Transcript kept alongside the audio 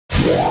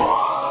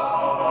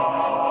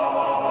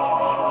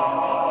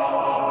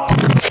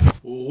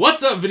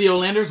up,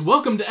 Videolanders?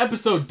 Welcome to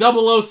episode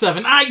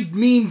 007. I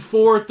mean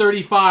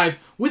 435.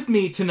 With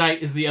me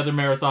tonight is the other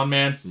Marathon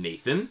Man,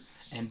 Nathan.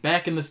 And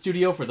back in the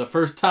studio for the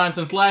first time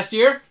since last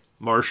year,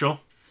 Marshall.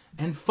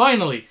 And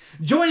finally,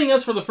 joining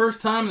us for the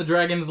first time in the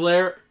Dragon's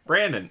Lair,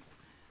 Brandon.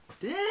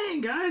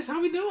 Dang, guys,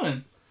 how we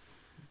doing?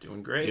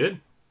 Doing great. Good?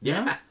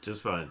 Yeah.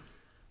 Just fine.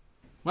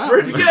 Wow,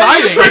 Pretty good.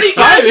 exciting, Pretty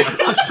exciting.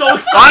 good. I'm so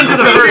excited.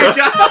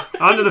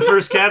 On to the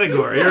first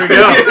category. Here we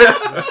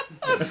go.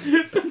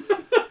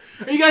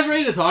 Are you guys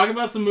ready to talk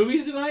about some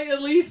movies tonight,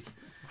 at least?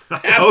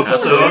 Hope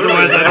so.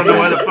 Otherwise, I don't know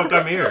why the fuck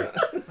I'm here.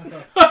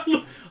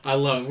 I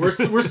love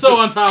it. We're so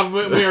on top of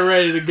it. We are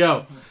ready to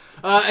go.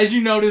 As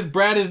you noticed,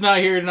 Brad is not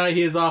here tonight.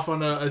 He is off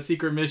on a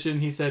secret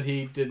mission. He said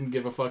he didn't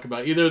give a fuck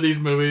about either of these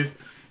movies,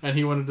 and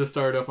he wanted to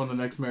start up on the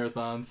next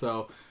marathon.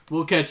 So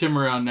we'll catch him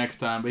around next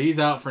time. But he's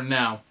out for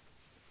now.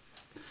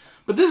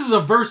 But this is a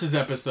Versus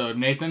episode,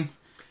 Nathan.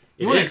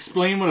 You want to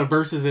explain what a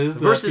Versus is?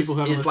 Versus people who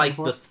haven't is listened like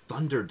before? the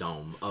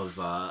Thunderdome of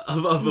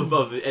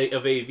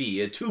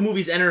AV. Two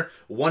movies enter,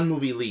 one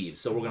movie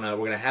leaves. So we're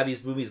gonna have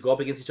these movies go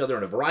up against each other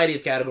in a variety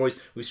of categories.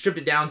 We've stripped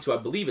it down to, I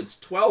believe it's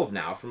 12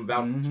 now, from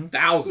about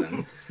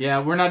 1,000.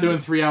 Yeah, we're not doing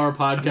 3-hour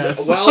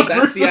podcasts. Well,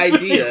 that's the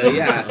idea.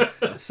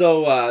 Yeah.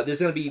 So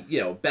there's gonna be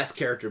best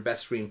character,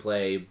 best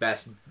screenplay,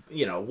 best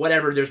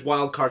whatever. There's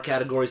wild card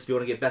categories if you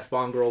want to get best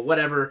Bond girl,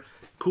 whatever.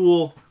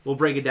 Cool. We'll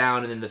break it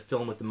down, and then the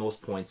film with the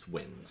most points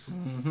wins.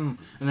 Mm-hmm.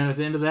 And then at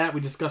the end of that,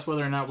 we discuss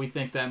whether or not we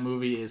think that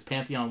movie is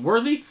Pantheon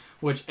worthy,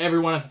 which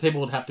everyone at the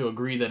table would have to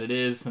agree that it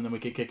is, and then we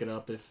could kick it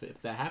up if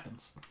that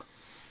happens.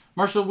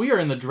 Marshall, we are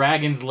in the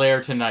Dragon's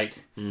Lair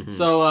tonight. Mm-hmm.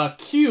 So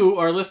cue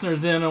our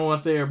listeners in on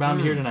what they are bound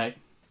to hear tonight.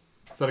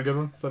 Is that a good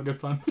one? Is that a good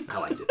pun? I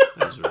liked it.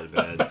 That was really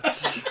bad.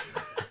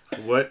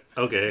 What?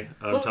 Okay.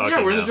 I'm talking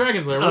yeah, we're in the now.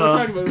 Dragon's Lair. What are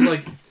we talking about?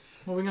 Like,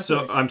 what are we gonna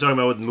So say? I'm talking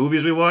about what the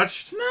movies we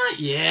watched? Not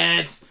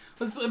yet.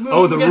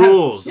 The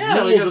rules. Yeah,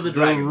 Rules of the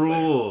Dragon's Lair.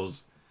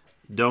 rules.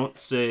 Don't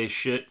say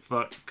shit,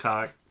 fuck,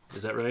 cock.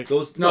 Is that right?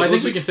 I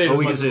think we can say this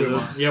we much can as say we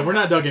those. want. Yeah, we're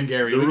not Doug and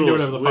Gary. The We can do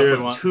whatever the fuck we we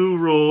have want. 2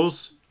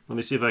 rules. Let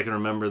me see if I can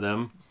remember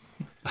them.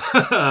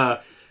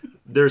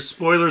 There's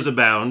spoilers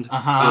abound.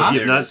 So if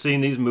you've not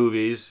seen these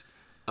movies,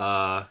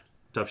 tough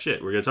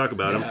shit. We're going to talk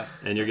about them,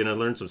 and you're going to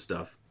learn some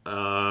stuff.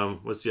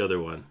 What's the other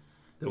one?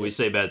 That we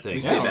say bad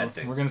things. We say bad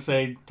things. We're going to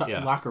say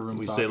locker room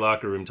talk. We say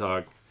locker room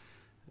talk.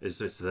 Is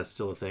that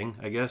still a thing,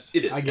 I guess?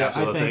 It is. I guess.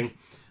 Still I a think.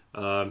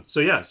 thing.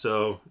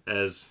 So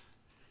as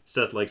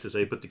Seth likes to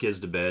say, put the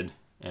kids to bed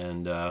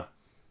and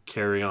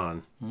carry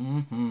on.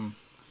 Mm-hmm.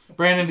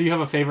 Brandon, do you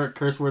have a favorite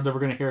curse word that we're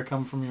going to hear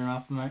come from your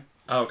mouth tonight?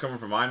 Oh, coming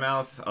from my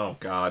mouth? Oh,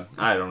 God.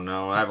 I don't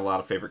know. I have a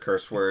lot of favorite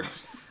curse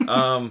words.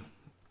 I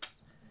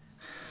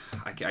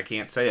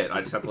can't say it.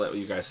 I just have to let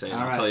you guys say it.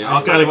 I'll tell you.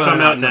 It's got to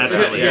come out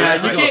naturally. Yeah,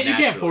 it's you like can't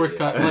naturally, force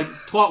cut. Like,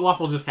 twat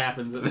waffle just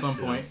happens at some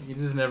point. You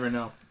just never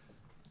know.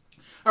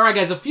 All right,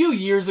 guys. A few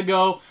years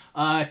ago,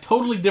 a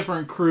totally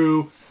different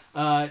crew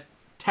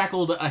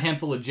tackled a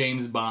handful of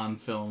James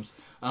Bond films.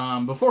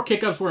 Before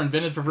kick-ups were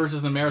invented for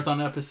Versus and Marathon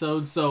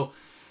episodes, so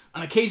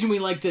on occasion we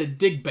like to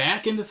dig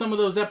back into some of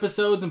those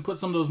episodes and put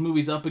some of those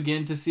movies up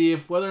again to see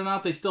if whether or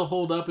not they still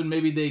hold up and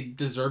maybe they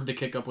deserved a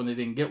kick-up when they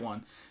didn't get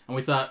one. And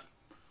we thought,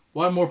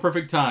 what more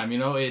perfect time?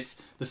 It's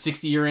the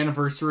 60-year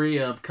anniversary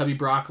of Cubby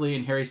Broccoli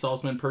and Harry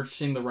Saltzman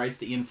purchasing the rights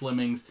to Ian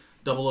Fleming's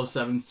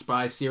 007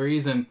 spy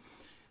series, and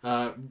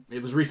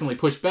it was recently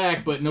pushed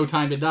back, but No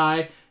Time to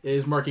Die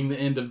is marking the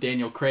end of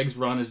Daniel Craig's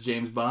run as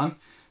James Bond.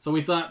 So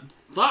we thought,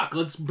 fuck,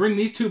 let's bring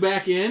these two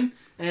back in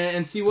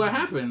and see what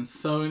happens.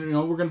 So,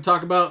 we're going to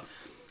talk about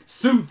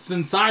suits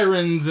and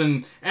sirens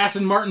and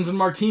Aston Martins and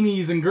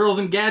martinis and girls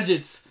and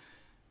gadgets.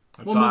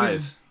 What Thighs.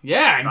 movies?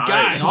 Yeah, Thighs.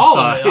 guys, all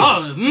of it.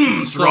 All of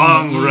it.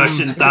 Strong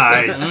Russian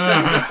thighs.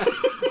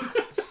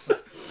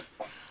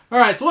 All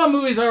right, so what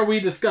movies are we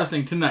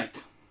discussing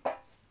tonight?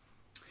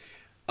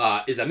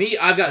 Is that me?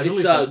 I've got,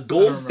 it's don't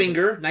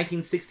Goldfinger,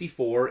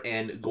 1964,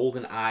 and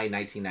GoldenEye,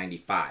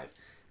 1995.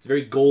 It's a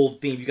very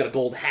gold theme. You got a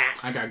gold hat.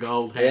 I got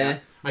gold hat. Yeah.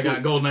 I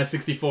got GoldenEye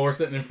 64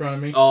 sitting in front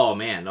of me. Oh,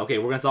 man. Okay,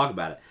 we're going to talk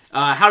about it.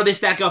 How do they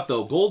stack up,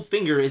 though?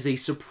 Goldfinger is a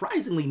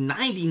surprisingly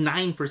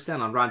 99%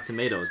 on Rotten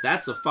Tomatoes.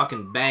 That's a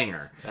fucking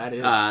banger. That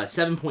is.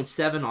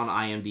 7.7 on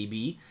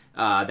IMDb.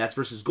 That's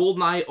versus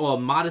GoldenEye, a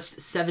modest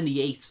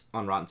 78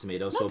 on Rotten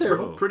Tomatoes. Not so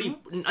terrible. pretty,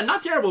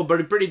 not terrible,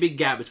 but a pretty big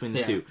gap between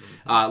the two.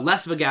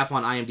 Less of a gap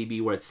on IMDb,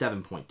 where it's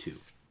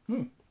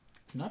 7.2.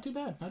 Not too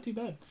bad. Not too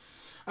bad.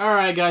 All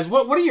right, guys.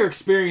 What are your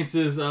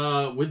experiences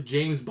with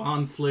James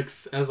Bond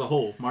flicks as a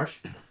whole, Marsh?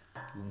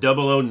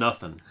 00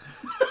 nothing.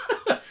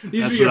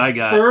 These That's are your what I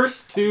got.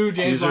 first 2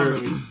 James These Bond are,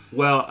 movies.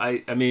 well,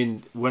 I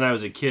mean, when I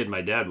was a kid,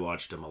 my dad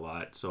watched them a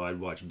lot, so I'd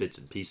watch bits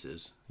and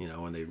pieces,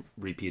 when they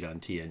repeat on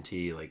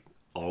TNT, like,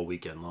 all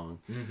weekend long.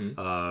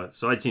 Mm-hmm.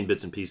 So I'd seen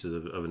bits and pieces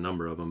of a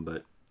number of them,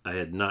 but I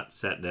had not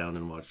sat down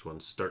and watched one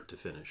start to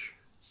finish.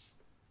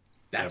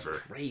 That's Ever.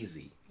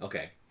 crazy.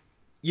 Okay.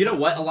 You know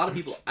what? A lot of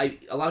people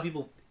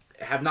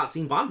have not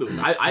seen Bond movies.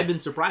 I've been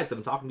surprised. I've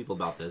been talking to people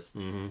about this,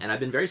 and I've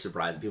been very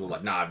surprised. People are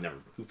like, "Nah, I've never.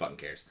 Who fucking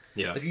cares?"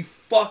 Yeah. Like, are you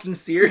fucking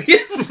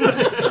serious?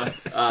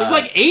 There's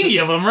like 80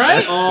 of them,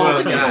 right?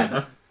 Oh my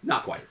god.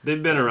 Not quite.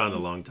 They've been around a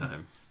long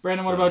time.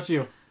 Brandon, what about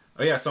you?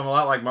 Oh yeah, so I'm a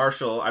lot like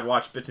Marshall. I'd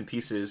watch bits and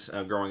pieces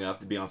growing up.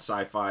 They'd be on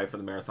Sci-Fi for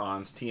the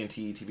marathons,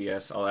 TNT,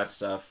 TBS, all that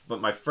stuff. But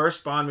my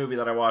first Bond movie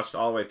that I watched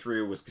all the way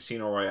through was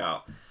Casino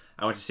Royale.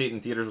 I went to see it in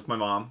theaters with my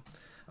mom.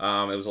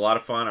 It was a lot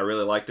of fun. I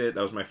really liked it.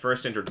 That was my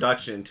first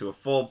introduction to a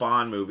full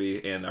Bond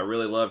movie, and I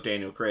really loved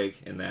Daniel Craig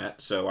in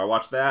that. So I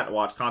watched that. I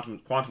watched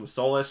Quantum of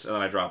Solace, and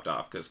then I dropped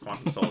off because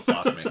Quantum of Solace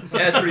lost me.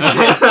 Yeah, that's pretty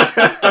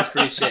shit. That's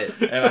pretty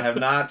shit. And I have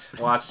not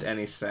watched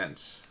any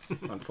since,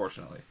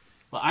 unfortunately.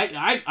 Well,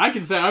 I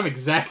can say I'm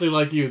exactly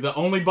like you. The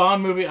only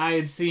Bond movie I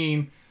had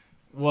seen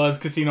was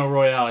Casino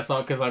Royale. I saw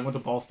it because I went to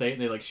Ball State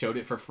and they like showed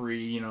it for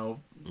free,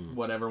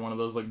 whatever, one of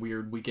those like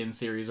weird weekend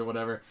series or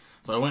whatever.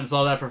 So I went and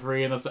saw that for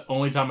free, and that's the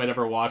only time I'd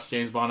ever watched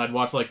James Bond. I'd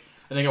watch I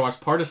think I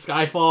watched part of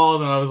Skyfall,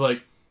 and then I was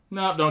like,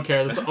 nope, don't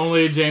care. That's the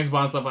only James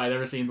Bond stuff I'd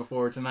ever seen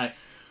before tonight.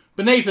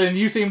 But Nathan,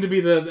 you seem to be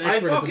the expert. I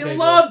at the fucking table.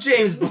 love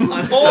James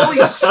Bond.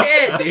 Holy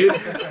shit, dude.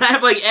 I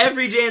have like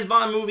every James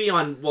Bond movie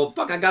on,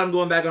 I got them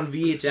going back on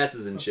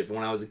VHSs and shit from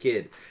when I was a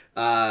kid.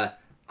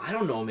 I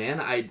don't know, man.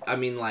 I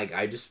mean, like,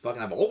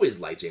 I've always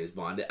liked James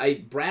Bond.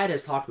 Brad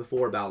has talked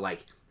before about,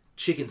 like,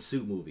 chicken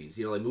soup movies.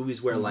 Like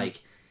movies where,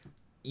 like,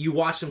 you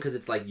watch them because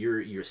it's like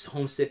you're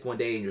homesick one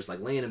day and you're just,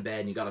 like, laying in bed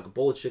and you got, like, a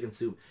bowl of chicken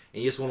soup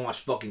and you just want to watch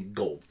fucking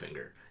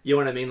Goldfinger. You know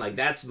what I mean? Like,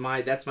 that's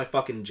my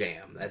fucking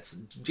jam.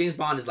 James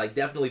Bond is, like,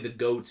 definitely the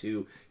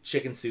go-to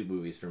chicken soup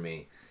movies for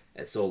me.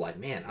 And so, like,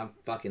 man, I'm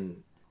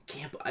fucking...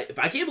 I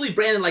can't believe,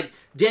 Brandon, like,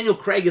 Daniel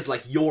Craig is,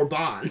 like, your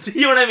Bond.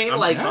 You know what I mean? I'm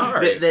like,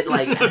 sorry. man,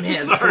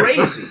 it's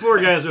crazy. Poor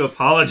guys who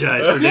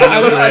apologize for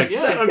Yeah, Daniel Craig.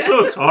 yeah. I'm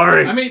so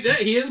sorry. I mean,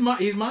 he's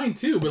mine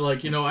too, but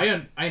like,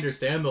 I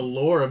understand the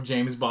lore of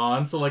James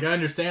Bond, so like I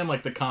understand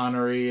like the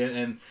Connery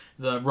and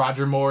the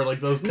Roger Moore, like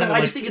those kind of.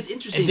 I just think it's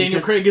interesting. And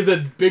Daniel Craig is a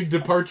big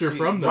departure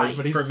from those, right,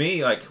 but he's For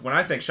me, like, when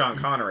I think Sean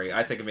Connery,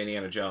 I think of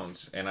Indiana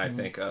Jones, and I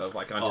think of,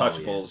 like,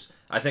 Untouchables.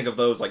 I think of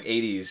those, like,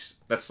 80s.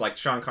 That's, like,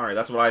 Sean Connery.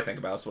 That's what I think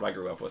about. That's what I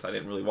grew up with. I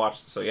didn't really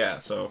watch, so, yeah.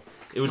 So,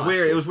 it was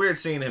weird. It was weird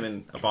seeing him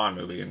in a Bond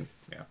movie, and,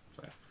 yeah.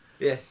 So.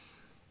 Yeah.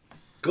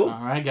 Cool.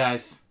 All right,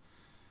 guys.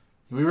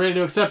 Are we ready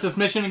to accept this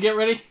mission and get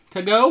ready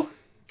to go?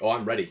 Oh,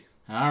 I'm ready.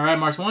 All right,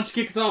 Marshall, why don't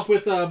you kick us off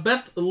with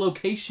best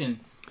location?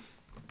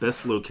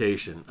 Best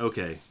location.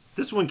 Okay.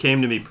 This one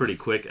came to me pretty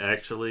quick,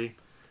 actually.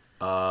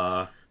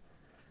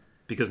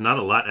 Because not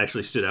a lot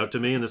actually stood out to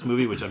me in this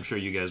movie, which I'm sure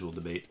you guys will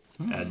debate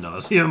ad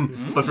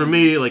nauseum. But for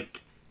me,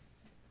 like,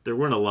 there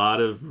weren't a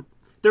lot of...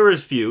 There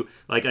was few.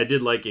 Like, I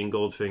did like in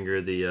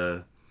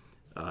Goldfinger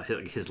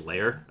his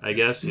lair, I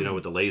guess,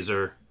 with the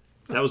laser.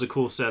 That was a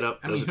cool setup.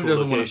 I That was mean, a who cool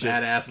doesn't location.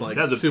 want a badass, like,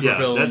 That's a- super yeah,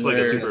 villain that's like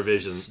a lair?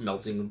 supervision.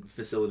 Smelting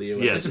facility. Or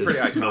Yes, It's a pretty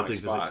iconic smelting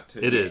spot, too.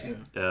 It is,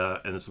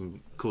 and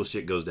some cool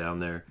shit goes down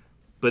there.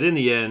 But in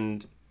the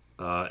end,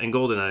 and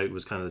GoldenEye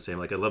was kind of the same.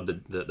 Like, I love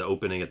the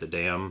opening at the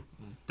dam.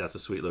 That's a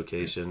sweet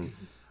location.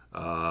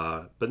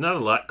 But not a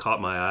lot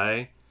caught my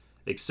eye,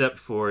 except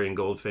for in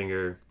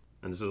Goldfinger,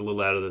 and this is a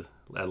little out of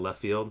left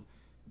field.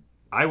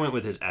 I went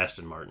with his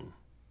Aston Martin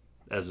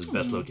as his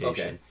best location.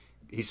 Okay.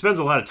 He spends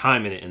a lot of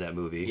time in it in that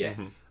movie. Yeah.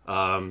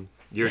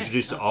 You're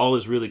introduced to all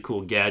his really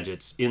cool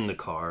gadgets in the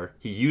car.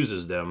 He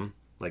uses them,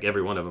 like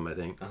every one of them, I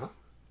think.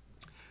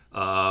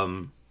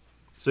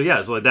 So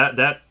yeah, so like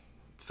that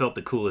felt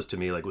the coolest to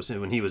me. Like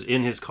when he was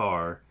in his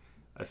car,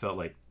 I felt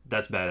like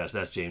that's badass.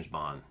 That's James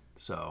Bond.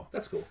 So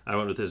That's cool. I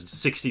went with his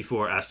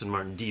 '64 Aston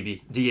Martin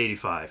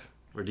D85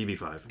 or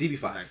DB5.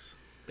 DB5.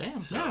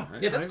 Damn,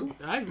 Yeah, that's cool.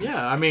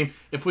 I mean,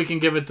 if we can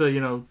give it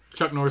to,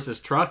 Chuck Norris's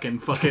truck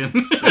and fucking...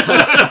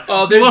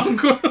 Oh,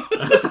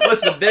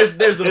 listen, there's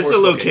been It's worse a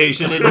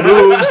location. It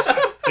moves.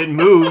 It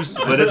moves,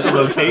 but it's a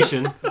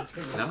location.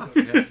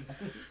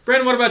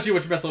 Brandon, what about you?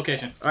 What's your best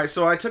location? All right,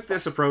 so I took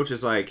this approach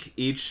as, like,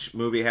 each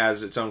movie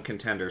has its own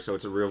contender, so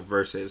it's a real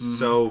versus.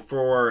 So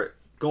for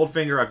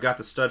Goldfinger, I've got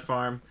the Stud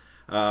Farm,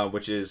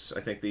 which is,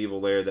 I think, the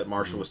evil lair that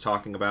Marshall was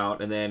talking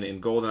about. And then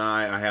in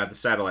GoldenEye, I had the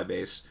satellite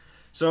base.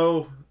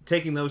 So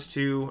taking those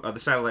two, the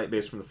satellite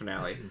base from the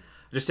finale,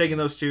 just taking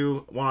those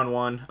two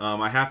one-on-one,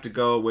 I have to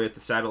go with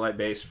the satellite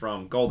base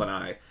from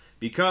GoldenEye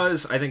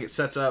because I think it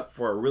sets up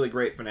for a really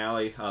great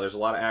finale. There's a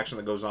lot of action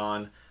that goes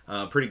on.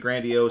 Pretty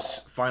grandiose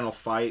final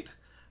fight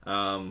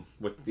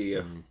with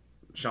the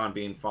Sean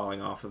Bean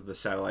falling off of the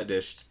satellite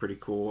dish. It's pretty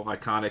cool,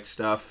 iconic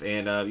stuff.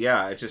 And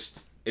yeah, it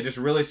just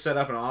really set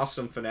up an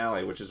awesome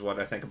finale, which is what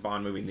I think a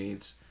Bond movie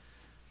needs.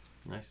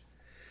 Nice.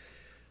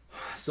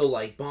 So,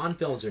 like, Bond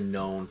films are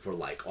known for,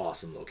 like,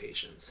 awesome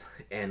locations.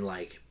 And,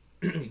 like,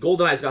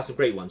 GoldenEye's got some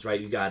great ones, right?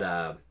 You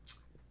got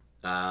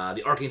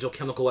the Archangel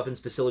Chemical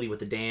Weapons Facility with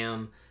the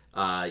dam,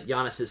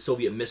 Giannis'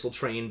 Soviet missile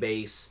train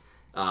base,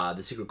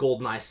 the secret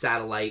GoldenEye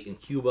satellite in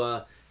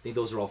Cuba. I think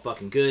those are all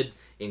fucking good.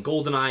 In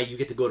GoldenEye, you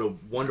get to go to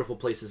wonderful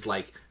places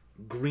like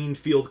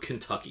Greenfield,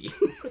 Kentucky.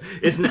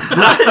 It's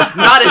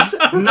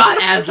not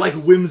as like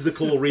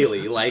whimsical,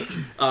 really. Like,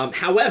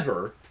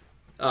 however,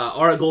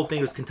 Ara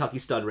Goldfinger's Kentucky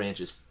Stud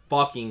Ranch is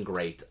fucking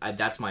great.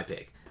 That's my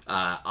pick.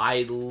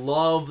 I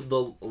love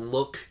the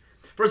look.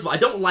 First of all, I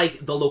don't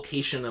like the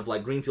location of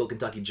like Greenfield,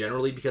 Kentucky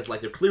generally because like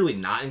they're clearly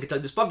not in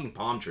Kentucky. There's fucking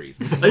palm trees.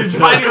 Like, you're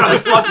driving around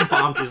these fucking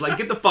palm trees. Like,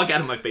 get the fuck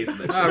out of my face with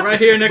that shit. Right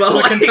here next to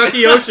the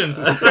Kentucky Ocean.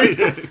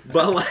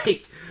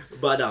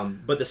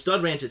 But the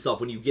Stud Ranch itself,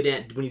 when you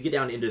get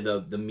down into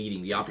the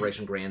meeting, the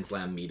Operation Grand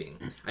Slam meeting,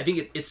 I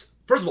think it's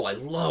first of all, I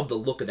love the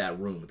look of that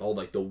room with all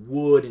like the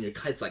wood and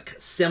it's like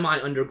semi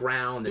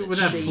underground. Dude, when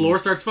that floor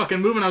starts fucking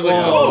moving, I was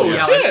like, oh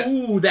yeah, shit! like,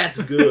 ooh,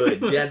 that's good.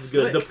 That's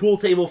good. The pool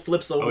table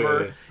flips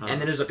over, and then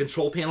there's a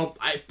control panel.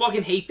 I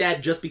fucking hate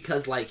that just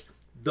because like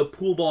the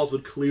pool balls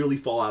would clearly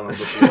fall out on the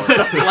floor.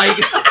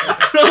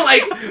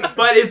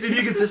 But if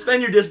you can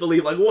suspend your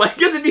disbelief, like, why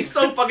could it be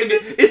so fucking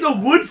good? It's a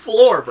wood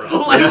floor, bro.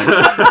 Like,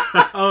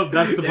 oh,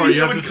 that's the part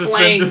you have to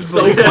suspend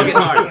disbelief. So fucking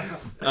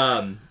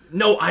hard.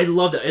 No, I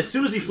love that. As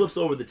soon as he flips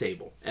over the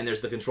table and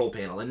there's the control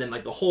panel, and then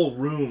like the whole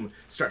room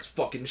starts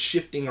fucking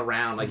shifting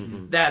around, like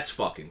that's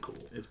fucking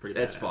cool. It's pretty.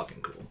 That's badass.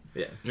 Fucking cool.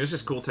 Yeah, it's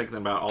just cool thinking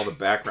about all the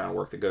background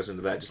work that goes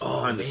into that, just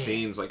behind the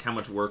scenes, like how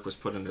much work was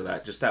put into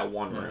that, just that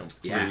one room.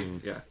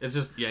 Yeah. It's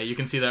just you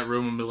can see that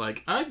room and be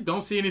like, I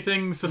don't see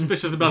anything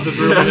suspicious about this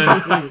room, and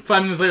then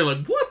 5 minutes later,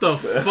 like, what the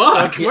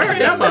fuck? Where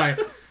am I?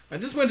 I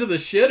just went to the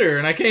shitter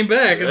and I came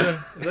back, and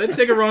did I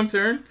take a wrong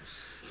turn?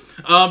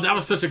 That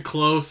was such a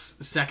close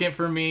second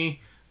for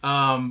me.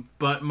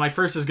 But my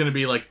first is gonna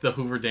be like the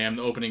Hoover Dam.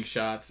 The opening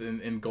shots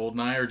in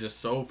Goldeneye are just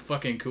so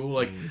fucking cool.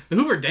 Like the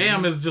Hoover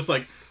Dam is just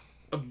like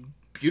a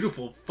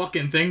beautiful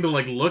fucking thing to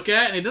like look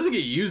at, and it doesn't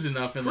get used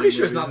enough. In pretty like,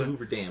 sure it's not the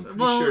Hoover Dam. Pretty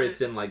sure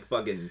it's in like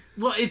fucking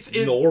it's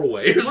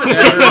Norway or something.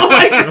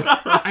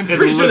 I'm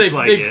pretty sure they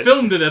it.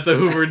 filmed it at the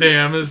Hoover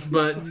Dam,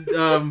 but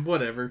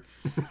whatever.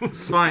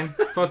 Fine,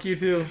 fuck you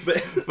too.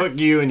 Fuck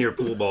you and your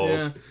pool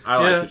balls. Yeah. I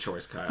like your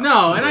choice, Kyle.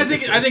 No, and I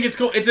think it's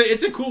cool.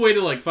 It's a cool way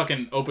to like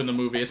fucking open the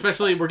movie,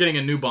 especially we're getting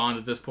a new Bond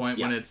at this point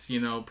when it's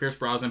Pierce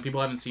Brosnan.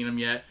 People haven't seen him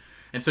yet,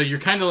 and so you're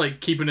kind of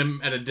like keeping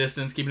him at a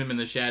distance, keeping him in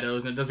the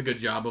shadows, and it does a good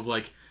job of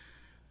like,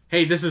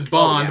 hey, this is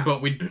Bond,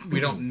 but we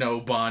don't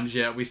know Bond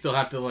yet. We still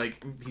have to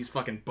like he's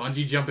fucking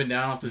bungee jumping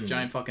down off this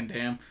giant fucking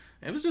dam.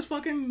 It was just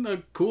fucking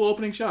a cool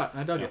opening shot.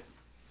 I dug it.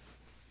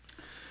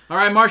 All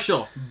right,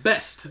 Marshall,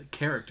 best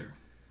character.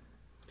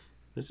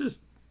 This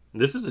is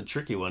a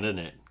tricky one, isn't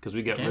it? Because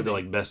we got rid of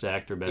like best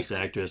actor, best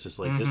actress. It's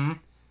like just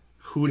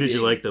who did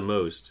you like the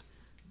most?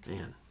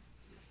 Man,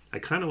 I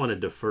kind of want to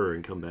defer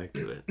and come back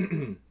to it. We can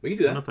do I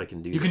that. don't know if I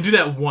can do. You can do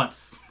that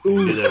once.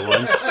 Do that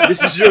once.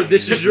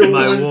 This is your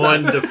My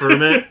one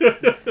deferment.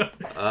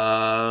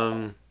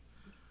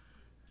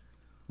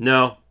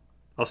 No,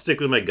 I'll stick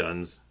with my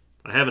guns.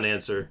 I have an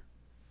answer.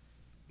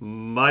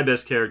 My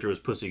best character was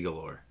Pussy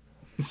Galore.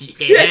 Get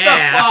the fuck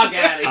out of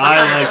here.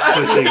 I like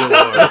Pussy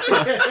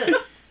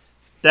Galore.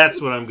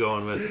 That's what I'm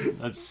going with.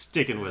 I'm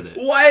sticking with it.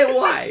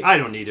 Why? I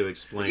don't need to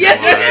explain.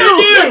 Yes, why.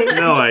 you do.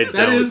 No, I don't.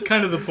 That is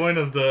kind of the point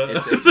of the.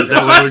 Is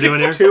that what we're doing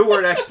here?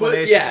 2-word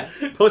explanation. Yeah.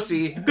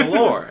 Pussy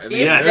galore. I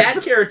mean, If Yes.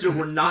 that character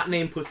were not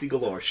named Pussy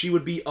Galore, she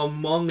would be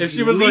among If she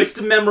the was least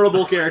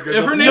memorable characters.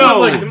 If her of name all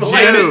was time. like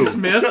Janet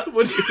Smith,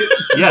 would you?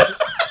 Yes.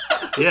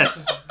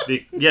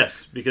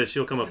 Yes, because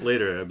she'll come up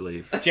later, I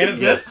believe. Janet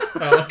Yes. Smith?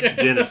 Oh, okay.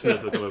 Janet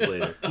Smith will come up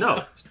later.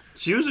 No,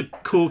 she was a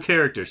cool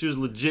character. She was a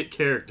legit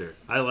character.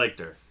 I liked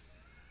her.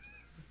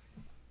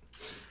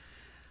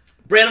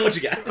 Brandon, what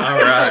you got? all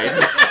right.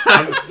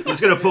 I'm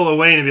just gonna pull a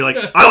Wayne and be like,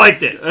 I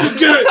liked it. Just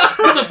get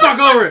the fuck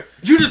over it.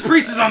 Judas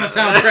Priest is on the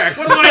soundtrack.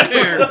 What do I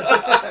care?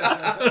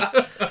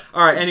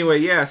 All right. Anyway,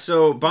 yeah.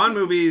 So Bond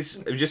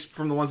movies, just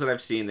from the ones that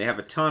I've seen, they have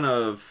a ton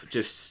of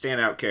just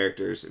standout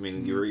characters. I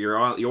mean, you're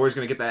always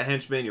going to get that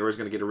henchman. You're always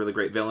going to get a really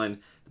great villain,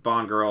 the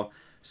Bond girl.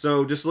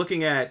 So just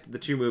looking at the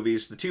two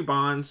movies, the two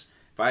Bonds.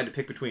 If I had to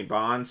pick between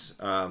Bonds,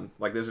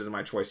 like this isn't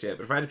my choice yet,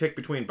 but if I had to pick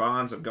between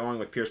Bonds, I'm going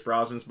with Pierce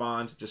Brosnan's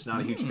Bond. Just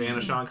not a huge fan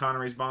of Sean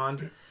Connery's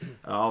Bond.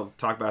 I'll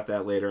talk about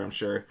that later, I'm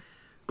sure.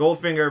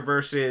 Goldfinger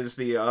versus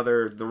the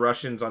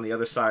Russians on the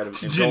other side of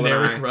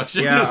Generic GoldenEye.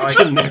 Russian. Yeah, Just like,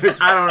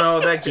 I don't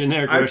know. That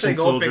Generic I would say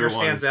Russian soldier Goldfinger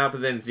stands out,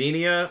 but then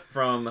Xenia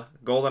from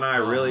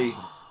GoldenEye really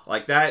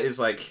like that is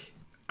like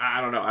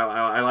I don't know.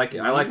 I like it.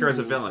 I like her as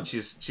a villain.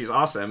 She's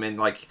awesome, and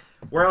like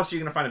where else are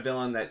you gonna find a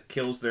villain that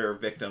kills their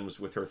victims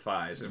with her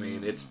thighs? I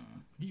mean, it's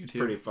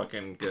pretty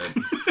fucking good.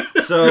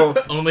 So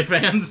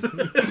OnlyFans.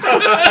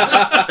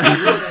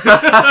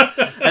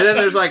 and then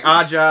there's like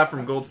Aja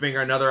from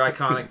Goldfinger, another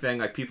iconic thing.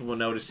 Like people will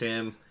notice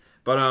him.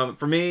 But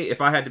for me, if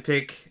I had to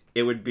pick,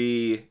 it would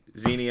be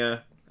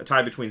Xenia. A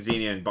tie between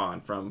Xenia and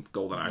Bond from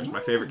GoldenEye. It's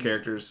my favorite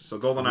characters. So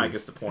GoldenEye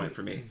gets the point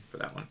for me for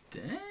that one.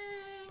 Dang.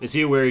 Is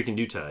he aware he can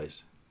do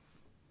ties?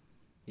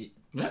 I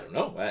don't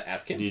know.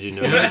 Ask him. Did you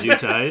know how to do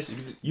ties?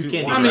 You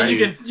can't. I do mean, that. you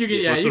can What's you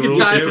the can rules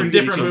tie here? from You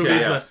different can movies,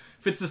 yes. but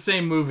if it's the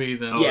same movie,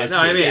 then Yeah, No,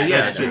 I mean,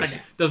 that's yeah. true.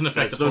 doesn't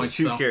affect the Those points.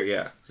 two So.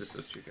 characters, just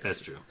those two characters. That's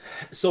true.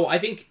 So I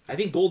think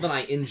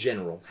GoldenEye in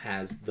general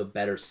has the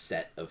better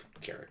set of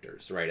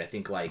characters, right? I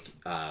think I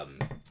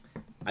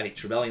think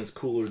Trevelyan's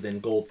cooler than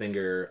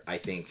Goldfinger. I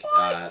think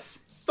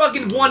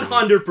Fucking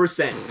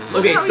 100%.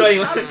 Okay, so He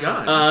shot a anyway,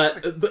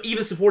 gun. but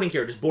even supporting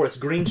characters, Boris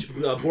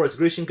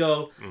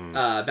Grishenko,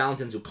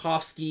 Valentin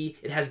Zukovsky.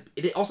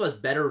 It also has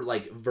better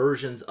like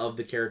versions of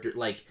the character.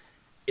 Like,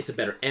 it's a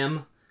better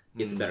M,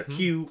 it's a better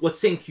Q. What's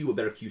same Q, a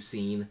better Q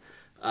scene.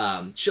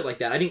 Shit like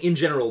that. I think in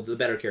general the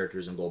better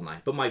characters in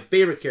GoldenEye. But my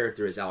favorite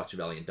character is Alex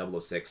Trevelyan,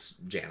 006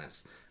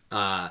 Janice.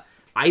 I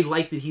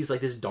like that he's like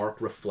this dark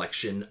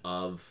reflection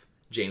of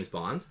James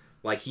Bond.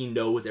 Like, he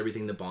knows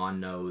everything that Bond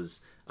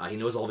knows. He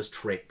knows all of his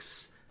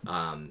tricks.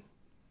 Bond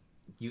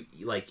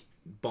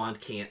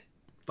can't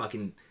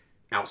fucking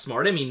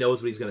outsmart him. He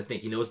knows what he's gonna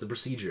think. He knows the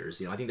procedures.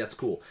 I think that's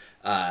cool.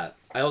 I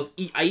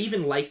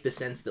even like the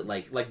sense that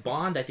like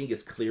Bond, I think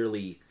is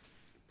clearly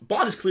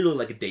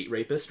like a date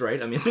rapist,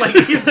 right? I mean, like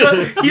he's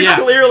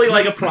clearly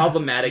like a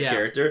problematic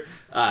character.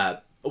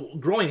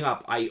 Growing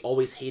up, I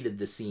always hated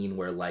the scene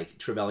where like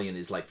Trevelyan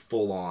is like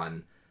full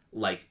on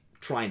like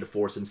trying to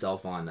force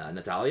himself on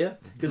Natalia,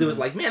 because it was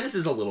like, man, this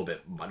is a little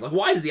bit much. Like,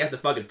 why does he have to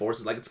fucking force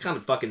it? Like, it's kind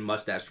of fucking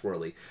mustache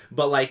twirly.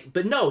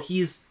 But no,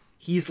 he's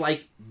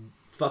like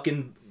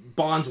fucking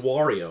Bond's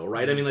Wario,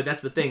 right? I mean, like,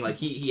 that's the thing. Like,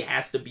 he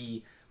has to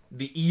be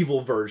the evil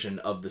version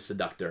of the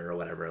seductor or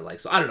whatever. Like,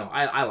 so I don't know.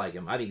 I like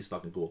him. I think he's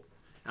fucking cool.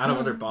 Out of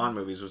other Bond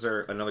movies, was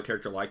there another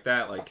character like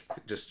that? Like,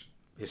 just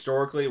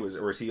historically,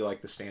 or is he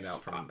like the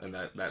standout from and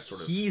that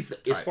sort of?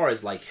 As far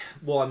as like,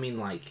 well, I mean,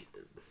 like,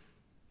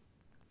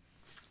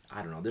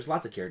 I don't know. There's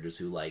lots of characters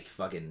who like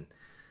fucking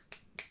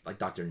like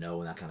Dr. No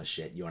and that kind of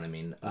shit. You know what I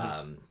mean?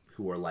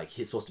 Who are like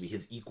supposed to be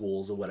his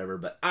equals or whatever.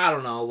 But I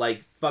don't know.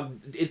 Like,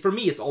 for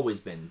me, it's always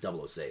been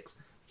 006.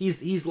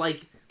 He's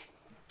like,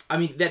 I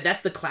mean,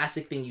 that's the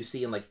classic thing you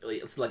see in like,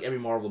 it's like every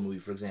Marvel movie,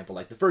 for example.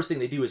 Like, the first thing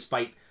they do is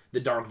fight the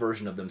dark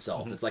version of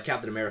themselves. It's like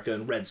Captain America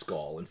and Red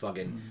Skull and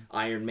fucking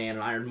Iron Man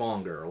and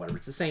Ironmonger or whatever.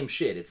 It's the same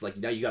shit. It's like,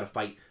 now you gotta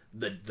fight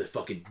the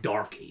fucking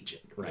dark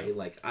agent, right? Yeah.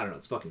 Like, I don't know.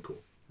 It's fucking cool.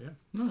 Yeah.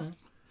 All right.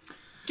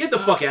 Get the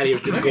fuck out of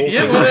here with the gold.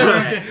 Yeah,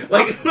 whatever.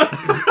 Like,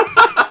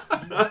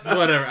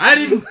 whatever. I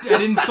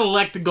didn't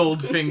select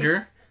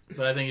Goldfinger,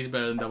 but I think he's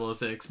better than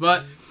 006.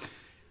 But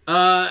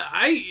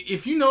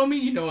if you know me,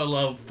 you know I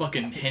love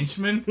fucking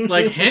henchmen.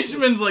 Like,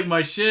 henchmen's like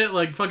my shit.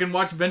 Like, fucking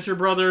watch Venture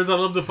Brothers. I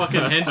love the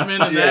fucking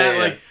henchmen and that. Yeah.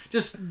 Like,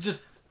 just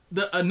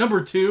the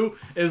number 2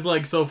 is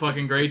like so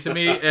fucking great to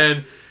me,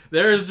 and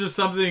there is just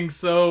something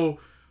so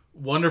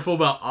wonderful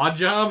about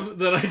Oddjob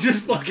that I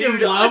just fucking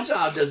love.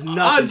 Oddjob does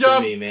nothing for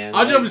me, man.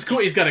 Oddjob is cool.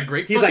 He's got a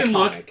great fucking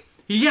look.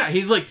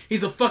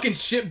 He's a fucking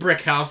shit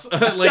brick house.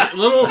 Like,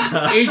 little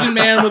Asian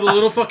man with a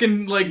little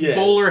fucking like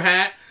bowler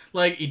hat.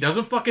 Like, he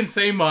doesn't fucking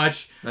say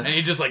much, and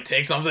he just like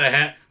takes off the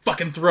hat,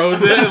 fucking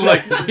throws it, and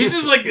like he's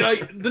just like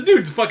the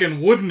dude's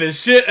fucking wooden as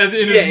shit in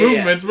his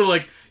movements, but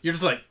like you're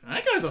just like,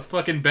 that guy's a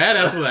fucking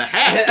badass with a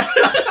hat.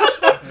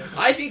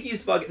 I think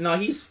he's fucking... No,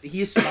 he's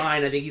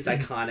fine. I think he's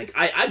iconic.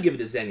 I'd give it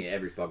to Xenia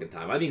every fucking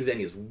time. I think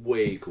Xenia's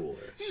way cooler.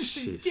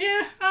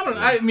 I don't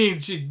know. I mean,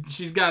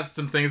 she's got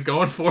some things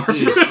going for her.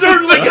 She's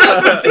certainly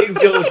got some things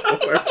going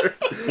for her.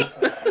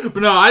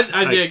 But no,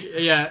 I think,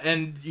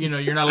 and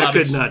you're not allowed I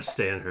could not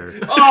stand her.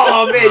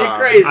 Oh, man, you're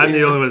crazy. I'm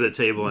the only one at the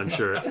table, I'm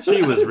sure.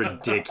 She was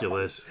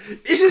ridiculous.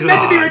 She's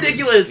meant to be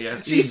ridiculous.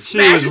 Yes. She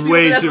smashes people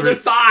to death with her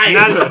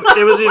thighs.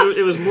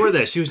 It was more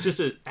that. She was just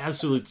an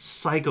absolute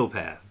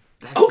psychopath.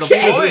 That's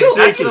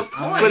the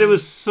point. But it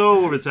was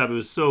so over the top. It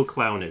was so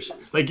clownish.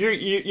 Like,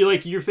 you're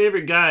like, your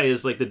favorite guy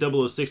is like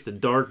the 006, the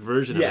dark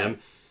version of him.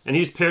 And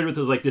he's paired with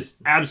like this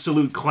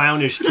absolute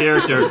clownish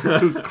character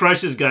who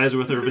crushes guys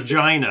with her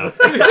vagina.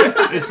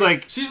 It's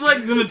like, she's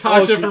like the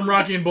Natasha from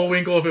Rocky and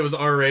Bullwinkle if it was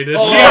R-rated.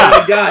 Oh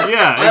my god!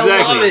 Yeah, exactly.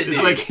 I love it,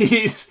 it's like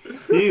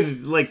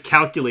he's like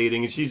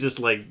calculating, and she's just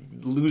like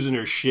losing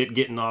her shit,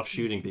 getting off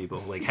shooting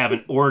people, like having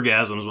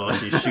orgasms while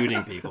she's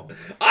shooting people.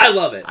 I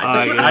love it.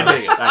 I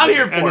dig it. I'm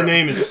here for it. And the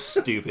name is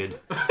stupid.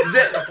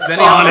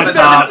 Xenia on the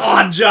top.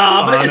 On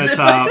the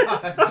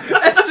top.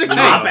 That's such a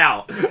cop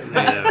out.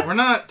 Yeah. We're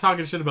not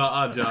talking shit about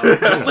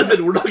Oddjob.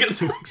 Listen, we're not going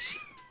to talk shit.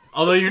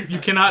 Although you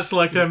cannot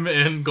select him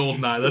in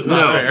Goldeneye. That's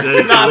not fair. That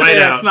is right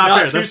out. It's not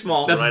fair. Too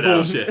small. That's right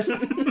bullshit.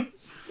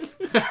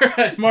 All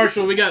right,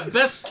 Marshall, we got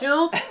best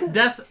kill,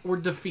 death, or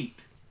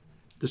defeat.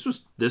 This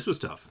was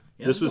tough.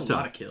 Yeah, this was a tough.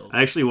 lot of kills.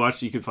 I actually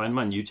watched. You can find them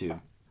on YouTube.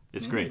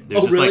 It's great.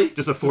 There's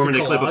just a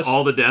 4-minute clip of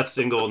all the deaths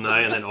in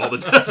GoldenEye and then all the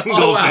deaths in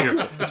Goldfinger.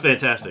 Wow. It's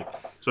fantastic.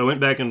 So I went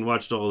back and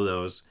watched all of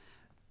those,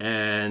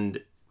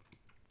 and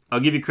I'll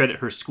give you credit.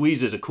 Her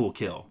squeeze is a cool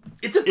kill.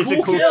 It's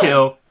a cool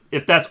kill.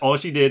 If that's all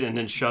she did and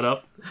then shut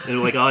up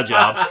and like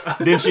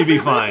Oddjob, then she'd be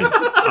fine.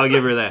 I'll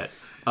give her that.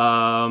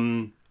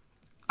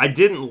 I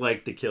didn't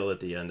like the kill at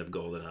the end of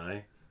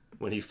GoldenEye.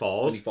 When he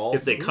falls,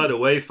 if they cut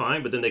away,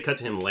 fine, but then they cut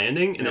to him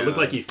landing, and it looked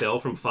like he fell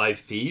from 5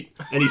 feet,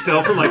 and he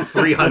fell from like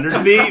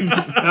 300 feet. And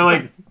I'm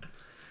like,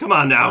 come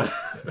on now.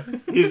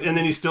 And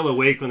then he's still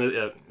awake when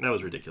that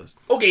was ridiculous.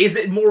 Okay, is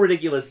it more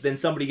ridiculous than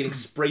somebody getting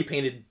spray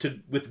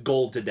painted with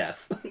gold to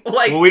death?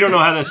 Like, well, we don't know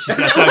how that's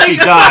how she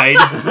died.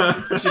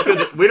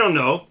 We don't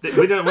know.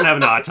 We don't have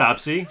an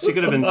autopsy. She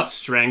could have been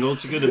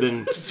strangled. She could have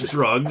been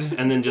drugged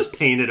and then just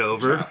painted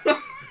over.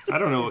 I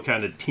don't know what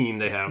kind of team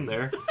they have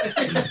there.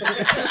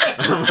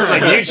 It's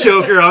like, you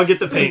choke her, I'll get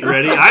the paint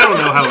ready. I don't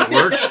know how it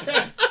works.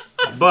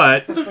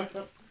 But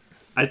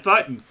I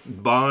thought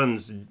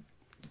Bond's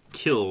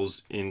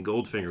kills in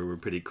Goldfinger were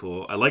pretty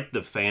cool. I liked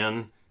the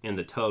fan in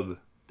the tub.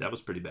 That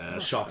was pretty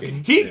bad.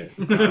 Shocking.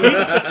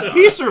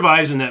 He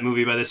survives in that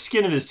movie by the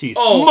skin of his teeth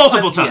Oh,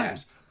 multiple yeah.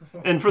 times.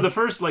 And for the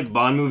first like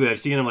Bond movie I've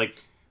seen, I'm like,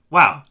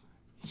 wow,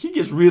 he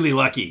gets really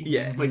lucky.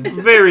 Yeah. Like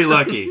very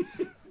lucky.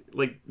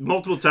 Like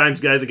multiple times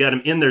guys have got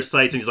him in their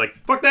sights and he's like,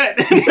 fuck that.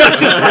 And he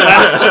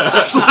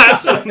just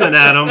slaps something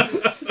at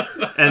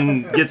him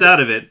and gets out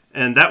of it.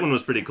 And that one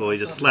was pretty cool. He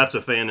just slaps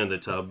a fan in the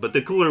tub. But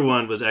the cooler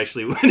one was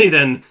actually when he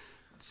then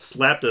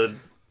slapped a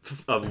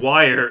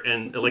wire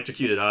and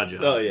electrocuted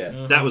Oddjob. Oh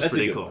yeah, That was That's a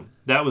pretty good cool. one.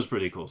 That was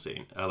pretty cool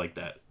scene. I like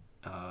that.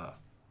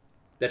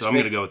 That's So I'm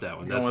going to go with that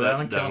one. That's with that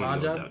one? that Killing one.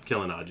 Oddjob?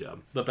 Killing Oddjob.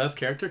 The best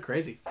character?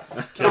 Crazy.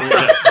 Killing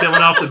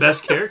off the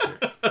best character.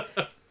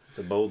 It's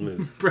a bold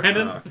move.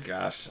 Brandon? Oh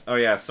gosh. Oh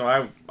yeah. So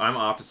I'm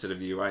opposite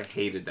of you. I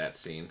hated that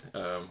scene.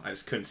 I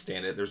just couldn't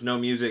stand it. There's no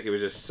music. It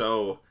was just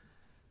so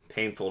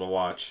painful to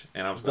watch,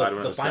 and I was glad when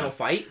it The was final done.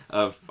 fight.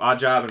 Of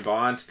Oddjob and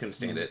Bond. Couldn't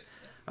stand it.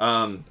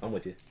 I'm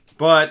with you.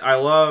 But I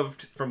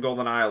loved from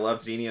GoldenEye. I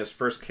loved Xenia's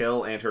first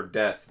kill and her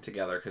death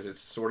together because it's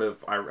sort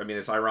of. I mean,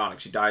 it's ironic.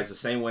 She dies the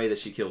same way that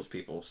she kills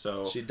people.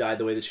 So She died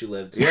the way that she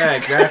lived. yeah,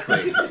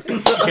 exactly.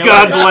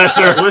 God bless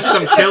her. With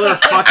some killer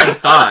fucking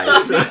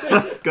thighs.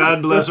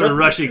 God bless her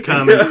rushy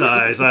common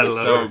thighs. I love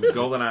So her.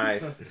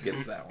 GoldenEye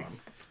gets that one.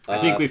 I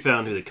think we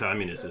found who the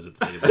communist is at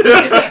the table.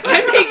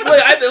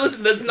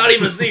 Listen, that's not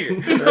even a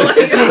secret.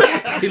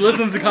 He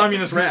listens to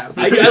communist rap.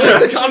 I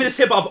listen to communist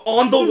hip hop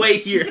on the way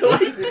here.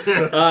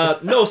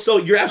 No, so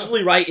you're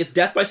absolutely right. It's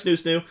Death by Snoo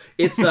Snoo.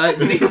 It's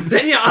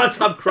Xenia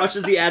Onatopp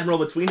crushes the Admiral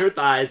between her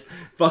thighs.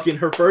 Fucking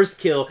her first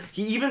kill.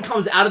 He even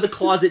comes out of the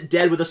closet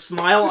dead with a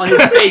smile on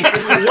his face.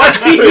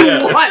 What do you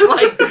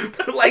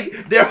want?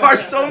 Like there are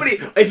so many.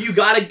 If you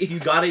gotta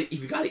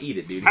eat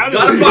it, dude. How You did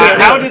gotta the smile- fuck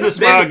it. how did the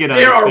smile get on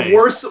There his are face?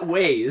 worse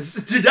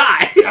ways to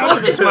die. How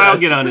did the smile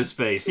get on his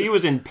face? He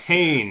was in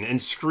pain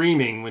and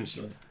screaming when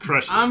she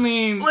crushed him. I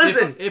mean,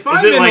 Listen, if is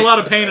I'm it in like- a lot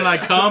of pain and I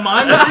come,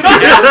 I'm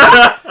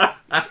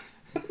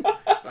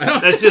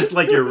That's just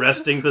like your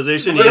resting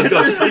position. He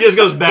just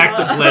goes back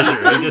to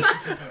pleasure. He just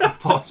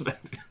falls back.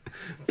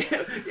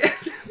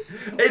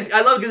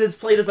 I love it because it's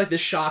played as like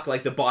this shock,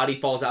 like the body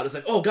falls out. It's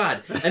like, oh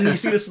god, and then you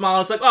see the smile.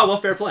 And it's like, oh well,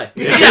 fair play.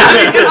 Yeah,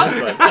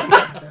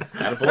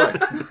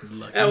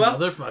 Attaboy. Yeah, well.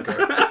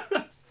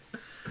 motherfucker.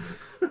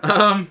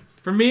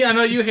 For me, I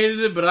know you hated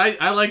it, but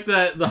I like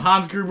that the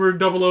Hans Gruber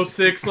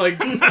 006 like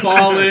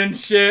fall in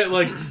shit.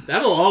 Like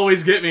that'll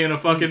always get me in a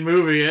fucking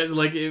movie.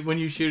 When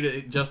you shoot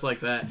it just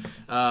like that,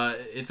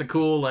 it's a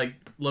cool like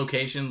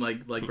location.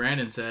 Like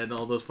Brandon said,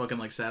 all those fucking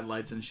like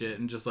satellites and shit,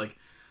 and just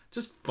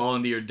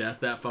falling to your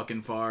death that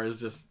fucking far is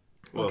just.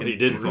 Well, fucking he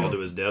didn't brutal. fall to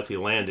his death. He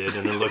landed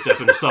and then looked up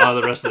and saw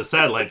the rest of the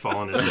satellite fall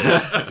on his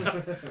face.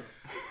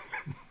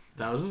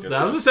 That was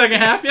the second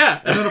half,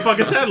 yeah. And then the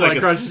fucking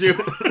satellite Second. crushes you.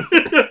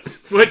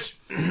 Which,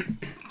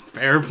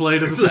 fair play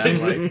to the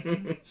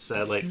satellite.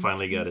 Satellite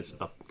finally got its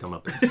come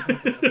up.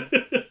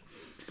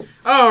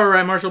 All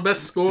right, Marshall,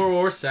 best score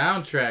or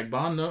soundtrack.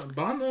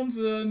 Bond's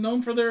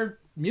known for their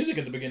music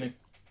at the beginning.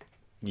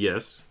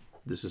 Yes,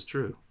 this is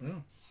true. Yeah.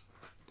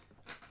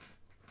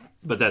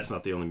 But that's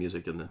not the only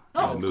music in the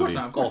Oh, of movie. course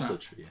not. Of course Also not.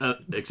 true. Yeah.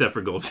 Except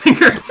for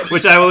Goldfinger,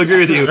 which I will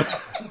agree with you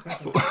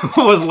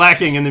was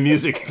lacking in the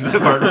music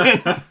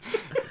department.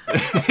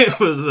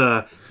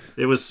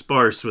 It was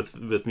sparse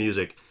with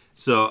music,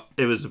 so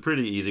it was a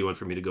pretty easy one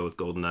for me to go with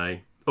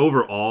GoldenEye.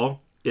 Overall,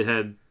 it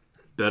had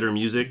better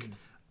music,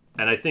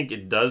 and I think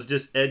it does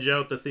just edge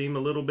out the theme a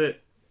little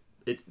bit.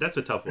 That's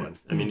a tough one.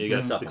 I mean, you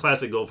got the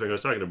classic Goldfinger. I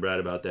was talking to Brad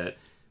about that,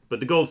 but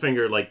the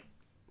Goldfinger, like,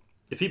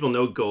 if people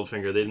know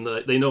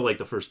Goldfinger, they know like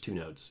the first two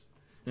notes,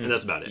 and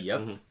that's about it.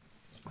 Yep.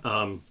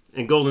 And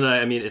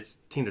GoldenEye, I mean, it's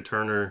Tina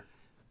Turner.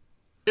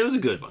 It was a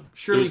good one.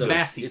 Shirley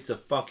Bassey. It's a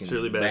fucking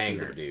Shirley Bassey.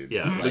 banger, dude.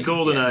 Yeah, Like, the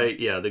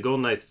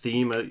GoldenEye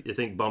theme, I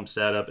think, bumps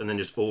that up, and then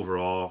just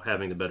overall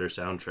having the better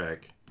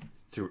soundtrack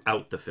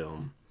throughout the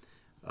film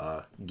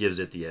gives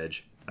it the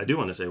edge. I do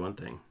want to say one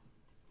thing.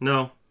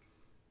 No,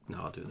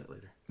 I'll do that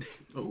later.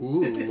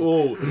 Ooh.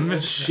 Oh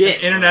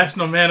shit!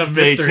 International Man of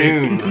Stay Mystery.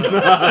 tuned.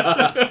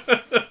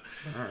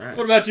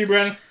 What about you,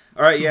 Brandon?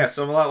 All right, yeah.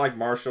 So I'm a lot like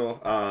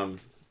Marshall.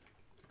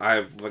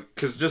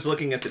 Because just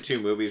looking at the two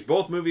movies,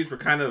 both movies were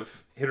kind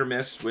of hit or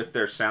miss with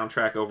their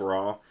soundtrack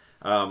overall.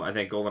 I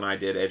think GoldenEye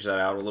did edge that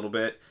out a little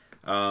bit.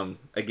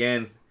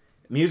 Again,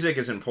 music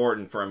is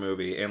important for a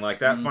movie, and like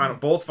that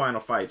both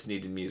final fights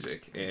needed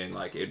music, and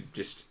like it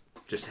just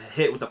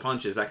hit with the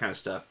punches, that kind of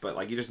stuff. But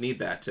like you just need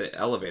that to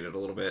elevate it a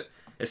little bit,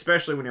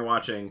 especially when you're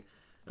watching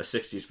a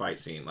 '60s fight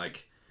scene.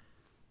 Like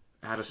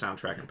add a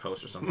soundtrack in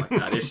post or something like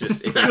that. It's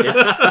just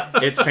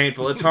it's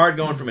painful. It's hard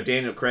going from a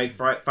Daniel Craig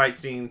fight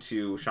scene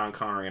to Sean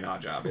Connery and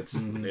Oddjob. It's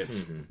night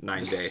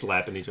and day.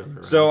 Slapping each other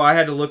around. So I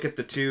had to look at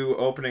the two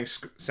opening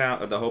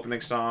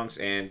songs,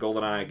 and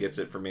GoldenEye gets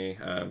it for me.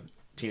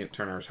 Tina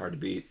Turner is hard to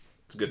beat.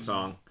 It's a good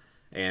song.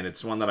 and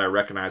it's one that I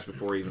recognized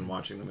before even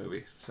watching the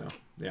movie. So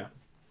yeah.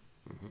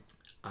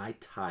 I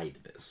tied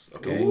this.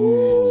 Okay,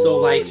 so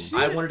like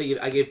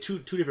I gave two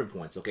different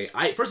points. Okay,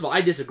 first of all I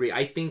disagree.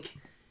 I think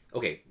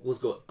let's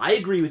go. I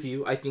agree with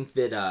you. I think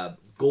that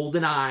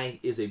GoldenEye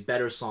is a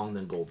better song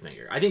than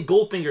Goldfinger. I think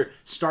Goldfinger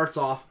starts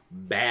off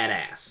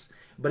badass,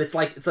 but it's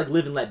like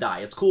Live and Let Die.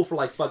 It's cool for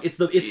like fuck. It's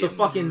the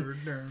fucking.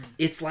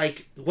 It's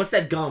like what's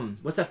that gum?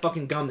 What's that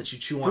fucking gum that you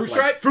chew on? Fruit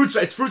Stripe? Fruit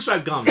Stripe. It's Fruit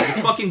Stripe gum. It's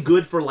fucking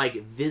good for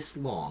like this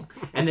long,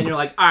 and then you're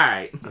like, all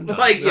right,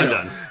 like you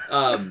know,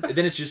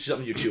 then it's just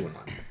something you're chewing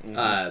on.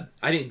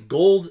 I think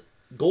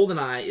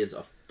GoldenEye is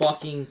a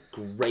fucking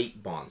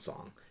great Bond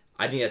song.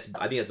 I think that's.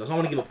 So I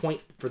want to give a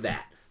point for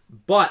that.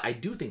 But I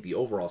do think the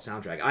overall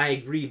soundtrack. I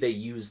agree they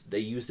use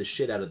the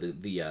shit out of the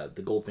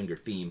Goldfinger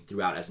theme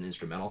throughout as an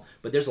instrumental.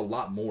 But there's a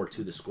lot more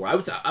to the score. I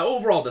would say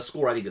overall the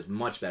score I think is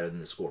much better than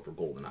the score for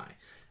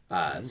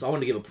GoldenEye. So I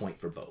want to give a point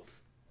for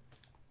both.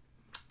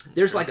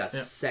 There's like a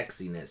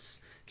sexiness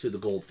to the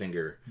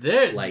Goldfinger.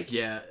 There's like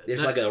a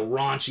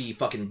raunchy,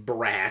 fucking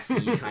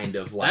brassy kind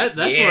of like.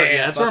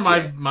 That's where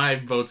my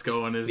vote's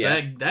going. Is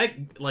that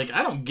like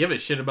I don't give a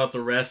shit about the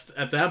rest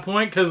at that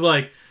point because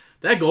like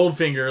that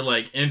Goldfinger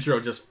like intro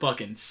just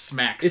fucking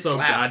smacks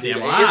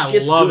goddamn. I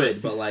love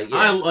it. But like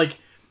I like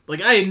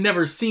I had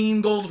never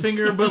seen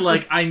Goldfinger, but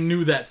like I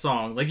knew that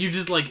song. Like you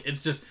just like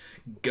it's just.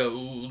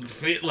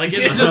 Goldfinger, like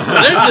it's just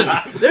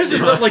there's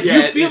just something like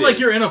you feel like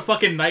you're in a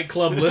fucking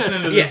nightclub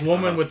listening to this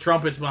woman with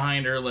trumpets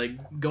behind her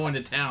like going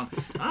to town.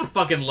 I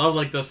fucking love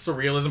like the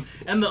surrealism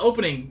and the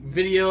opening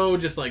video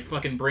just like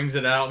fucking brings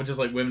it out with just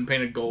like women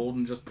painted gold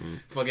and just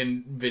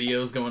fucking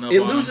videos going up. It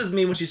loses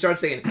me when she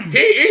starts saying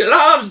he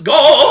loves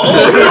gold.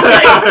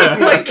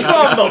 like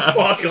come the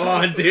fuck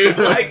on, dude.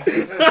 Like.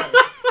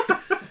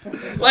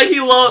 Like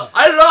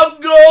I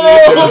love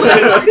gold.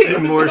 Like,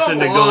 morphs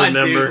into gold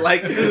member. Dude.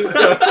 Like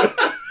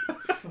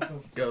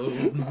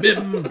gold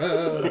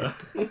member.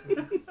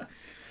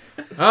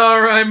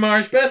 All right,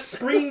 Marsh. Best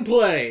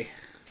screenplay.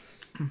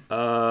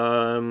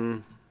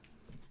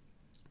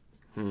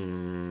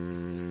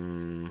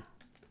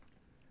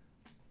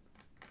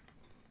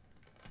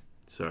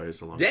 Sorry, it's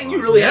a long. Dang, you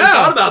really haven't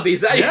thought about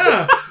these.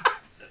 Yeah.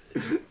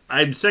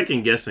 I'm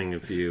second guessing a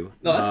few.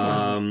 No, that's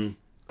fine.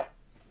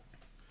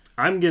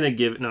 I'm gonna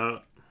give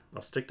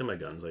I'll stick to my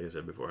guns, like I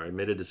said before. I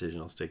made a decision.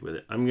 I'll stick with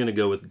it. I'm gonna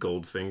go with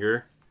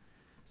Goldfinger.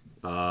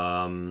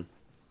 I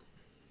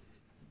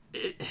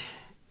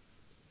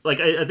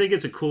think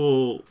it's a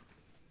cool.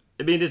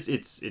 I mean, it's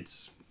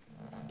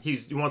he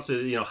wants to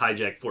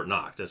hijack Fort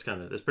Knox. That's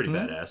pretty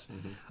badass.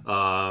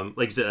 Mm-hmm.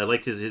 Like I said, I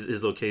like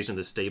his location,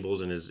 the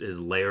stables, and his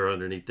lair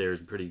underneath there is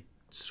pretty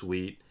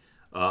sweet.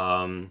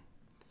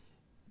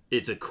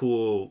 It's a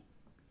cool.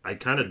 I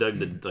kind of dug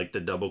the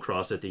double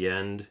cross at the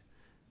end.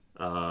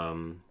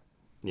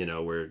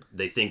 Where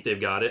they think they've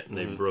got it and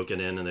they've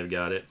broken in and they've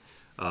got it.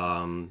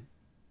 And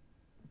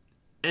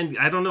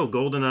I don't know,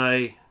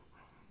 GoldenEye,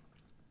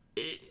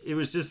 it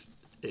was just,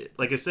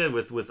 like I said,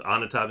 with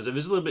Onatopp, it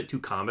was a little bit too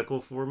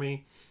comical for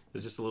me. It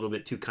was just a little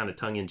bit too kind of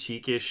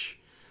tongue-in-cheekish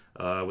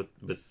with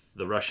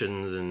the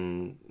Russians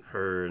and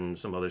her and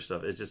some other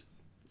stuff. It's just,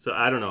 so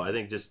I don't know. I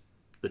think just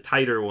the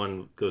tighter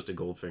one goes to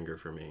Goldfinger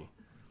for me.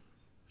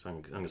 So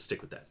I'm going to stick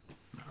with that.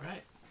 All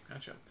right.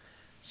 Gotcha.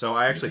 So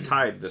I actually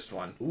tied this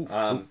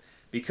one.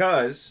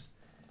 Because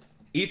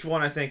each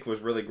one I think was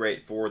really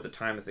great for the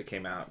time that they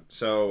came out.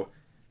 So,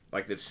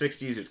 like the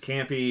 60s, it's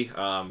campy,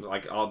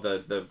 like all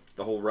the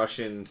whole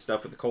Russian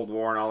stuff with the Cold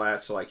War and all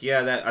that. So, like,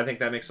 I think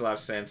that makes a lot of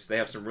sense. They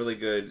have some really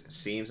good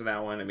scenes in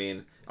that one. I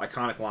mean,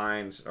 iconic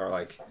lines are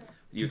like,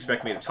 "You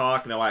expect me to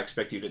talk? No, I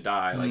expect you to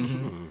die." Like,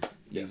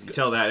 you can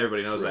tell that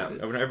everybody knows that.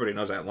 Everybody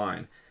knows that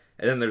line.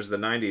 And then there's the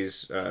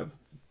 90s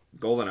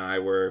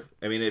GoldenEye, where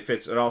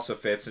it also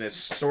fits, and it's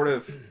sort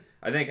of.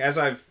 I think as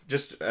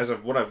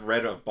of what I've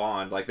read of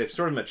Bond, like they've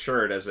sort of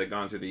matured as they've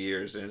gone through the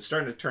years, and it's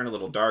starting to turn a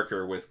little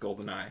darker with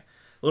GoldenEye. A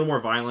little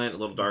more violent, a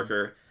little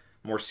darker,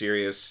 more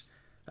serious.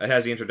 It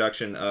has the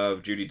introduction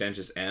of Judi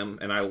Dench's M,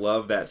 and I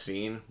love that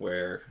scene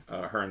where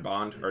her and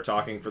Bond are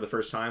talking for the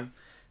first time,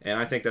 and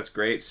I think that's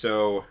great.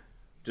 So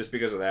just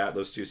because of that,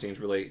 those two scenes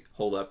really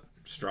hold up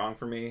strong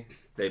for me.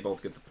 They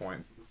both get the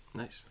point.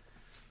 Nice.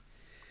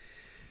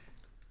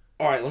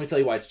 All right, let me tell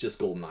you why it's just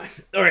GoldenEye.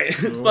 All right,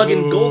 it's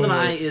fucking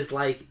GoldenEye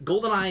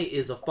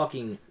is a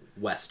fucking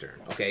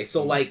Western. Okay,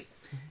 so like,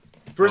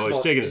 first of all,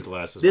 he's taking his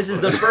glasses. This off.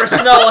 is the first.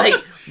 No,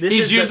 like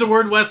he's used the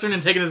word Western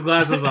and taken his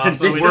glasses off,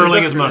 so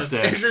swirling his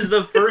mustache. This is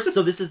the first.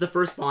 So this is the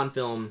first Bond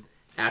film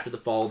after the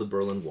fall of the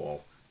Berlin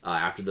Wall,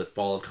 after the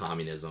fall of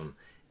communism,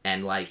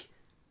 and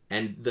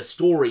the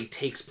story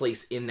takes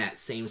place in that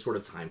same sort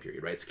of time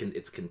period, right?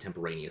 It's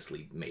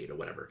contemporaneously made or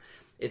whatever.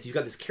 You've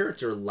got this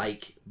character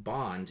like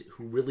Bond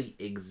who really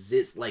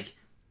exists. Like,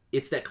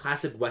 it's that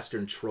classic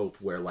Western trope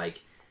where,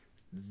 like,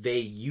 they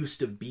used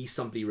to be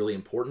somebody really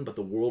important, but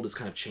the world is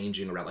kind of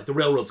changing around. Like, the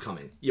railroad's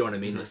coming. You know what I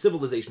mean? Mm-hmm. Like,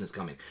 civilization is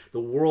coming. The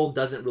world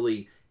doesn't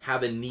really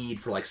have a need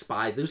for, like,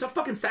 spies. There's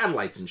fucking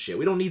satellites and shit.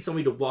 We don't need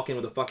somebody to walk in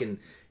with a fucking,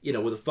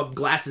 with a fucking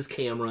glasses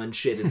camera and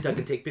shit and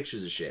take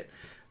pictures of shit.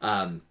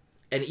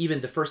 and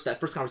even that first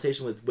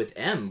conversation with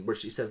M, where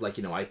she says like,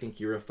 I think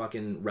you're a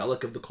fucking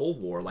relic of the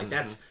Cold War. Like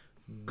that's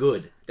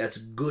good. That's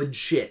good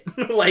shit.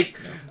 Like,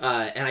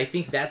 and I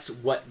think that's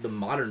what the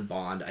modern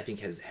Bond I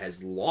think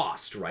has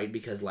lost, right?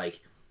 Because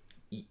like,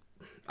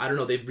 I don't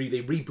know, they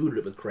rebooted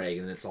it with Craig,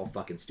 and it's all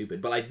fucking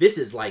stupid. But like, this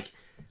is like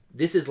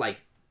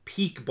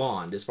peak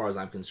Bond as far as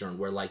I'm concerned,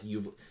 where like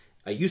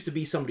I used to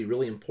be somebody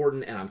really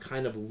important, and I'm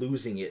kind of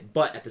losing it.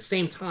 But at the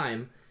same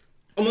time,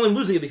 I'm only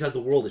losing it because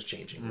the world is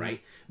changing,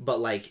 right? But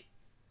like,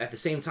 at the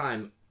same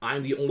time,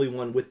 I'm the only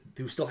one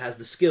who still has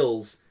the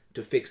skills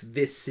to fix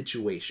this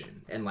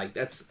situation, and like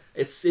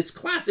it's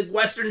classic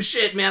Western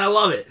shit, man. I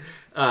love it.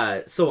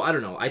 So I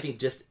don't know. I think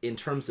just in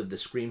terms of the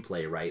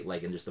screenplay, right,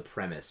 like, and just the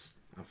premise,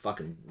 I'm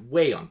fucking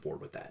way on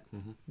board with that.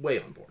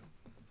 Way on board.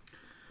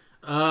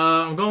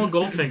 I'm going with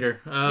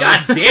Goldfinger.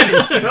 God damn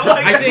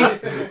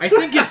it! I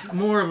think it's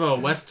more of a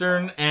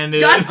Western, and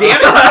God damn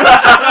it!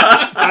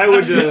 I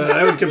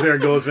would compare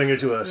Goldfinger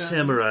to a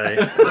samurai,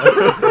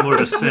 more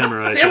to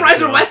samurai.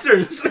 Samurais are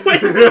Westerns.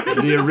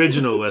 The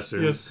original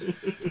Westerns.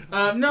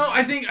 No,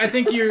 I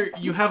think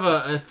you have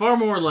a far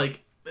more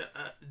like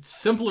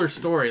simpler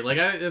story. Like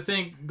I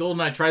think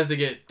GoldenEye tries to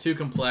get too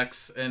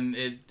complex, and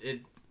it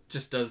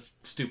just does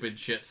stupid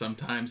shit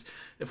sometimes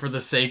for the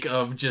sake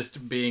of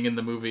just being in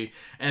the movie.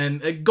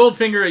 And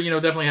Goldfinger,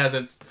 definitely has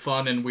its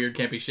fun and weird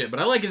campy shit, but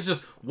I like it's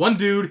just one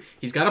dude,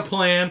 he's got a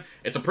plan,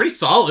 it's a pretty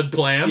solid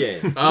plan. Yeah.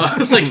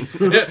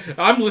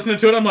 I'm listening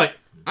to it, I'm like,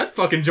 I'd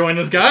fucking join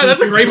this guy, that's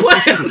a great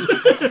plan.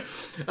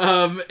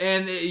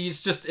 And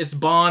it's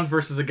Bond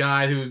versus a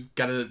guy who's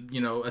got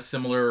a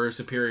similar or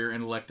superior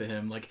intellect to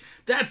him. Like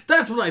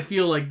that's what I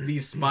feel like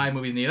these spy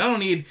movies need. I don't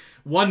need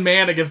one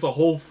man against the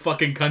whole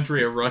fucking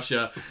country of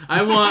Russia.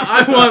 I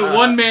want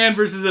one man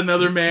versus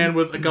another man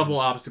with a couple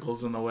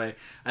obstacles in the way.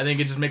 I think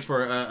it just makes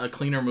for a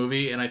cleaner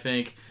movie. And I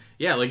think,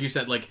 yeah, like you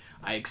said, like,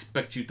 I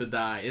expect you to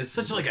die is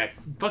such like a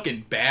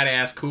fucking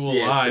badass cool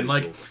line.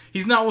 Like cool.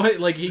 He's not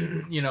like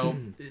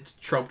it's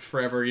troped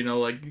forever.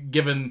 Like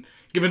giving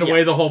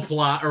away the whole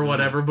plot or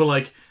whatever. But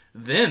like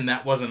then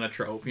that wasn't a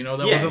trope. That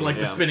wasn't like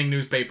the spinning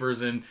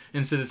newspapers and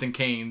Citizen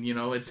Kane.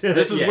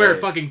 This is where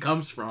it fucking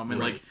comes from, and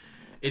like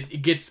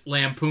it gets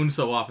lampooned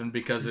so often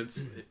because it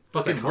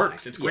fucking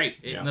works. It's great.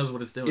 It knows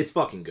what it's doing. It's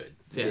fucking good.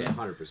 Yeah,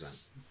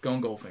 100%.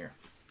 Going Goldfinger.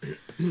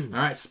 All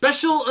right,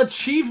 special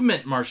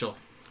achievement, Marshall.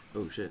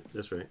 Oh shit,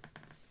 that's right.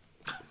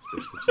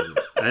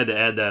 I had to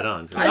add that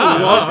on. I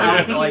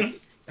love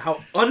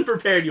how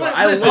unprepared you are.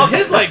 I love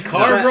his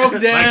car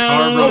broke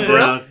down. My car broke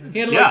down. He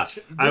had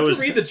Did you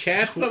read the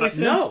chats that we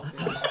sent? No.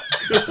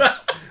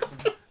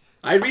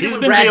 I read He's it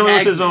when been Brad dealing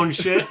with tags his me. own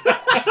shit.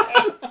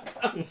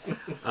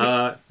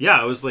 I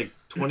was like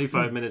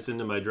 25 minutes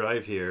into my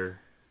drive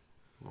here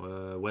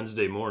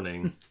Wednesday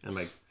morning, and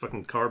my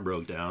fucking car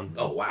broke down.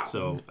 Oh wow!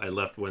 So I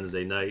left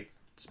Wednesday night,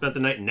 spent the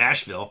night in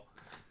Nashville.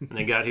 And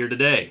I got here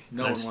today.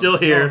 I'm still no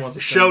here. one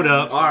Showed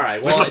up. All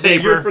right. Well,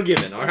 you're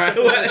forgiven. All right.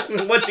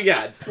 What you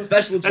got?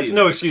 Special achievement. That's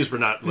no excuse for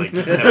not having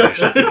my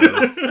shit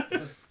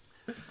together.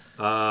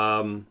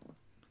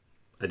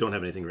 I don't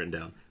have anything written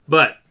down,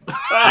 but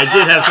I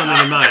did have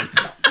something in mind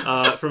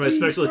for my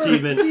special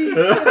achievement.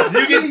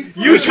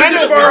 You should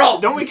defer.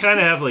 Don't we kind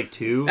of have like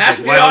two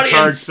Ask the wild audience.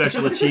 Card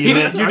special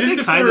achievement? You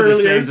didn't kind defer of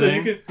the earlier, same so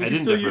thing? you can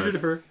still use your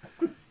defer.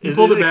 Is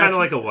pulled it it back. kind of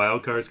like a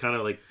wild card? It's kind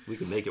of like we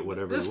can make it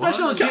whatever The we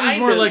special want. achievement is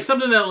more like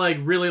something that like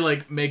really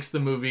like makes the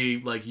movie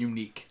like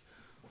unique.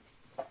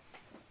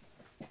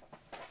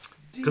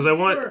 Because I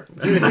wanted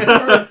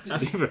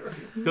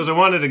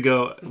to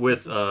go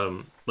with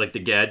like the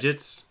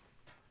gadgets,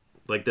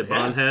 like that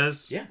Bond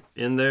has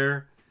in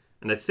there,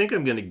 and I think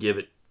I'm gonna give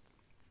it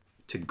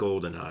to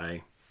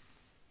GoldenEye.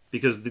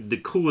 Because the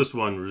coolest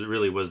one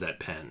really was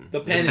that pen. The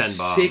pen is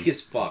bomb. sick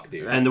as fuck,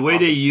 dude. And the way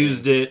they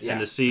used it in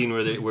the scene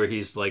where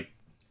he's like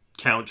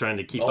trying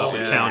to keep up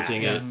and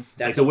counting it.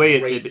 That's like the way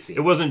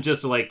it wasn't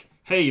just like,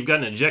 hey, you've got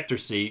an ejector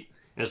seat,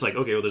 and it's like,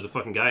 okay, well, there's a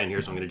fucking guy in here,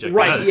 so I'm gonna eject.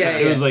 Right? Yeah.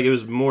 It was like, it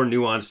was more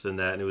nuanced than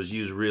that, and it was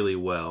used really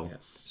well.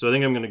 Yes. So I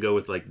think I'm gonna go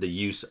with like the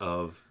use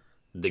of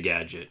the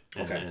gadget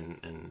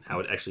and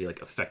how it actually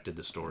like affected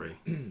the story.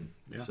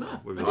 So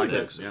we're gonna do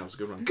that. Yeah, it was a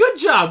good one. Good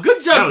job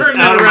turning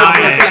that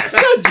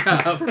that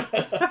around.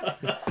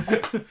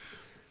 Good job.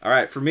 All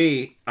right, for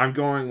me, I'm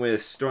going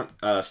with stunt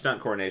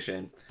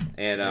coordination,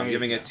 and I'm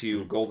giving it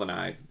to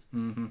GoldenEye.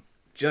 Mm-hmm.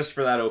 Just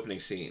for that opening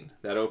scene.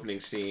 That opening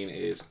scene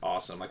is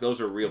awesome. Like, those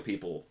are real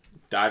people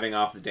diving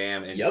off the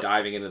dam and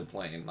diving into the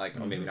plane. Like,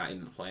 well, maybe not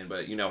into the plane,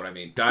 but you know what I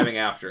mean. Diving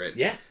after it.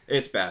 Yeah.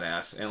 It's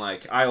badass. And,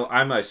 like,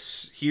 I'm a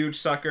huge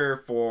sucker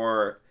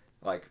for,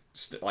 like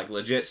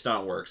legit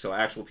stunt work. So,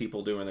 actual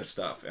people doing their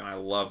stuff. And I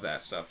love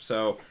that stuff.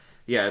 So,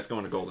 yeah, it's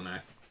going to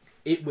GoldenEye.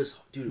 It was,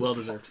 dude, well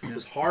deserved. It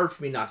was hard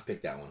for me not to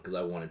pick that one because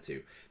I wanted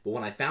to. But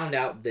when I found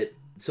out that,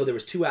 so there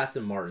were two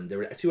Aston Martin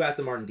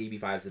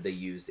DB5s that they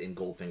used in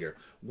Goldfinger.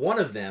 One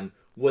of them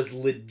was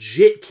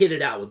legit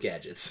kitted out with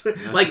gadgets.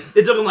 Like,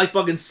 it took him like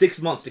fucking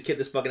 6 months to kit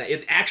this fucking...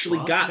 It's actually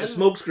got the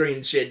smoke screen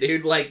and shit,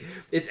 dude. Like,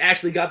 it's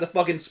actually got the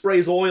fucking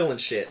sprays oil and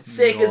shit.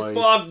 Sick as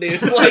fuck,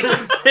 dude. Like,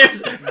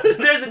 there's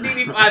a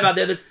DB5 out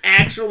there that's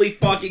actually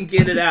fucking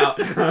kitted out.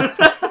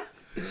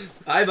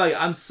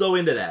 I'm so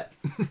into that.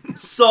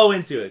 So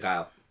into it,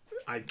 Kyle.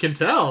 I can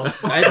tell.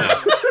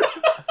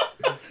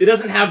 It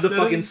doesn't have the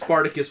fucking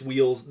Spartacus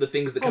wheels, the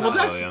things that come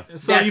out.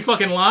 So you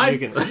fucking lied?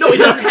 No, it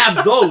doesn't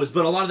have those,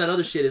 but a lot of that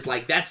other shit is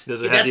like, that's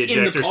in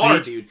the car,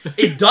 dude.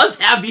 It does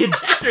have the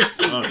ejector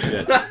seat. Oh,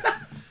 shit.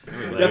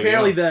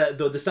 Apparently,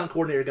 the stunt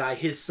coordinator guy,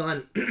 his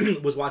son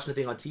was watching a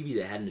thing on TV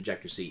that had an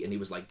ejector seat, and he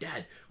was like,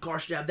 Dad, car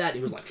should have that. And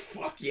he was like,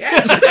 fuck yeah,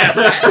 it should have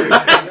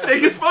that. That's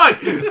sick as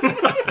fuck.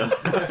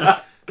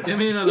 Give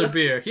me another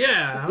beer.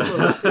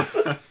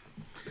 Yeah.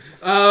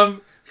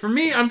 For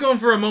me, I'm going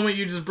for a moment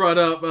you just brought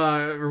up,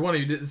 or one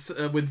of you did,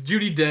 with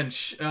Judi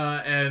Dench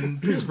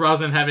and Pierce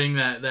Brosnan having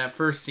that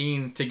first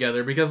scene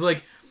together. Because,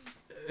 like,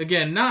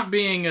 again, not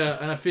being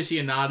an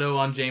aficionado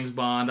on James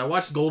Bond, I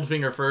watched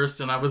Goldfinger first,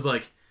 and I was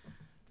like,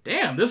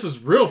 damn, this is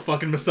real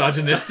fucking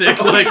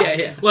misogynistic.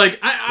 Like, like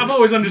I've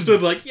always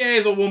understood, like, yeah,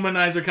 he's a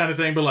womanizer kind of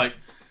thing, but, like,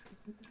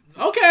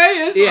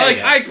 okay, it's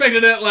I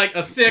expected it like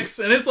a 6,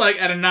 and it's like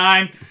at a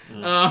 9.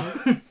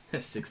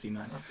 That's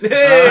 69.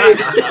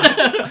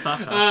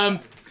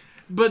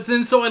 But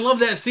then, so I love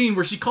that scene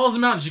where she calls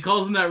him out, and she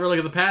calls him that really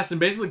of the past, and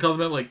basically calls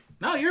him out like,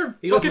 no, you're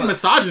a fucking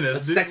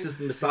misogynist. A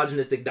sexist,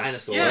 misogynistic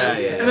dinosaur. Yeah.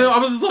 And then I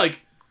was just like,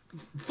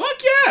 fuck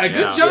yeah,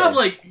 good job,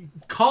 like,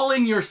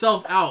 calling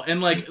yourself out. And,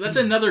 like, that's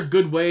another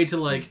good way to,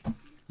 like,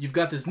 you've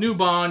got this new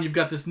Bond, you've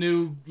got this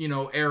new,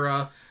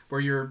 era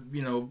where you're,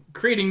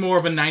 creating more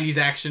of a 90s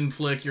action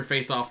flick, your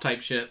face-off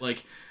type shit.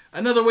 Like,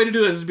 another way to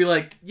do this is be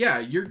like,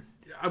 yeah,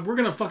 we're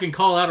gonna fucking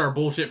call out our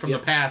bullshit from the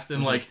past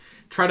and, like,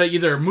 try to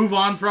either move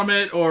on from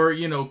it or,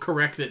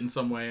 correct it in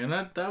some way. And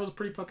that was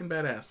pretty fucking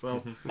badass.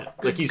 So,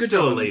 like, he's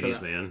still a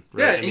ladies' man.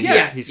 Right?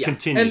 He's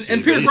continued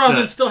and Pierce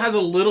Brosnan still has a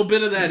little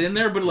bit of that in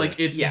there, but, like,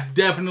 it's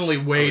definitely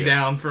way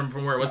down from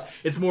where it was.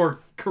 It's more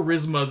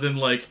charisma than,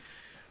 like,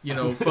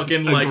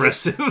 fucking, like...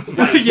 aggressive.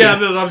 Yeah,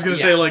 I was going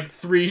to say, like,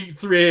 3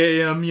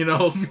 a.m.,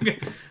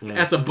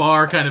 at the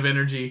bar kind of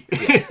energy.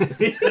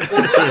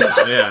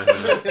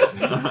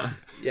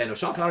 Yeah, no,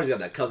 Sean Connery's got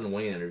that Cousin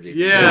Wayne energy.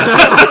 Yeah.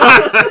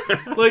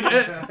 Like,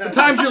 at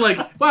times you're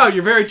like, wow,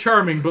 you're very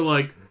charming, but,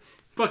 like,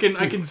 fucking,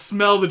 I can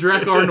smell the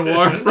Drakkar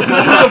Noir from the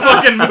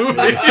fucking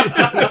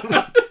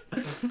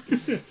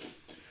movie.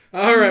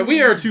 All right,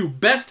 we are to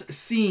best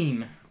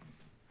scene.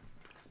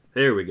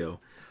 There we go.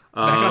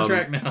 Back on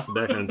track now.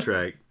 Back on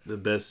track. The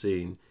best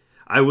scene.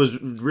 I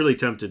was really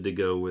tempted to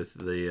go with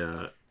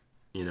the...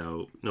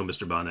 no,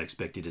 Mr. Bond, I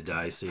expect you to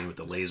die scene with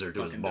the laser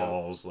to his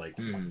balls. Like,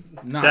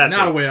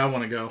 not a way I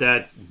want to go.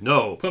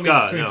 Put me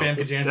between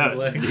Famke Janssen's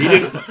legs.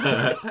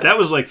 That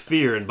was like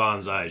fear in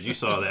Bond's eyes. You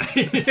saw that.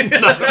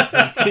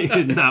 He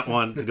did not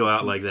want to go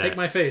out like that. Take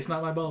my face,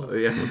 not my balls.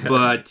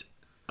 But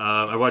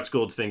I watched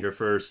Goldfinger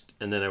first,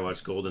 and then I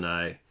watched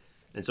GoldenEye,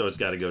 and so it's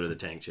got to go to the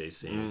tank chase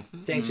scene.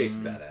 Tank chase is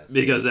badass.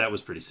 Because that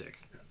was pretty sick.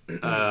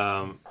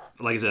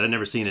 Like I said, I'd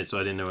never seen it, so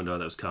I didn't know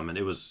that was coming.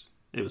 It was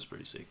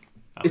pretty sick.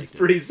 It's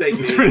pretty sick.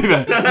 It's pretty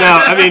bad.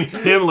 Now, I mean,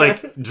 him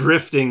like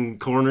drifting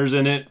corners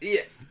in it.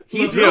 Yeah,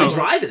 he's really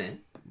driving it.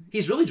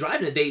 He's really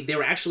driving it. They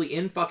were actually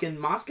in fucking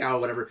Moscow or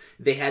whatever.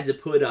 They had to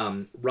put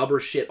rubber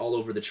shit all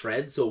over the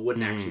tread so it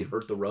wouldn't actually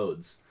hurt the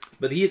roads.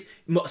 But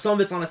some of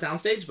it's on a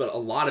soundstage, but a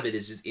lot of it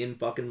is just in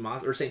fucking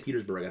Moscow or St.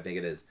 Petersburg, I think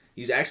it is.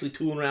 He's actually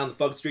tooling around the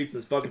fucking streets in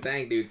this fucking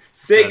tank, dude.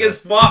 Sick as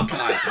fuck,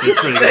 God.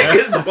 Sick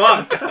as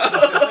fuck.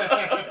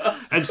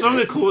 And some of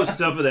the coolest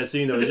stuff of that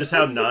scene, though, is just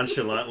how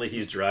nonchalantly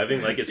he's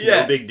driving. Like, it's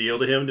no big deal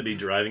to him to be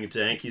driving a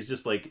tank. He's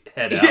just, like,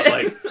 head out,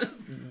 like, left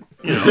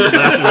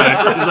and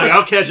right. He's like,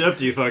 I'll catch up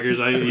to you fuckers.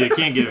 You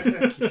can't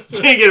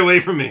get away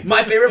from me.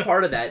 My favorite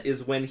part of that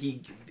is when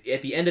he,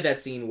 at the end of that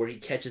scene where he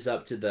catches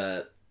up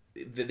to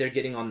they're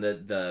getting on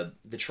the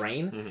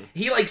train.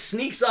 He like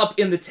sneaks up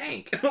in the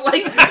tank,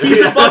 like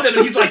he's above them,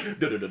 and he's like, like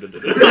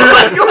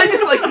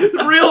just like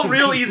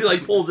real easy,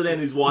 like pulls it in.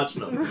 And he's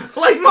watching them,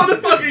 like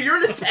motherfucker,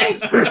 you're in a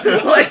tank.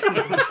 Like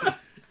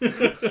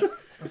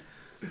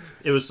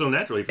it was so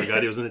natural. He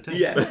forgot he was in a tank.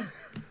 Yeah,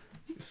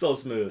 so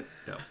smooth.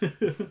 Yeah.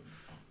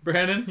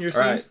 Brandon, your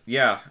scene. All right,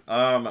 yeah.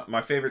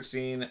 My favorite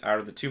scene out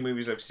of the 2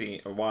 movies I've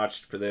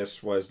watched for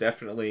this was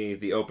definitely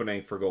the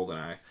opening for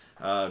GoldenEye.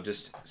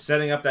 Just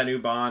setting up that new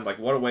Bond, like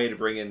what a way to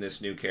bring in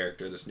this new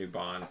character, this new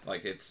Bond.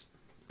 Like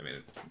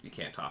you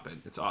can't top it.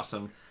 It's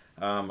awesome.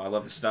 I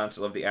love the stunts.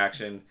 I love the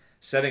action.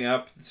 Setting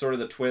up sort of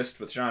the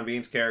twist with Sean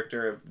Bean's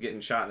character of getting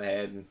shot in the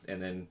head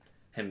and then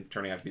him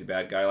turning out to be the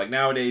bad guy. Like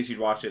nowadays you'd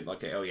watch it and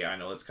like, oh yeah, I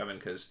know it's coming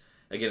because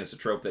again, it's a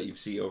trope that you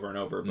see over and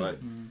over. But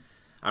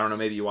I don't know,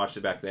 maybe you watched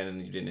it back then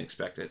and you didn't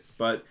expect it.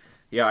 But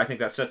yeah, I think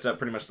that sets up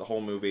pretty much the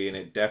whole movie, and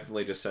it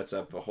definitely just sets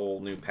up a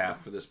whole new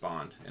path for this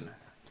Bond, and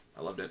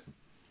I loved it.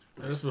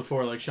 This is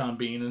before like Sean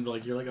Bean, and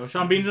like you're like, oh,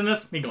 Sean Bean's in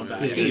this, he gonna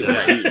die. He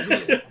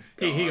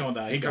gonna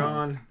die. He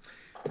gone.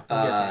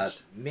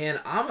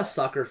 Man, I'm a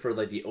sucker for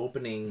like the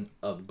opening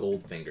of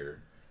Goldfinger,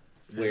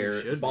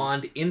 where should be.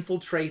 Bond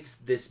infiltrates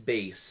this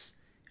base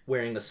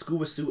wearing a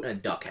scuba suit and a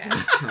duck hat.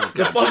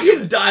 The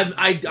fucking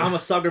I'm a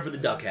sucker for the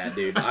duck hat,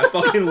 dude. I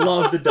fucking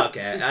love the duck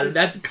hat.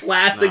 That's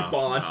classic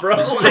Bond, bro.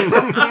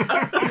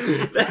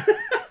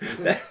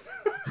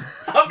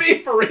 I'm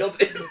being for real,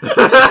 dude.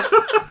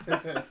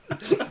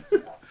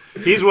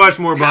 He's watched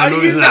more Bond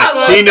movies than not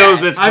love he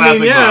knows that? it's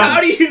classic yeah. Bond.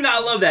 How do you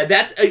not love that?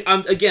 That's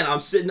I'm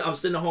sitting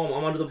at home.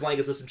 I'm under the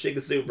blankets with some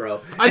chicken soup,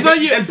 bro. I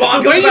thought you. and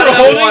Bond the way comes you out were of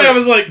that holding, water. I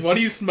was like, "What are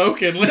you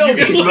smoking?" Like, No, you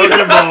guys he's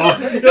Smoking a ball.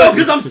 No,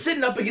 because I'm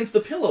sitting up against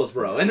the pillows,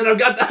 bro. And then I've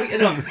got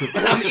and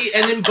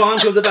then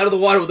Bond comes up out of the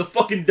water with a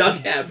fucking duck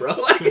hat, bro.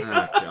 Like,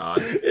 Oh God.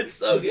 it's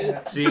so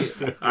good. See,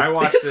 I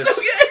watched It's this.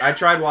 so good. I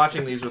tried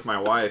watching these with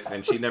my wife,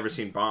 and she'd never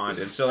seen Bond,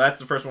 and so that's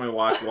the first one we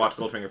watched. Watch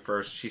Goldfinger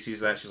first. She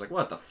sees that, she's like,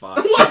 "What the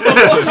fuck?"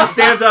 She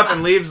stands up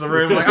and leaves the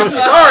room. Like, "I'm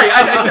sorry,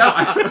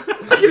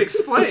 I can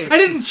explain." I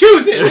didn't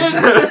choose it.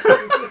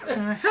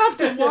 I have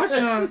to watch.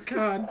 Oh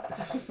God.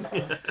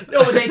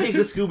 No, but then he takes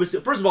the scuba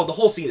suit. First of all, the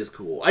whole scene is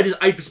cool. I do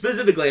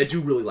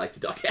really like the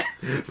duck hat,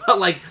 but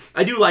like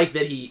I do like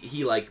that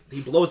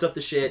he blows up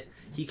the shit.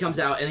 He comes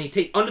out and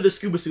under the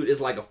scuba suit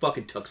is like a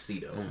fucking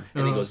tuxedo,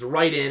 and he goes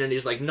right in and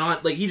he's like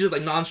he's just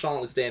like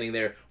nonchalantly standing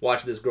there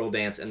watching this girl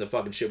dance, and the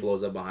fucking shit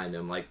blows up behind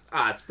him. Like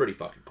it's pretty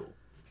fucking cool.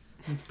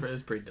 It's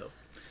pretty dope.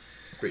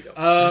 It's pretty dope.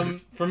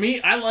 For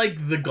me, I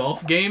like the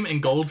golf game in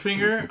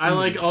Goldfinger. I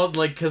like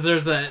because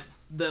there's that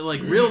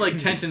like real like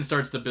tension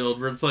starts to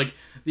build where it's like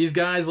these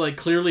guys like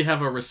clearly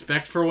have a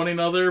respect for one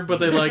another, but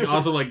they like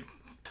also like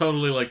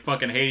totally like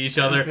fucking hate each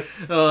other.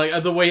 I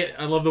love the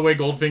way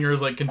Goldfinger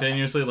is like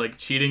continuously like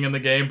cheating in the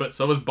game, but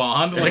so is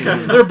Bond. Like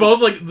they're both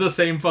like the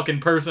same fucking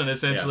person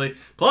essentially. Yeah.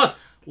 Plus,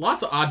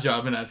 lots of odd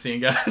job in that scene,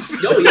 guys.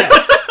 Oh yeah.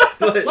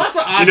 Lots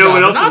of odd You know job.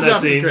 what else in Odd that Job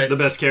is scene? great. The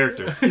best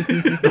character.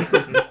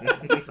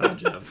 Odd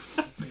Job.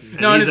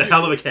 No, he's and a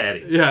hell of a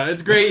caddy. Yeah,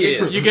 it's great.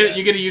 Yeah. You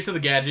get a use of the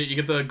gadget. You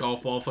get the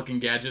golf ball fucking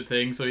gadget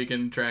thing, so you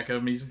can track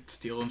him. He's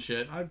stealing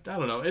shit. I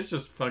don't know. It's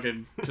just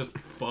fucking just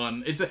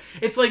fun. It's a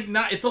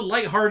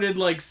lighthearted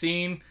like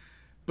scene,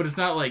 but it's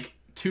not like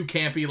too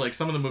campy. Like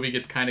some of the movie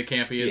gets kind of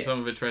campy, and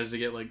some of it tries to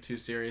get like too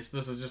serious.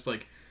 This is just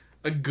like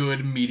a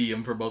good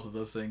medium for both of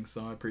those things.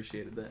 So I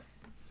appreciated that.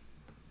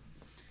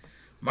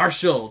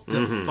 Marshall,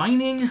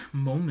 defining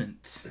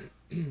moment.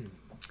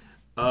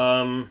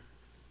 I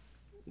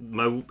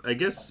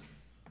guess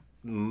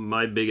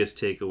my biggest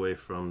takeaway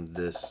from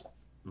this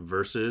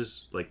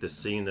versus, like the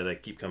scene that I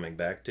keep coming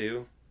back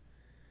to,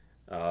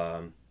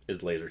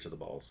 is laser to the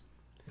balls.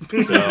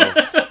 So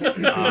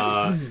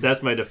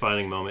that's my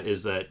defining moment.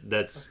 Is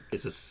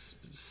it's a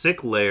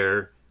sick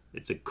lair.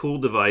 It's a cool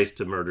device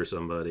to murder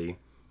somebody.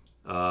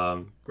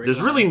 There's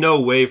really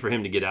no way for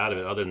him to get out of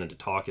it other than to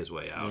talk his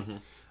way out.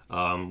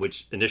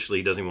 Which initially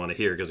he doesn't want to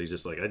hear because he's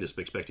just like, I just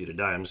expect you to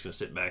die. I'm just going to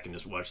sit back and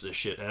just watch this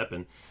shit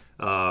happen.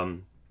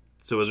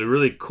 So it was a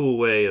really cool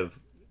way of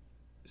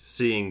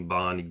seeing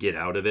Bond get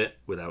out of it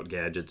without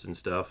gadgets and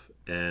stuff.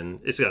 And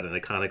it's got an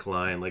iconic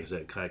line, like I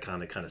said,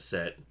 kind of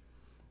set.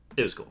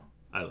 It was cool.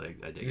 I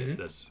dig it.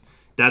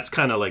 That's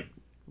kind of like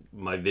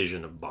my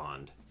vision of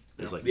Bond.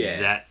 Is like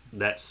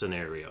that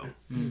scenario.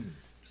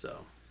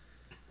 So.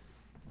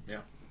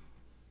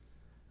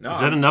 No, Is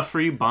that enough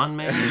for you, Bond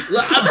man? Dude,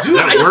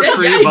 I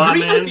agree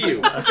with you.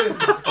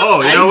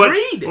 Oh, you know what?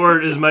 agreed.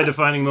 Or is my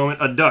defining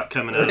moment a duck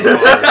coming out of the water?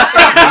 You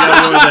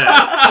gotta go with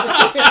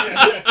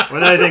that.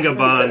 When I think of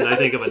Bond, I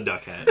think of a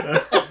duck hat.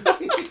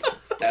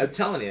 I'm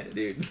telling you,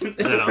 dude.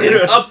 that on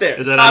It's up there.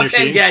 Is that Top on your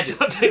 10 sheet?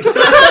 gadgets.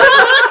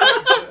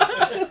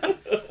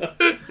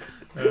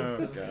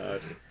 Oh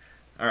God.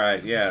 All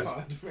right. Yes.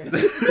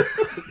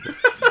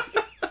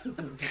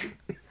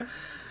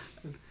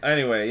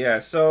 Anyway, yeah.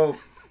 So,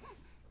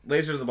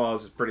 Laser to the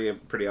Balls is pretty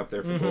up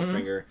there for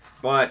Goldfinger,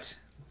 but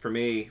for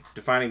me,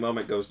 defining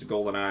moment goes to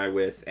GoldenEye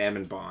with M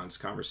and Bond's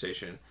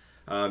conversation.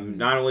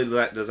 Not only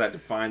does that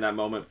define that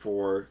moment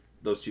for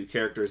those two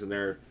characters and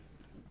their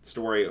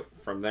story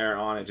from there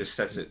on, it just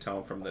sets it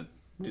tone from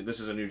this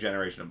is a new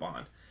generation of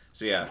Bond.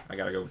 So yeah, I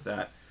gotta go with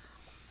that.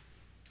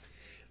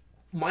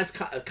 Mine's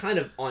kind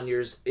of on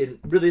yours.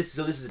 This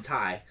is a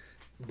tie,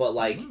 but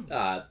like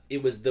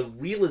it was the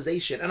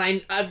realization, and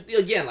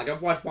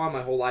I've watched Bond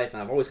my whole life,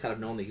 and I've always kind of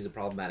known that he's a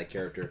problematic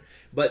character.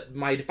 But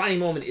my defining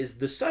moment is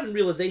the sudden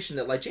realization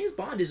that like James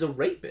Bond is a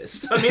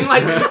rapist. I mean,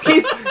 like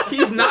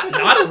he's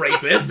not a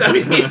rapist. I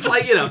mean, he's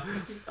like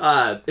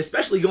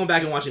especially going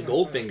back and watching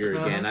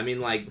Goldfinger again. I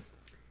mean, like.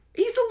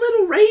 He's a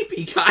little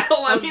rapey, Kyle.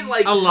 I mean,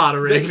 like... A lot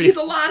of rapey. He's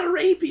a lot of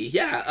rapey,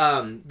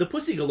 yeah. The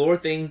pussy galore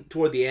thing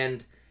toward the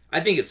end,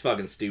 I think it's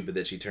fucking stupid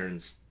that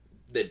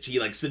she,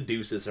 like,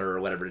 seduces her or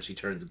whatever and she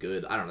turns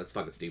good. I don't know, it's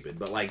fucking stupid.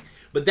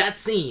 But that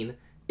scene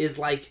is,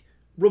 like,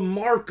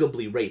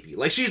 remarkably rapey.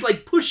 Like, she's,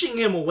 like, pushing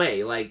him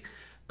away. Like,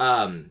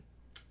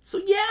 so,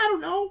 yeah, I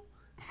don't know.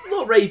 A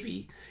little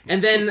rapey.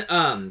 And then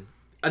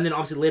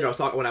obviously later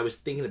when I was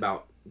thinking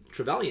about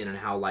Trevelyan and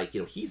how, like,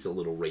 he's a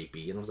little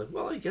rapey. And I was like,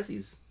 well, I guess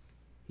he's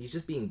he's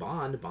just being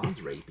Bond.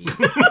 Bond's rapey.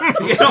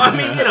 I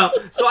mean,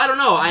 So I don't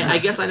know. I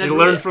guess I never You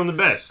learn from the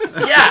best.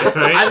 Yeah,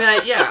 Right? I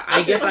mean,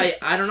 I guess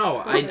I don't know.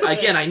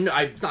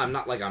 I'm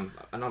not like I'm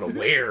not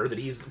aware that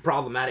he's a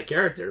problematic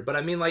character, but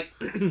I mean, like,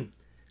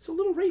 it's a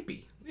little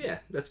rapey. Yeah,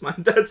 that's my.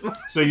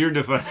 So your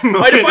defining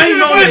moment, defining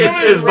moment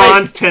is rape.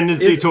 Bond's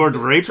tendency toward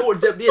rape.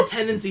 Toward the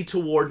tendency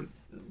toward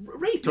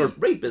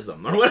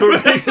rapism or whatever.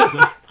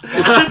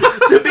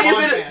 to be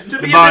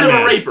a bit of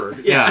a raper.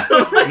 Yeah,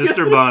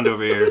 Mr. Bond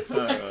over here.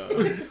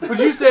 Would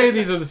you say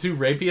these are the two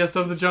rapiest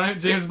of the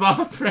James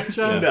Bond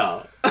franchise?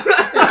 No.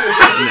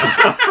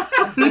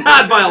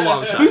 Not by a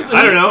long shot.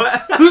 I don't know.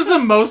 Who's the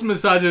most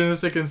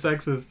misogynistic and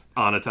sexist?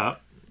 On a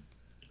top.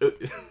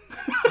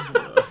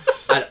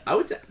 I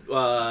would say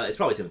it's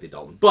probably Timothy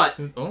Dalton, but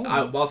Oh.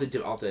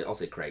 I'll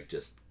say Craig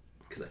just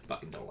because I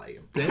fucking don't like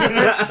him.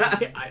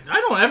 I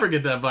don't ever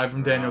get that vibe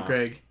from Daniel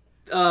Craig.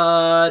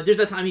 There's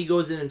that time he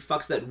goes in and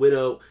fucks that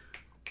widow.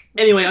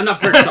 Anyway, I'm not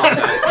prepared to talk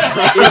about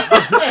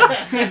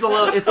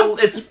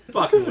it. It's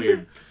fucking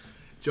weird.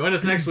 Join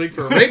us next week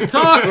for Rape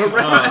Talk,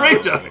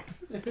 Rape talk.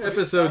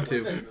 episode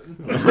 2.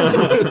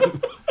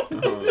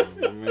 Oh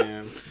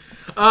man.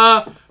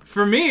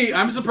 For me,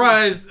 I'm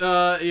surprised,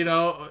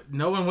 no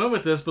one went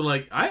with this, but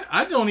like,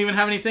 I don't even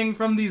have anything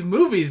from these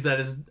movies that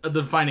is a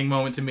defining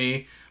moment to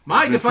me.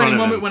 My It's in front defining of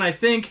moment him. when I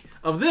think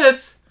of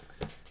this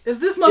is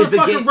this Is the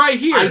motherfucker game- right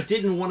here. I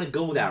didn't want to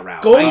go that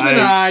route.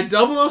 GoldenEye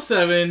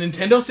 007,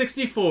 Nintendo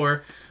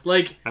 64.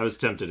 Like, I was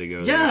tempted to go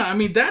yeah, there. I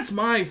mean, that's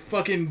my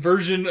fucking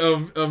version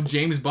of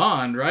James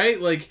Bond,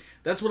 right? Like,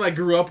 that's what I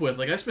grew up with.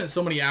 Like, I spent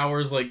so many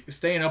hours, like,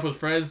 staying up with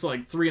friends till,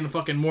 like, 3 in the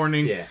fucking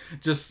morning. Yeah.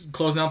 Just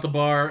closing out the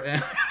bar.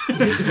 And,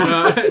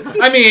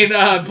 playing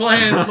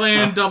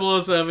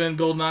 007,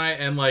 GoldenEye,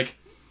 and, like,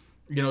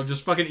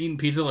 just fucking eating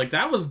pizza. Like,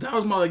 that was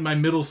my, like, my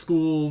middle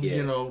school,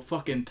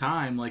 fucking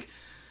time. Like,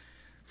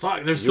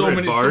 fuck, there's You so were at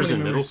many bars so many in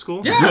middle memories.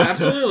 school? Yeah,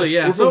 absolutely,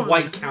 yeah. We're So from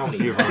White County.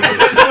 if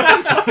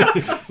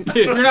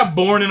you're not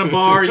born in a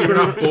bar, you're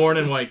not born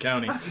in White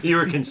County. You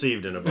were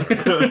conceived in a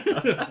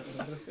bar.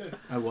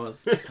 I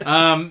was.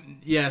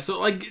 Yeah, so,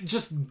 like,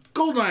 just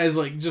GoldenEye is,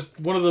 like, just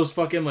one of those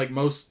fucking, like,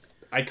 most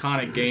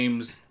iconic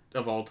games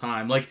of all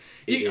time. Like,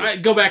 I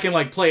go back and,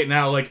 like, play it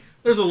now, like,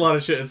 there's a lot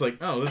of shit. It's like,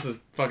 oh, this is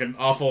fucking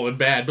awful and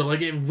bad, but,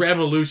 like, it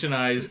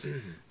revolutionized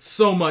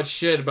so much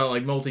shit about,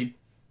 like,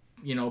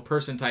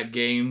 person type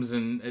games,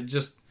 and it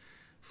just,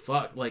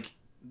 fuck, like,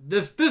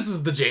 this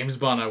is the James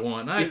Bond I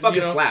want. It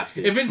fucking slaps,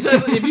 dude.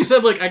 If you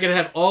said, like, I could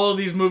have all of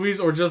these movies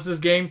or just this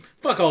game,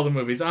 fuck all the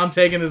movies. I'm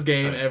taking this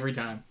game every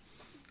time.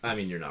 I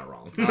mean, you're not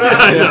wrong. No,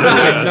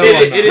 I'm not.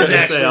 It is They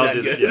actually say I'll that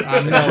do- good. yeah. I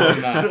know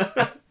I'm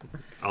not.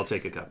 I'll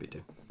take a copy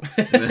too.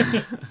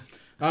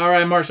 All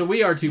right, Marshall,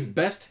 we are to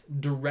Best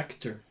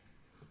Director.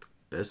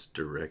 Best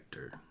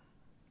director.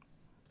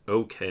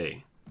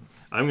 Okay.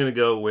 I'm going to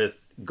go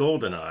with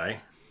GoldenEye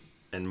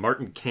and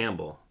Martin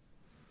Campbell.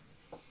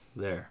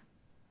 There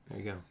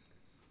you go.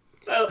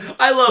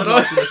 I love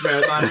watching this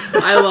marathon.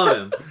 I love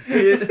him.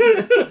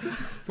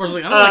 Marshall's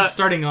like, I don't like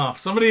starting off.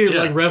 Somebody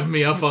like rev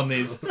me up on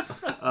these.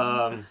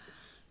 There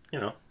you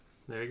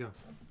go.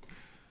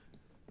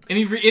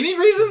 Any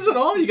reasons at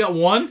all? You got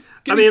one?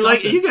 Give I me mean,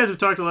 like, something. you guys have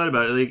talked a lot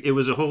about it. Like, it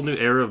was a whole new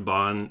era of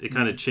Bond. It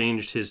kind of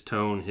changed his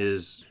tone,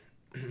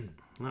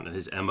 not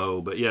his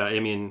MO, but yeah, I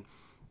mean,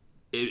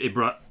 it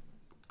brought,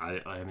 I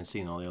haven't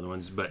seen all the other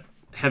ones, but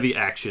heavy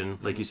action,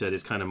 like you said,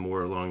 is kind of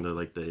more along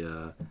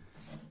the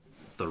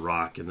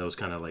Rock and those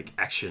kind of, like,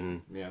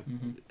 action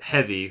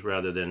heavy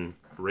rather than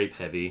rape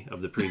heavy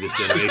of the previous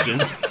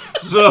generations.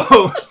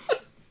 So,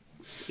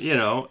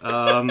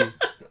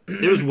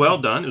 it was well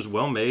done. It was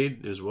well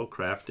made. It was well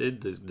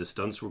crafted. The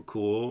stunts were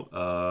cool.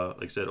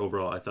 Like I said,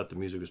 overall, I thought the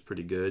music was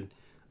pretty good.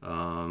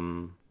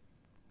 So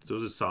it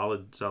was a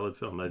solid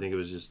film. I think it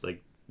was just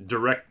like the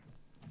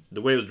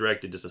way it was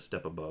directed, just a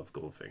step above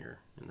Goldfinger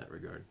in that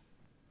regard.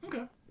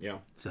 Okay. Yeah.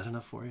 Is that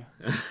enough for you?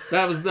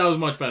 That was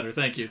much better.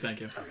 Thank you.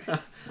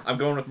 I'm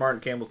going with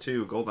Martin Campbell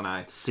too,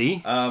 GoldenEye.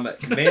 See?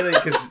 Mainly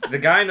because the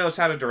guy knows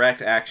how to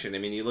direct action. I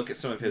mean, you look at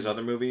some of his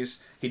other movies.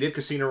 He did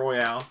Casino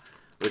Royale,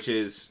 which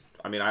is,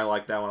 I mean, I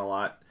like that one a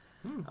lot.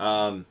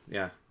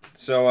 Yeah.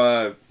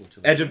 So,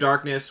 Edge of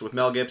Darkness with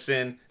Mel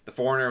Gibson, The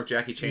Foreigner with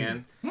Jackie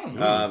Chan.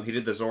 He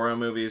did the Zorro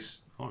movies.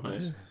 Oh,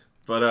 nice.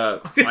 But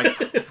like,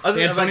 other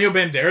than, Antonio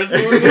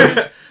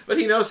Banderas. but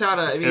he knows how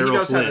to. I mean, Errol he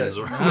knows how Flynn's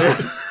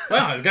to.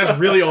 Wow, this guy's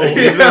really old.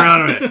 He's been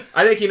around a minute.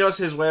 I think he knows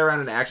his way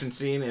around an action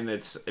scene, and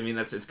it's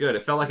good.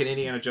 It felt like an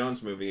Indiana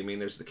Jones movie. I mean,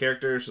 there's the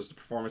characters, there's the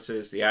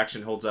performances, the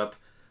action holds up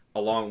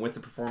along with the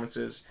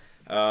performances.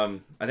 I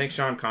think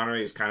Sean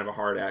Connery is kind of a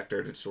hard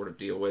actor to sort of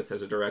deal with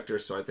as a director,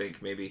 so I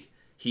think maybe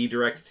he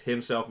directed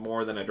himself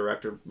more than a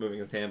director moving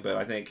with him. But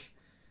I think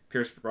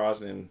Pierce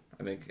Brosnan,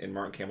 and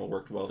Martin Campbell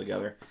worked well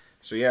together.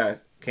 So yeah,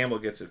 Campbell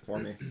gets it for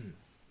me.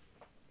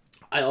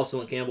 I also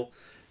went Campbell.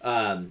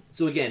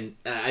 So again,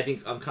 I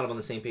think I'm kind of on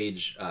the same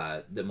page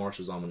that Marsh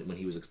was on when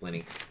he was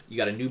explaining. You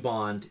got a new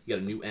Bond, you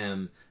got a new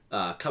M.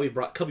 Cubby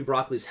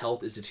Broccoli's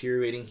health is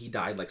deteriorating. He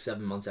died like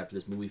 7 months after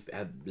this movie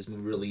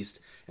released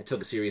and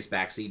took a serious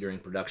backseat during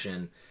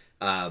production.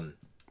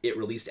 it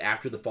released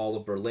after the fall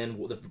of Berlin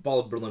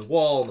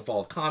Wall and the fall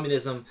of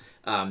communism.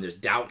 There's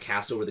doubt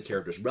cast over the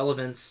character's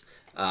relevance.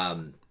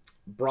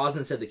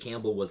 Brosnan said that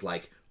Campbell was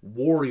like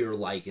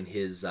warrior-like in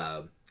his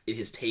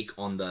take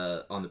on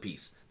the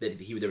piece. That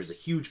there was a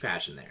huge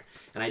passion there,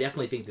 and I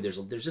definitely think that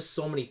there's just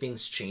so many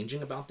things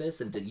changing about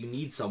this, and that you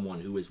need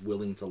someone who is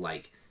willing to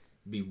like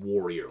be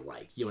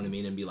warrior-like. You know what I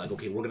mean? And be like,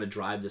 okay, we're gonna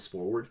drive this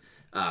forward.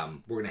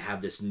 We're gonna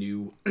have this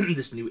new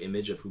this new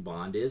image of who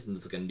Bond is, and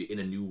it's like in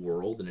a new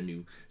world, in a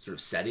new sort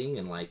of setting,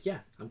 and like, yeah,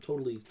 I'm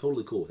totally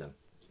cool with him.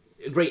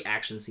 Great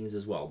action scenes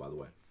as well, by the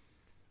way.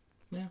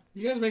 Yeah,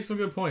 you guys make some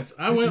good points.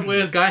 I went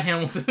with Guy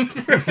Hamilton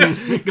versus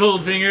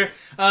Goldfinger,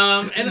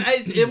 and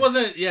it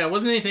wasn't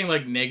anything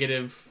like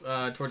negative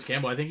towards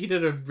Campbell. I think he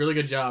did a really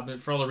good job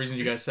for all the reasons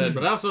you guys said.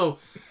 But also,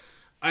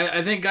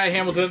 I think Guy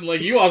Hamilton,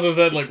 like you also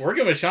said, like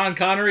working with Sean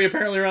Connery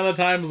apparently around that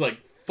time was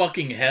like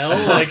fucking hell,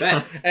 like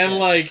and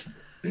like.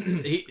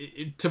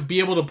 To be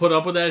able to put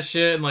up with that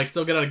shit and like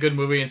still get out a good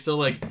movie and still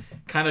like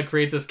kind of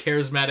create this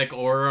charismatic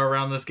aura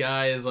around this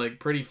guy is like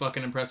pretty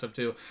fucking impressive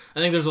too. I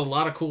think there's a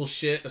lot of cool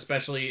shit,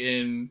 especially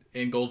in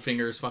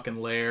Goldfinger's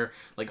fucking lair,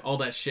 like all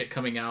that shit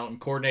coming out and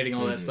coordinating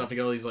all that stuff to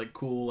get all these like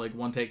cool like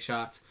one take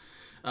shots.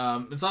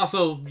 It's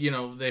also, you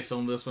know, they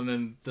filmed this one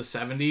in the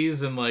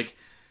 70s and like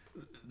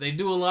they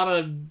do a lot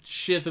of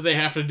shit that they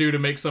have to do to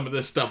make some of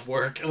this stuff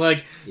work.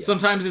 Like,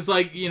 sometimes it's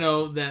like, you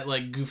know, that,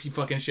 like, goofy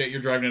fucking shit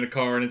you're driving in a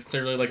car and it's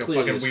clearly, like, a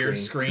fucking weird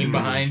screen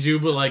behind you.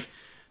 But, like,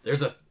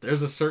 there's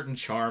a certain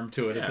charm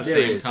to it at the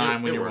same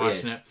time when you're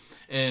watching it.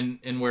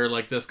 And where,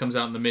 like, this comes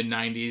out in the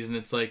mid-90s and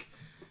it's, like,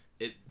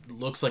 it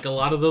looks like a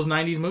lot of those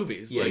 90s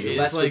movies. Yeah, like, you're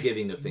less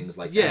forgiving of things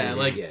like that. Yeah,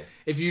 like,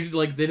 if you,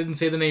 like, they didn't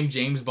say the name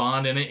James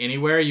Bond in it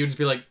anywhere, you'd just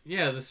be like,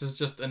 yeah, this is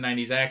just a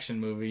 90s action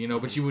movie, you know?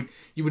 But you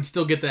would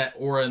still get that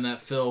aura and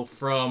that feel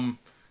from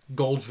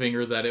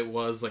Goldfinger that it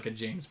was, like, a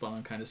James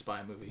Bond kind of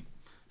spy movie.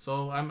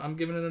 So I'm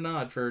giving it a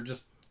nod for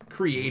just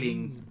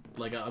creating,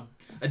 like, a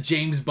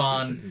James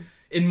Bond,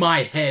 in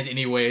my head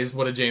anyways,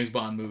 what a James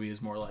Bond movie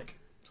is more like.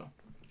 So.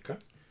 Okay.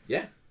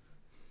 Yeah.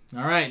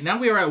 All right, now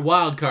we are at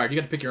Wild Card. You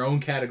got to pick your own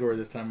category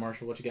this time,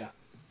 Marshall. What you got?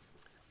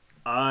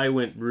 I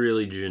went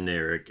really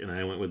generic, and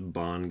I went with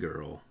Bond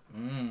Girl.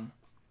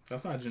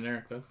 That's not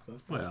generic. That's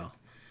well.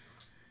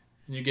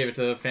 And you gave it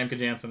to Famke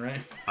Janssen,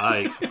 right?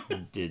 I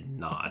did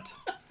not.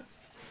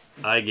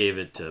 I gave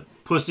it to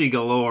Pussy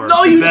Galore.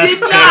 No, you best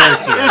did not.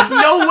 character. There's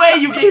no way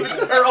you gave it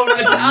to her over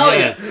Natalia.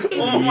 Yes.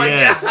 Oh my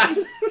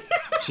god.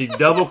 She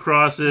double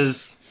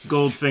crosses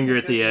Goldfinger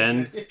at the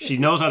end. She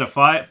knows how to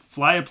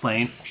fly a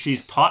plane.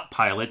 She's taught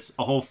pilots,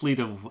 a whole fleet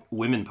of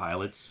women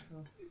pilots.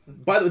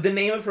 By the way, the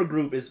name of her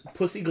group is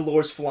Pussy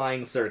Galore's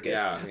Flying Circus.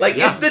 Yeah,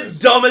 it's the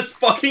dumbest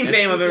fucking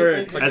name I've ever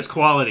heard. That's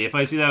quality. If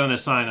I see that on a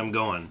sign, I'm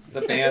going.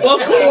 The band. Well,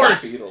 of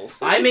course. Beatles.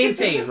 I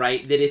maintain,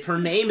 right, that if her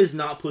name is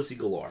not Pussy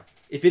Galore,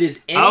 if it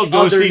is any I'll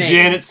go other see name,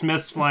 Janet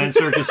Smith's Flying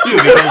Circus too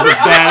because it's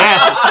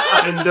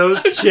badass and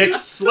those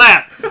chicks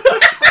slap.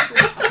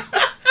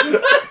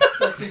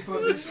 Sexy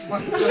Pussy's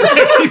flying.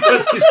 Sexy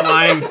Pussy's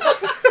Flying.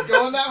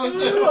 Go on that one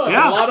too.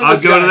 Yeah, I'll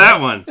go to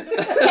that one.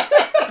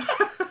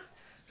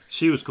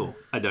 She was cool.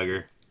 I dug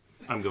her.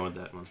 I'm going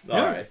with that one.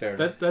 All right, fair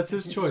enough. That's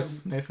his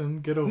choice, Nathan.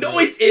 Get over No,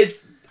 it.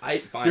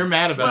 fine. You're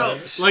mad about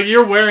it. Like,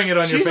 you're wearing it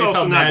on your She's face. also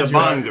How not mad the you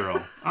are. Bond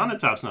girl. Anna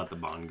Top's not the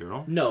Bond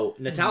girl. No,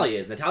 Natalia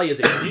is. Natalia is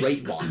a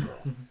great Bond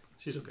girl.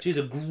 She's okay. She's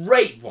a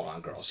great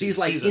Bond girl. She's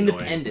like she's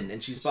independent annoying.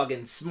 and she's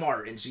fucking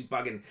smart and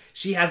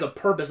she has a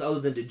purpose other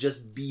than to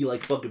just be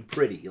like fucking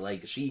pretty.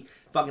 Like she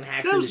fucking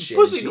hacks into shit.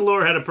 Pussy and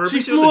Galore had a purpose.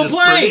 She She flew wasn't a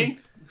just plane.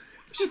 pretty.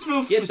 She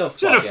flew. Get the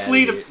She had a fuck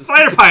fleet outta of here.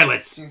 fighter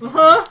pilots.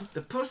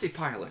 The Pussy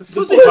Pilots.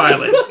 Pussy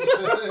pilots.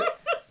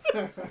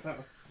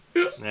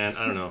 Man,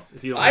 I don't know.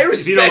 If you don't, I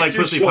if you don't respect like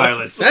your Pussy choice.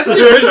 Pilots, That's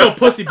the original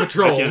Pussy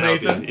Patrol, I can't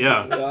help Nathan. you.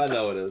 Yeah, I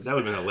know it is. that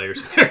would have been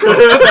hilarious.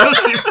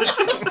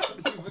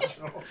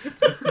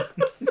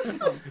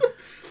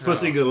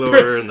 Pussy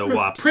Galore and the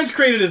Wops. Prince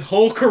created his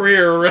whole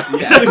career around.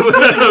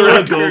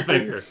 around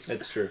Goldfinger.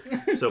 That's true.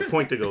 So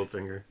point to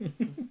Goldfinger.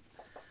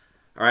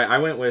 All right, I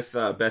went with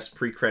best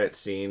pre-credit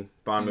scene.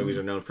 Bond movies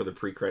are known for the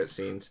pre-credit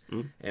scenes,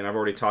 and I've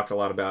already talked a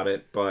lot about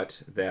it,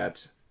 but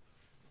that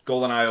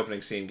GoldenEye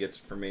opening scene gets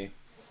it for me.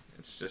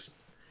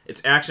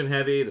 It's action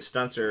heavy, the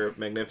stunts are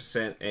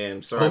magnificent,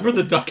 and sorry. Over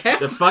the duck hat?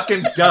 The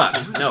fucking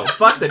duck. No,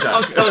 fuck the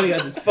I'm duck. telling you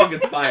guys, it's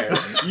fucking fire.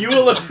 You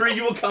will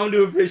come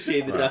to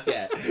appreciate the duck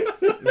hat.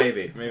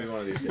 Maybe one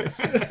of these days.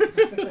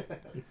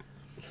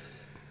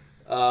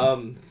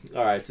 All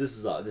right, so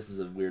this is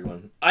a weird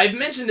one. I've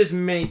mentioned this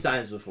many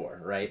times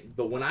before, right?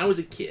 But when I was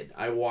a kid,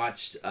 I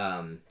watched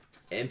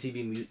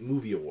MTV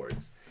Movie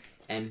Awards,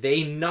 and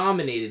they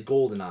nominated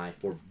GoldenEye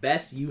for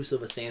Best Use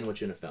of a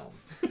Sandwich in a Film.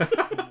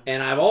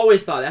 And I've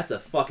always thought that's a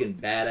fucking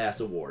badass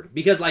award.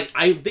 Because, like,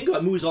 I think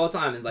about movies all the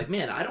time, and, like,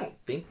 man, I don't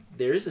think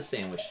there is a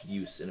sandwich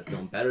use in a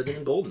film better than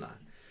in GoldenEye.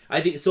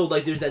 I think, so,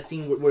 like, there's that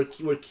scene where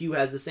Q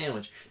has the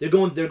sandwich. They're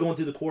going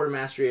through the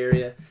quartermaster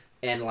area.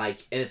 And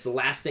it's the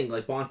last thing.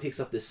 Like Bond picks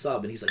up this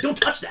sub, and he's like, "Don't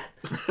touch that!"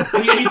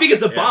 And you think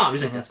it's a bomb.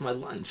 He's like, "That's my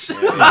lunch."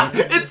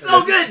 It's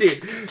so good,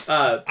 dude.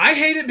 I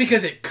hate it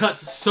because it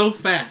cuts so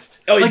fast.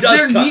 Oh, it does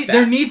cut fast.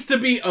 There needs to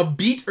be a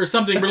beat or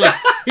something. Where like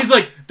he's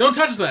like, "Don't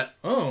touch that."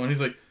 Oh, and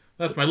he's like,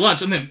 "That's my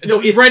lunch," and then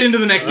it's right into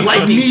the next scene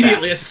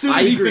immediately as soon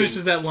as he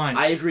finishes that line.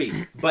 I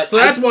agree, but so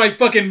that's why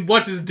fucking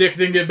what's his dick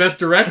didn't get best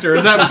director.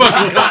 Is that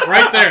fucking cut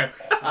right there?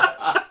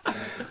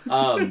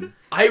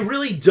 I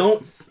really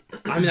don't.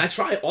 I mean, I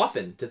try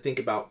often to think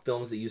about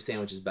films that use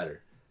sandwiches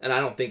better, and I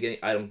don't think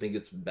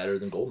it's better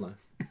than Goldeneye.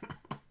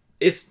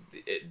 It's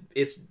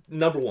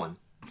number one.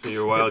 So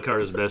your wild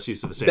card is best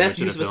use of a sandwich. Best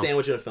use of a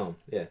sandwich in a film.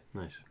 Yeah,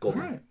 nice. Goldeneye.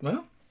 All right.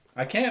 Well,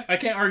 I can't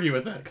argue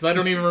with that because I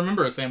don't even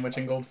remember a sandwich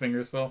in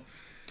Goldfinger. So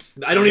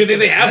I don't even think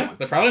they have one.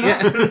 They're probably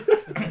not.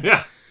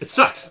 Yeah. It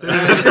sucks. They don't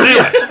have a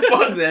sandwich.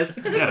 Fuck this.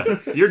 Yeah,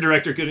 your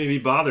director couldn't even be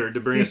bothered to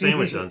bring a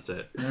sandwich on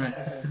set. Right.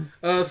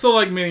 So,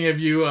 like many of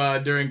you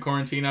during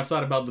quarantine, I've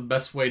thought about the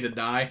best way to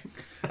die.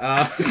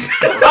 Wow.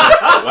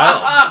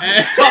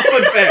 Tough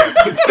but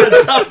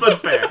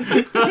fair.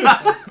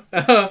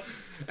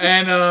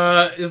 And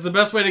is the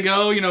best way to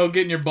go,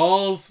 getting your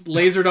balls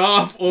lasered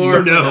off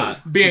or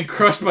being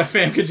crushed by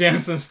Famke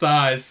Janssen's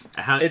thighs?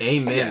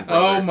 Amen. Yeah.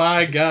 Oh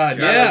my God.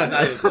 Yeah.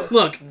 Not even close.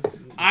 Look.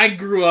 I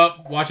grew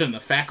up watching The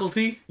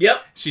Faculty.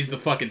 Yep. She's the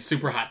fucking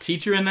super hot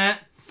teacher in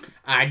that.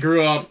 I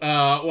grew up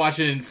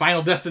watching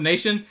Final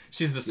Destination.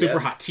 She's the super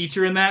hot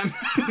teacher in that.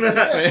 Wait a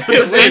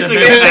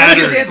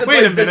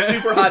minute. The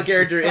super hot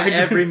character in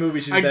every movie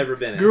she's ever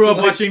been in. Grew up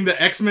watching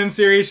the X-Men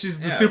series.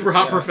 She's the super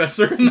hot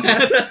professor in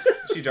that.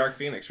 She Dark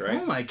Phoenix, right?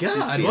 Oh my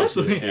God. She's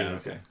Phoenix. Yeah,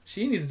 okay.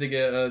 She needs to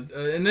get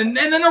and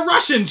then a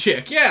Russian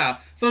chick. Yeah.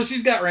 So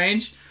she's got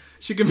range.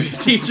 She can be a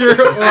teacher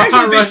or a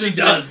hot Russian she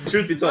does. chick.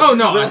 Truth be told. Oh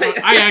no,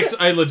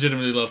 I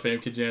legitimately love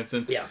Famke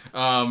Janssen. Yeah.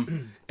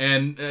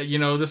 And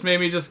this made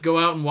me just go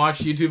out and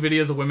watch YouTube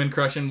videos of women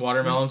crushing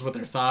watermelons with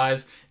their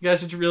thighs. You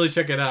guys should really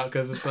check it out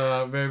because it's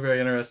very, very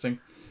interesting.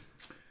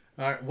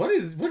 All right, what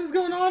is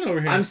going on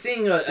over here? I'm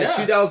seeing a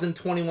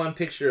 2021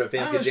 picture of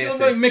Famke Janssen. She looks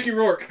like Mickey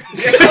Rourke.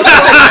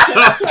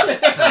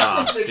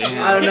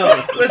 I don't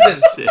know.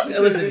 Listen.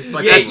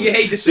 Like You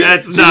hate to see.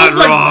 That's not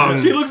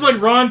wrong. She looks like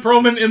Ron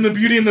Perlman in the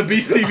Beauty and the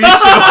Beast TV show.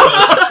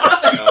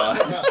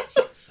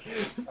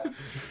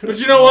 But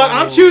you know what?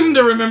 I'm choosing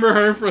to remember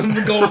her from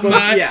the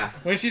Goldeneye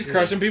when she's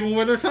crushing people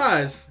with her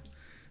thighs.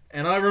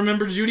 And I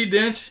remember Judi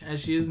Dench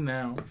as she is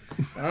now.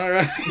 All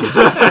right.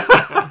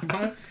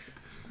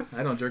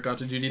 I don't jerk off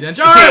to Judi Dench.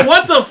 All right,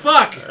 what the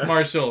fuck,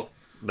 Marshall?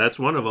 That's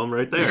one of them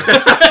right there. We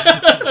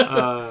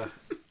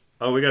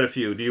got a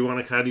few. How do you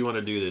want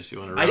to do this? You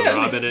want to round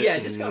robin it? Yeah,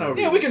 just kind of.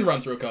 Yeah, we can run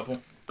through a couple.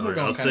 Right,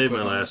 I'll save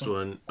my last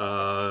one.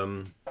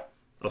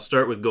 I'll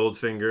start with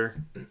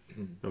Goldfinger.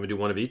 Want me to do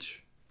one of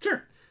each?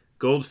 Sure.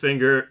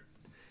 Goldfinger.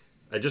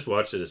 I just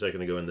watched it a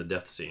second ago in the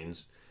death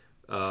scenes.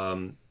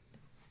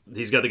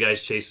 He's got the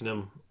guys chasing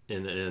him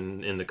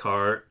in the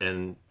car,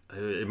 and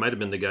it might have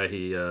been the guy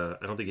I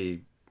don't think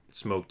he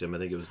smoked him. I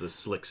think it was the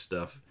slick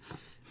stuff.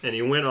 And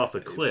he went off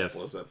a cliff.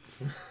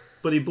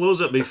 But he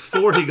blows up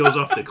before he goes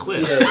off the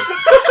cliff.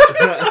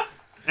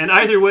 And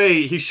either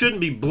way, he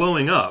shouldn't be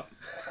blowing up.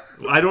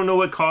 I don't know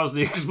what caused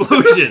the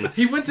explosion.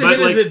 He went to hit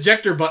his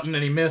ejector button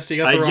and he missed. He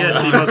got the wrong one. I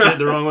guess he must have hit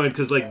the wrong one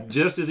because,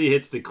 just as he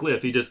hits the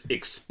cliff, he just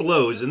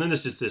explodes, and then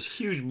there's just this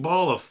huge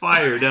ball of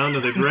fire down to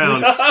the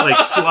ground,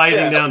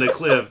 sliding down the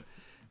cliff.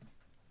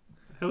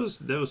 That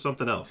was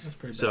something else. That's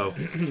pretty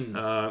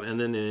bad. And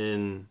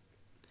then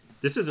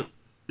this is a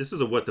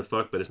what the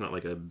fuck, but it's not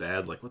like a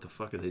bad what the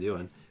fuck are they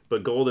doing?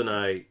 But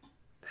GoldenEye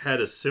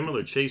had a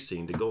similar chase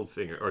scene to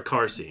Goldfinger, or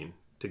car scene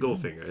to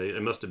Goldfinger.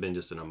 It must have been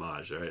just an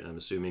homage, right? I'm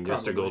assuming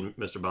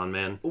Mr.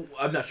 Bondman.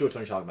 I'm not sure which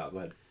one you're talking about. Go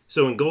ahead.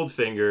 So in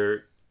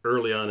Goldfinger,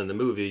 early on in the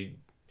movie,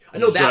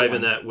 he's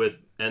driving that with,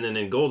 and then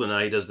in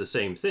GoldenEye, he does the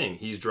same thing.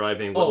 He's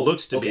driving what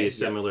looks to be a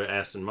similar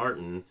Aston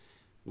Martin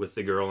with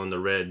the girl in the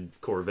red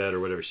Corvette or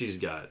whatever she's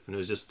got. And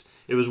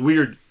it was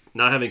weird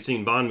not having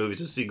seen Bond movies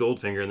to see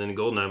Goldfinger, and then in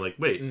GoldenEye, I'm like,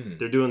 wait,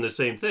 they're doing the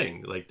same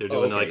thing. They're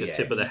doing a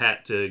tip of the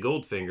hat to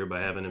Goldfinger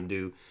by having him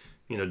do,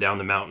 down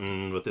the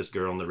mountain with this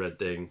girl in the red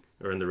thing,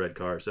 or in the red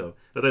car. So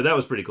I thought that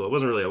was pretty cool. It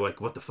wasn't really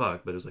what the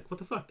fuck, but it was what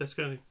the fuck? That's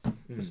kind of,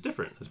 it's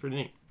different. That's pretty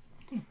neat.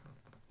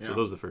 Yeah. So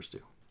those are the first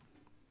two.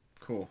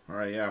 Cool. All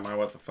right, yeah, my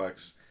what the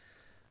fucks.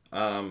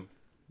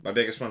 My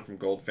biggest one from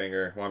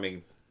Goldfinger,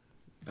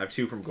 I have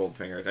two from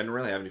Goldfinger. I didn't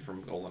really have any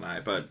from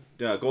GoldenEye, but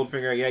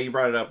Goldfinger, yeah, you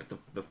brought it up,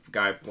 the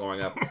guy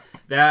blowing up.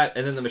 That,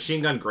 and then the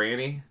machine gun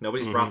granny.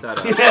 Nobody's brought that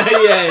up.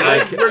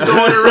 Yeah. We're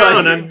going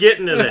around. I'm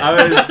getting to that.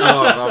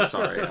 I'm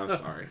sorry.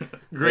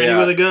 Granny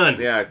with a gun.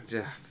 Yeah,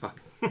 fuck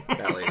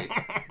that lady.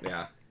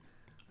 Yeah.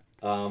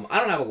 I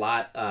don't have a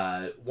lot.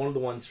 One of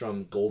the ones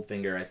from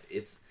Goldfinger,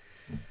 it's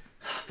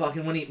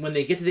fucking when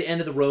they get to the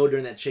end of the road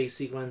during that chase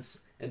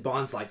sequence, and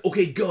Bond's like,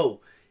 okay, go.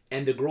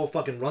 And the girl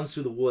fucking runs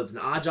through the woods,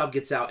 and Oddjob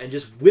gets out and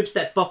just whips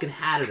that fucking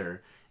hat at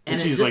her. And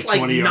she's it just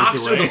 20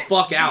 knocks her the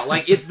fuck out.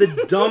 It's the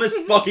dumbest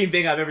fucking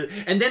thing I've ever.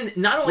 And then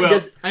not only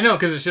does I know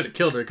because it should have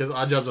killed her because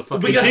Oddjob's a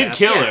fucking. He did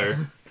kill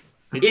her.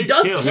 It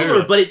does kill kill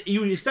her. her, but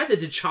you expect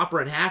it to chop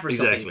her in half or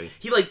something. Exactly.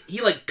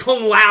 He like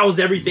kung laos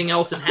everything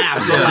else in half,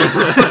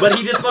 but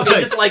he just fucking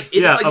just like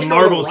it's like a hitting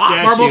marble with a rock.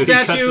 statue. Marble He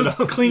cuts statue, it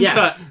off. clean Yeah.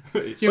 cut,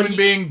 human But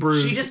being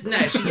bruised. She gets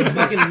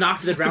fucking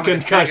knocked to the ground like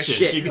a sack of Concussion.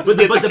 shit. She But, gets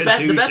the, a but the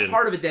best contusion.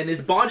 part of it then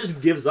is Bond just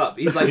gives up.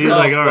 He's like, He's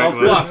like, all right,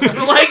 well,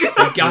 fuck.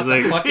 Like, Got the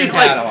like- fucking he's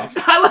hat like, off.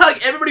 I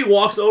like everybody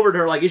walks over to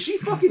her like, is she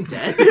fucking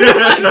dead? Like,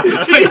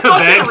 It's did he like the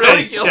fucking bad really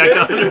guys kill check her?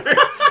 on her.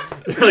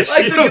 Like,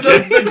 Like she the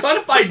okay?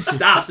 gunfight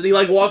stops and he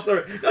like walks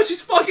over. No,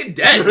 she's fucking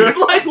dead.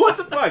 Like what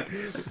the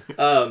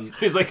fuck?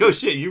 He's like, oh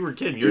shit, you were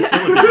kidding. You're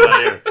killing me out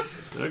there.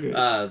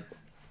 Okay.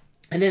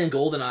 And then in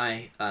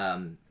GoldenEye,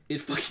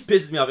 it fucking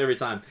pisses me off every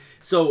time.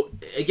 So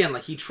again,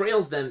 like he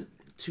trails them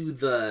to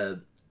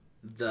the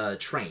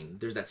train.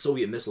 There's that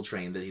Soviet missile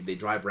train that they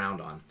drive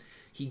around on.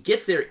 He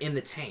gets there in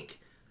the tank.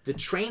 The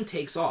train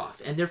takes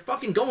off, and they're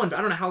fucking going.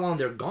 I don't know how long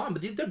they're gone,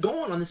 but they're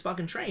going on this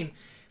fucking train.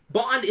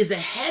 Bond is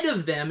ahead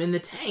of them in the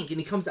tank, and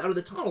he comes out of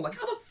the tunnel. Like,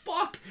 how the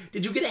fuck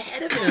did you get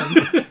ahead of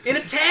him in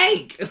a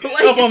tank?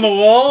 Like, up on the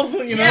walls. You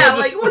know, yeah,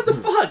 just- like what the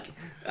fuck?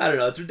 I don't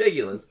know. It's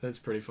ridiculous. That's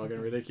pretty fucking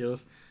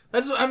ridiculous.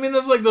 That's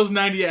like those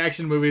 90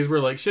 action movies where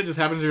like shit just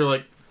happens. You're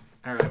like,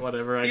 all right,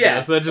 whatever. I Yeah,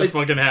 guess that just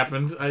like- fucking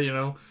happened. You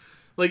know,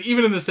 like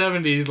even in the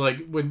 70s,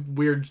 like when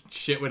weird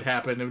shit would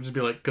happen, it would just be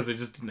like because they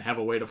just didn't have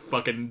a way to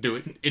fucking do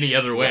it any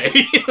other way.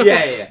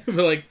 Yeah. But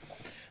like,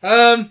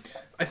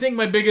 I think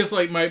my biggest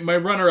like my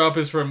runner up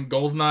is from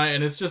GoldenEye,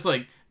 and it's just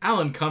like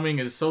Alan Cumming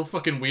is so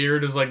fucking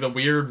weird as like the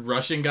weird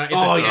Russian guy. It's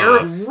Oh, a he's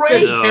terrible,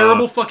 great.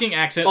 terrible fucking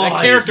accent. Oh, That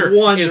he's character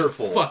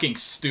wonderful. is fucking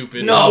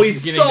stupid. No,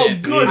 He's he's getting so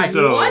it. good. I He's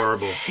so What?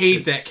 horrible.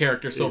 hate that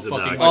character so he's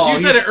fucking obnoxious. much. Oh,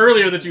 You said he's- it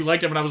earlier that you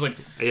liked him, and I was like,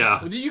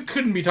 Yeah. you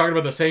couldn't be talking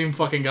about the same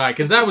fucking guy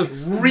because that was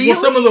Really?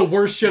 some of the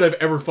worst shit I've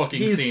ever fucking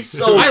He's seen.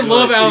 so I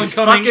love good. Alan He's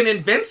Cumming. fucking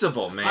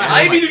invincible, man.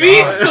 I'm Oh my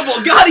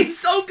invincible. God, he's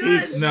so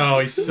good. No,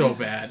 he's so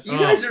bad. You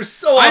guys are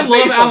so. I off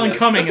love base on Alan this.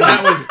 Cumming, and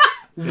that was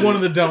one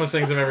of the dumbest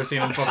things I've ever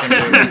seen in fucking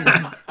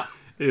movie.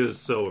 It was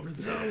so over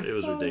the top. It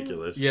was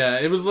ridiculous. Yeah,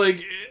 it was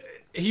like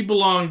he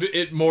belonged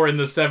it more in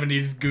the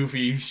 70s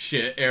goofy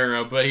shit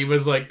era, but he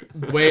was like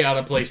way out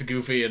of place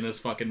goofy in this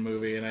fucking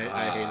movie, and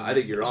I hate him. I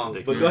think you're wrong.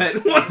 But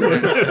ridiculous.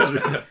 go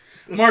ahead.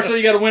 Marshall,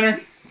 you got a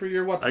winner for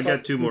your what the I fuck?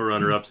 got two more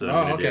runner-ups that I'm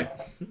Oh, going to okay.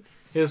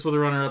 Hit us with the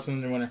runner-ups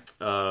and the winner.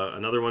 do.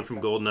 Another one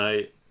from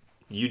GoldenEye.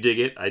 You dig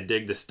it. I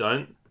dig the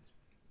stunt.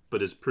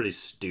 But it's pretty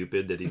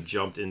stupid that he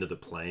jumped into the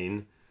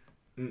plane.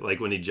 Like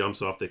when he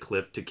jumps off the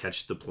cliff to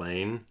catch the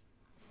plane.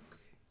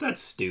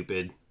 That's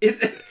stupid.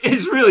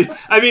 It's really...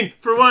 I mean,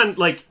 for one,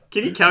 like,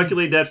 can he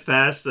calculate that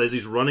fast as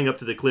he's running up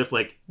to the cliff?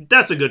 Like,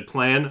 that's a good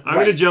plan. I'm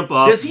Right. going to jump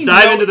off, Does he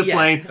dive know- into the yeah.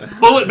 plane,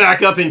 pull it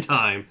back up in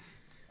time.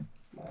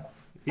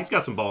 He's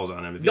got some balls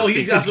on him. If No, he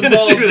you thinks got he's some gonna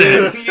balls, do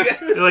that. dude. You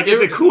got- Like,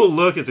 it's a cool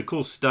look, it's a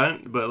cool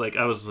stunt, but like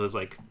I was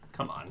like,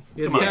 come on.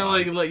 It's come on.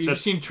 kind of like you've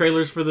That's- seen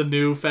trailers for the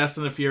new Fast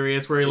and the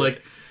Furious where he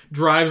like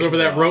drives over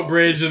that rope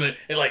bridge and it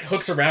like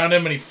hooks around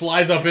him and he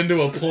flies up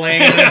into a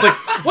plane and it's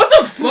like what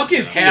the fuck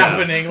is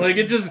happening? Like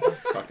it just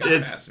Fucking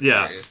It's- Fast and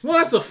yeah. Furious.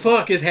 what the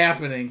fuck is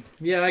happening?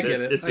 Yeah, I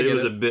get it. I It get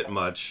was it. a bit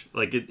much.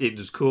 Like it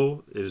was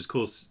cool. It was a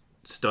cool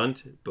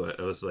stunt, but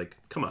I was like,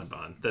 come on,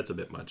 Bond, that's a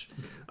bit much.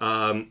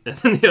 And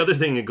then the other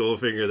thing in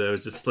Goldfinger that I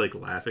was just like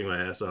laughing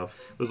my ass off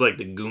was like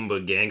the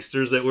Goomba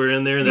gangsters that were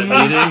in there in that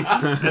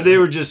meeting, and they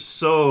were just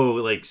so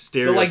like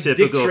stereotypical. like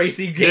Dick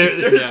Tracy They're-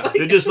 gangsters. yeah.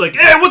 They're just like,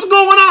 hey, what's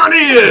going on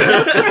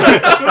here?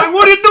 Like,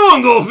 what are you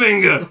doing,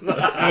 Goldfinger?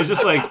 I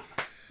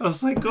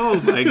was like,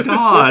 oh my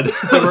god,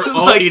 We're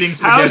all eating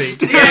how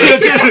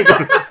spaghetti.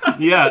 stereotypical.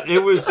 Yeah, it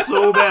was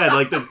so bad.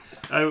 Like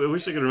I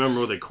wish I could remember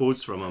what the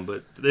quotes from them,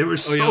 but they were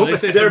so Oh yeah, they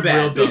say bad. some They're bad.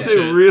 real They dumb say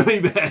shit. really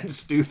bad,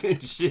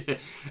 stupid shit,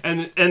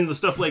 and the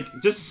stuff like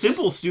just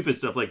simple, stupid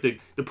stuff like the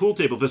pool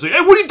table. It's like,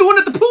 hey, what are you doing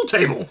at the pool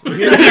table?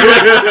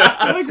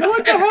 Like,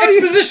 what the hell?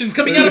 Exposition's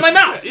coming out of my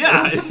mouth.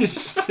 Yeah,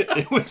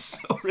 it was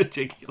so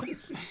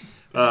ridiculous.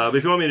 But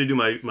if you want me to do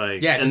my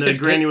Yeah, and just then hit-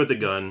 Granny with the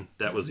gun,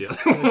 that was the other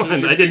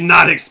one. I did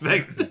not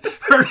expect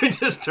her to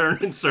just turn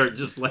and start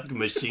just like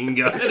machine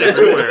gunning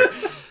everywhere.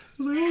 I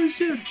was like, holy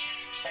shit.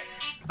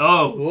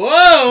 Oh,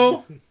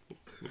 Whoa!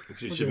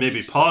 we should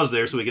maybe pause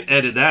there so we can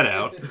edit that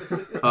out.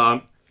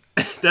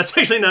 That's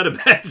actually not a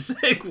bad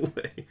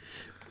segue.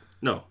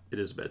 No, it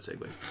is a bad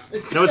segue.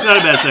 No, it's not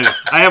a bad segue.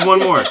 I have one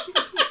more.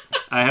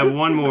 I have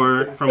one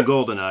more from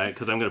GoldenEye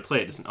because I'm going to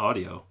play it. It's an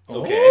audio.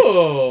 Okay.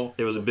 Oh.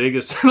 It was the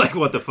biggest, like,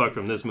 what the fuck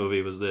from this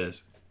movie was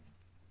this.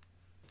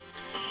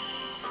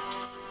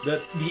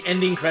 The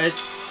ending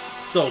credits,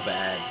 so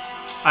bad.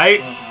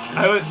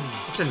 I would...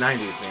 It's the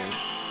 90s, man.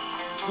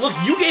 Look,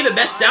 you gave it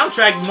best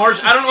soundtrack, March.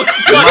 I don't know what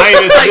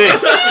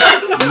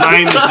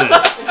Minus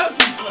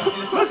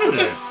this. Listen to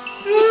this.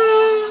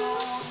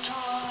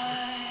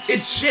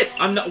 It's shit.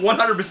 I'm not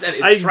 100%.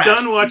 It's I've trash.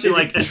 done watching It's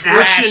like an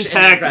trash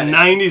action-packed end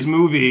credits. 90s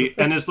movie,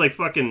 and it's like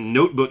fucking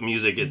Notebook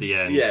music at the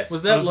end. Yeah.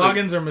 Was that was like-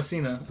 Loggins or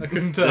Messina? I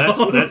couldn't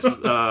tell. That's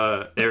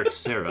Eric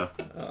Serra.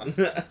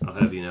 I'll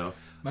have you know.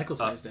 Michael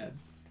Cera's dad.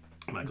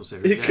 Michael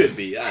Serra's It dad. could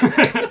be.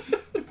 Yeah.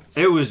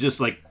 It was just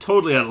like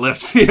totally out of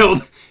left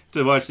field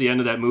to watch the end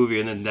of that movie,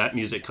 and then that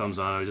music comes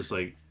on. I was just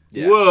like,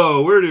 Yeah.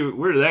 whoa, where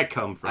did that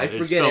come from? I It's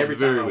forget felt every time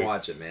very I weird.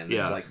 watch it, man.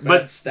 Yeah. It's like,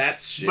 But-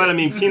 that's shit. But I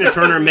mean, Tina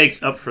Turner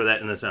makes up for that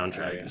in the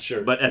soundtrack. yeah.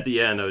 Sure. But at the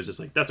end, I was just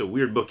like, that's a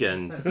weird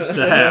bookend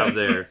to have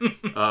there.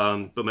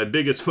 But my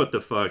biggest what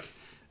the fuck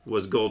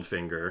was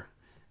Goldfinger.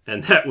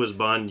 And that was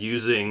Bond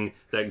using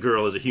that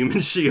girl as a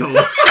human shield.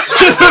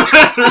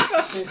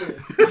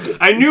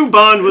 I knew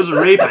Bond was a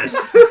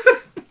rapist.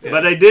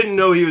 But I didn't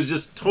know he was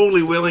just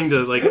totally willing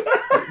to, like,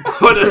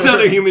 put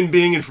another human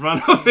being in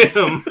front of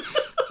him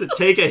to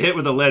take a hit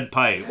with a lead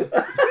pipe.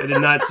 I did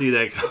not see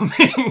that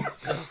coming.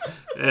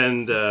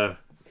 And that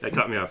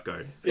caught me off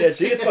guard. yeah,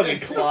 she gets fucking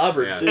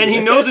clobbered, Yeah. too. And he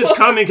knows it's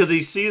coming because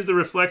he sees the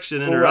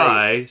reflection in her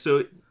Right. eye.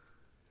 So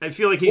I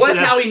feel like he Well, should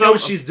that's have how he some...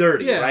 knows she's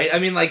dirty, Yeah. right? I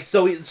mean, like,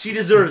 so she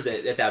deserves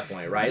it at that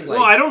point, right? Like,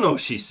 Well, I don't know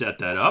if she set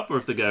that up or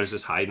if the guy was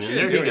just hiding in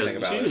there. didn't do He anything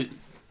doesn't. about She did.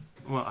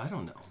 Well, I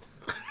don't know.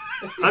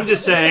 I'm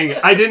just saying,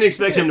 I didn't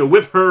expect him to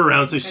whip her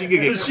around so she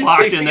could get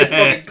clocked in the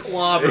head. fucking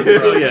clobbered,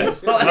 So bro.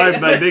 yes,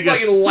 Like, my it's biggest.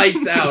 fucking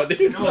lights out.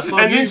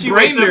 And then she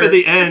wakes up at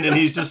the end, and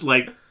he's just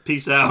like,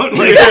 "Peace out."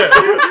 Like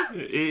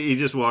he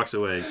just walks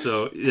away.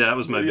 So yeah, that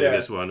was my Yeah.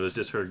 biggest one. It was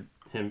just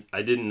him.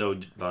 I didn't know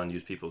Bond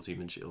used people as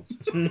human shields.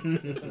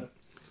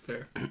 It's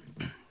fair.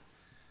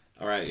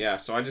 All right, yeah.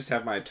 So I just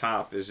have my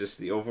top is just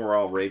the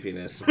overall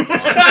rapiness.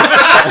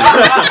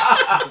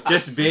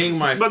 Just being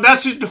my But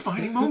that's just a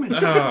defining moment.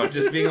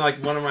 just being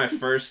like one of my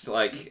first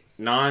like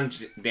non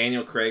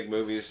Daniel Craig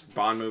movies,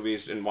 Bond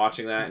movies, and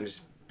watching that and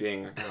just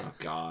being like, oh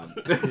god,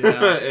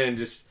 and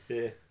just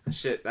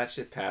that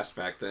shit passed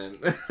back then.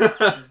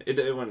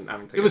 it wasn't. I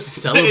don't think It was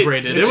it's-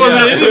 celebrated. It it's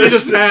wasn't. still- It was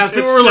just passed.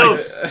 People it's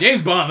were like,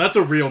 James Bond, that's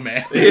a real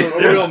man. There's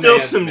Real still man.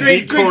 some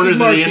Drink- deep drinks his corners of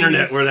the martinis.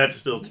 internet where that's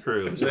still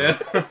true. So.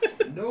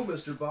 No,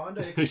 Mr. Bond,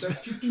 I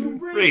expect you to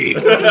Rape.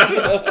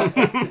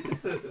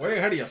 Way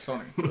ahead of you,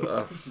 Sonny.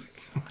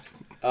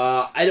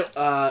 I don't.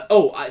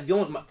 The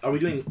only. Are we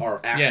doing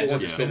our actual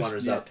ones? just Still finish.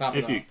 runners Yeah, up. top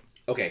it If you off.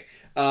 Okay.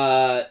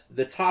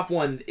 The top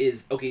one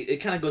is okay. It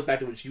kind of goes back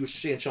to what you were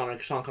saying.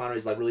 Sean Connery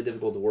is like really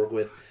difficult to work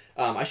with.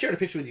 I shared a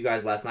picture with you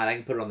guys last night. I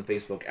can put it on the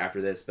Facebook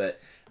after this, but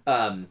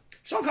Sean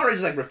Connery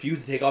just like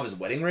refused to take off his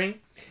wedding ring,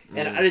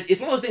 and it's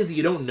one of those things that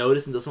you don't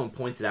notice until someone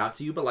points it out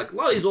to you. But like a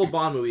lot of these old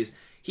Bond movies,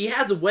 he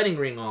has a wedding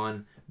ring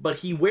on, but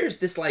he wears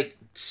this like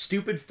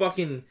stupid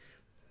fucking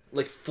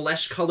like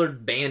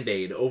flesh-colored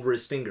Band-Aid over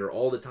his finger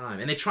all the time,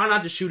 and they try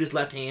not to shoot his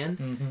left hand.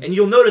 And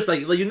you'll notice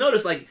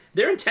like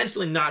they're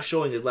intentionally not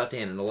showing his left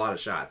hand in a lot of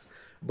shots,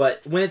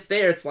 but when it's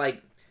there, it's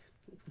like,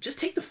 just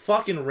take the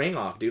fucking ring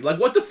off, dude. Like,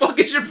 what the fuck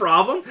is your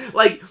problem?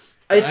 Like,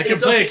 I can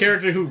play okay, a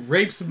character who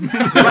rapes men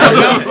and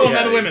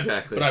women,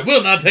 exactly. but I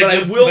will not take. but I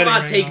this will wedding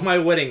not ring take off. my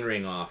wedding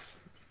ring off.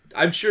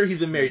 I'm sure he's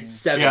been married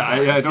 7 Yeah,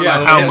 times. I don't Yeah,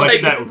 know how yeah, much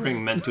like- that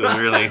ring meant to him,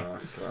 really. Oh,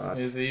 God.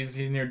 He's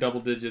near double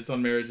digits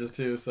on marriages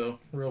too, so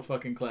real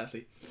fucking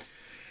classy.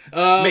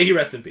 May he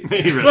rest in peace.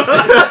 He really-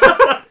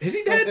 Is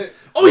he dead?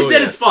 Oh, he's Oh,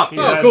 dead yes. as fuck. Oh,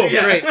 Yeah. cool,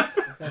 Yeah.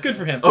 great, good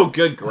for him. Oh,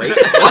 good, great.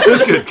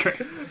 Good cra-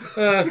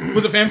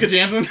 Was it Famke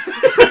Janssen?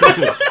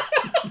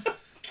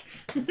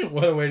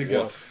 What a way to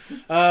go.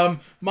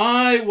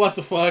 My what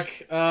the fuck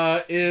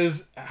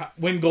is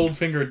when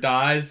Goldfinger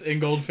dies in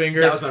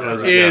Goldfinger That was my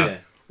runner-up, is yeah.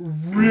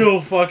 real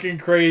fucking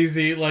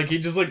crazy. Like, he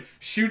just like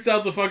shoots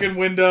out the fucking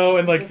window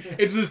and like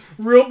it's this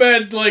real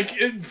bad like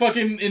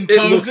fucking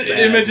imposed looks bad,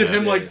 image of yeah,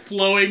 him yeah, like yeah.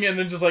 flowing and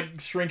then just like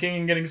shrinking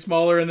and getting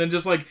smaller and then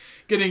just like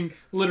getting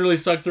literally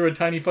sucked through a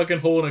tiny fucking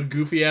hole in a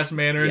goofy ass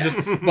manner and Yeah.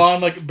 just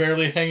Bond like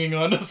barely hanging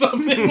on to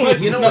something. Like,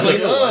 You know not what?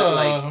 like, You know what? "Oh,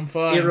 Like, I'm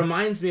fine. It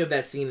reminds me of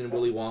that scene in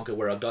Willy Wonka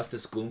where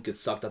Augustus Gloop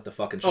gets sucked up the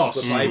fucking Oh,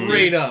 chocolate pipe.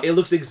 straight up. It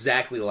looks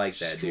exactly like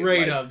that, dude.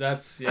 Straight Like, up.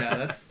 That's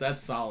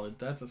solid.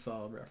 That's a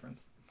solid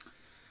reference.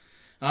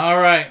 All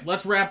right,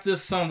 let's wrap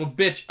this son of a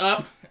bitch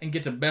up and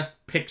get to best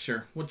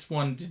picture. Which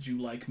one did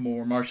you like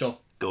more,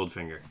 Marshall?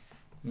 Goldfinger.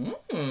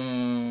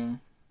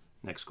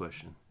 Next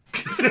question.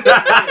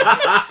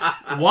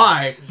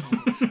 Why?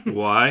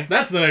 Why?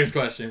 That's the next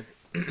question.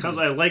 Because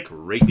I like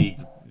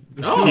rapey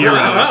Oh, heroes.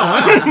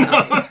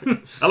 wow.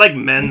 I like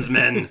men's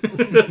men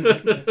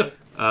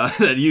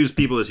that use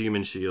people as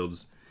human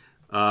shields.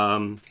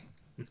 I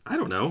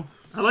don't know.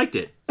 I liked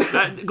it.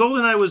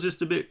 GoldenEye was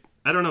just a bit.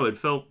 I don't know. It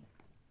felt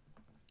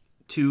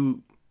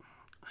too.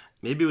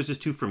 Maybe it was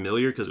just too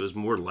familiar because it was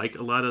more like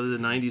a lot of the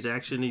 '90s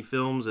action-y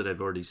films that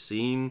I've already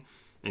seen.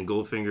 And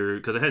Goldfinger,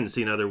 because I hadn't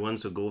seen other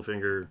ones, so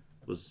Goldfinger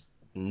was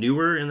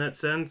newer in that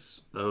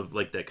sense of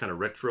like that kind of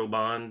retro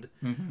Bond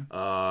that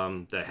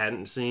I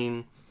hadn't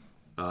seen.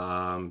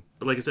 But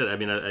like I said, I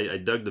mean, I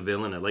dug the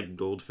villain. I liked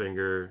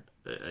Goldfinger.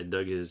 I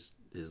dug his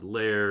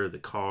lair, the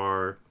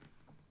car.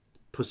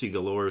 Pussy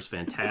Galore is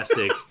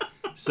fantastic.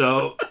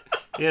 So,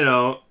 you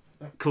know,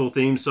 cool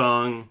theme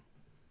song.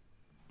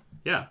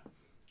 Yeah,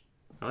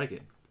 I like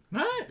it. All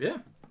right, yeah.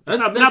 It's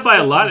not by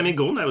a lot. I mean,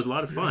 GoldenEye was a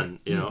lot of fun.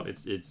 You know,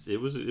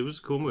 it was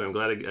a cool movie. I'm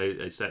glad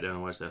I sat down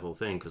and watched that whole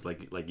thing because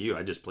like you,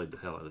 I just played the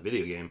hell out of the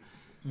video game,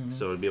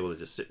 so to be able to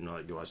just sit and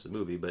like watch the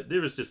movie. But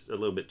there was just a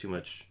little bit too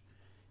much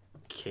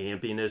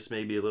campiness,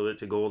 maybe a little bit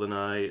to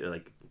GoldenEye.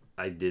 Like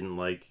I didn't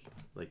like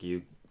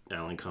you,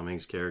 Alan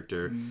Cummings'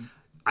 character.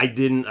 I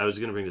was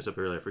gonna bring this up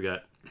earlier. I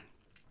forgot.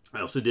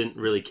 I also didn't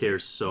really care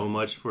so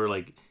much for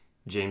like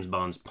James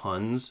Bond's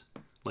puns,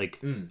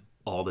 like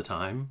all the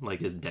time. Like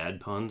his dad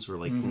puns were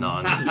like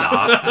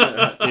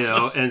nonstop, you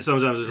know. And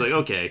sometimes it's like,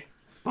 okay,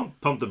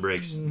 pump the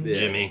brakes,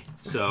 Jimmy.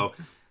 So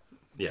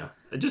yeah,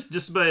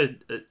 just by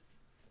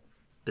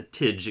a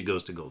tidge, it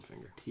goes to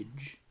Goldfinger.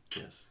 Tidge.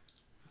 Yes.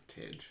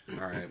 Tidge.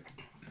 All right.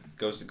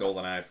 Goes to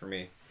GoldenEye for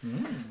me.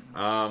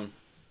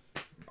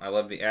 I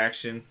love the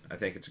action. I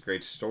think it's a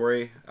great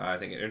story. I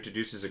think it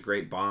introduces a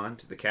great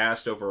Bond. The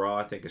cast overall,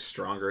 I think, is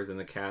stronger than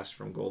the cast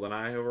from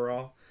GoldenEye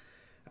overall.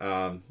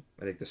 I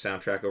think the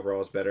soundtrack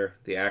overall is better.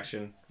 The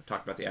action, we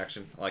talked about the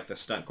action. I like the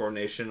stunt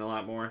coordination a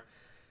lot more.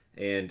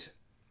 And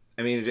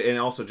I mean, and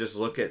also just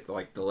look at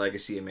like the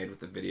legacy it made with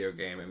the video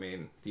game. I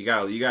mean, you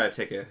gotta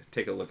take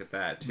a look at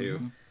that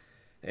too.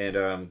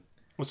 And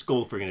what's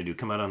Goldfinger gonna do?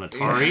 Come out on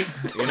Atari?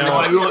 You know,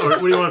 what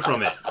do you want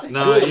from it?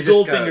 No,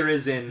 Goldfinger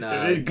is in.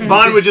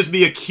 Bond would just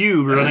be a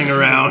cube running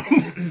around,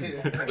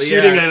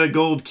 shooting at a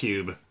gold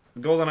cube.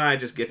 GoldenEye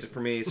just gets it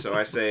for me, so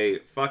I say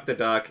fuck the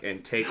duck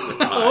and take the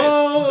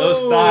thighs.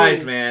 Those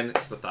thighs, man.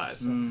 It's the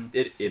thighs.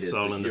 It is.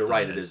 all in the You're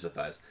right. thighs. It is the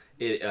thighs.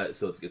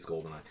 So it's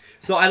GoldenEye.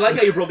 So I like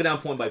how you broke it down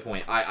point by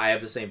point. I have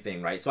the same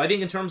thing, right? So I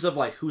think in terms of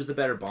like who's the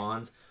better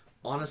Bonds,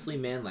 honestly,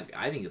 man, like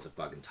I think it's a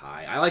fucking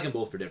tie. I like them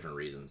both for different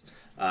reasons.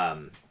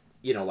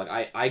 You know,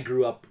 like I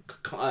grew up,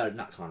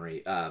 not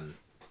Connery.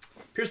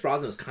 Pierce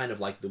Brosnan is kind of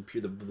like the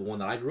one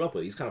that I grew up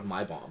with. He's kind of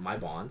my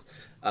Bonds.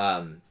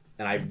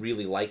 And I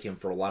really like him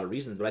for a lot of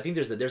reasons. But I think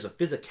there's a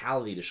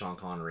physicality to Sean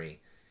Connery.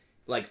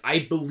 Like, I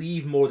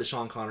believe more that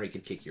Sean Connery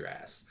could kick your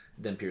ass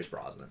than Pierce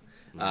Brosnan.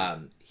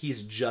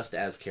 He's just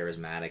as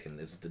charismatic, and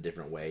it's a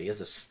different way. He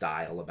has a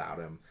style about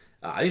him.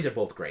 I think they're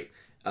both great.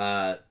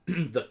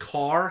 The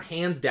car,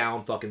 hands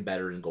down, fucking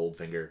better than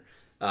Goldfinger.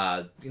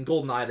 In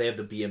GoldenEye, they have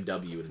the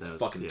BMW, and it's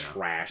fucking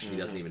trash. He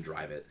doesn't even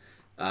drive it.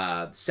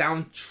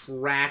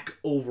 Soundtrack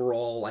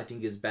overall, I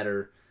think, is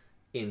better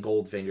in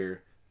Goldfinger.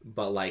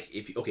 But, like,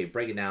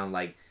 break it down,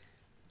 like,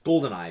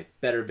 GoldenEye,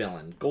 better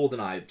villain.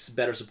 GoldenEye,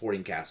 better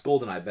supporting cast.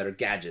 GoldenEye, better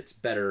gadgets.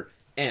 Better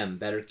M,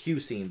 better Q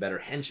scene. Better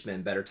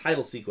henchman. Better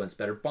title sequence.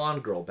 Better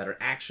Bond girl. Better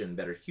action.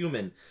 Better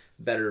human.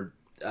 Better...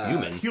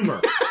 Humor.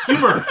 They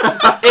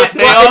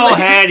all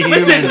had humor.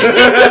 Listen,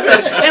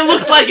 it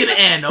looks like an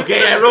N,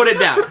 okay? I wrote it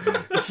down.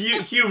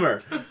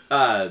 Humor.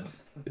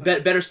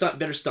 Better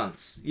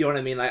stunts. You know what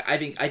I mean? I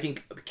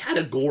think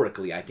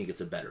categorically, I think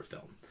it's a better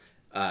film.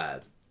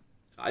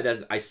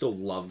 I still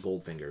love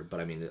Goldfinger, but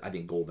I mean, I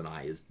think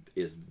GoldenEye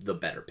is the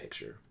better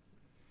picture.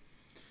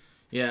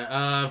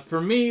 Yeah,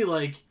 for me,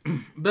 like,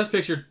 Best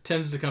Picture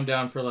tends to come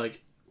down for,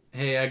 like,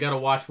 hey, I gotta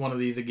watch one of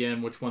these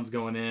again, which one's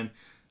going in?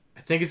 I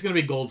think it's gonna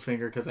be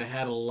Goldfinger, because I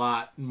had a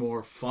lot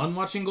more fun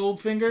watching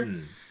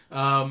Goldfinger.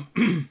 I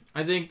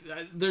think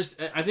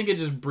it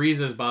just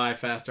breezes by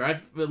faster. A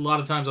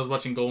lot of times I was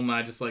watching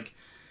GoldenEye just like,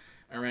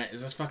 all right,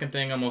 is this fucking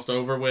thing almost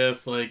over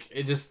with? Like,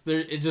 it just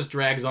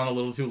drags on a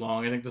little too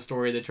long. I think the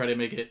story, they try to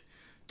make it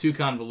too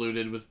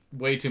convoluted with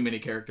way too many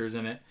characters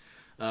in it.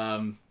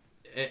 And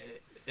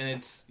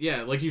it's,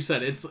 yeah, like you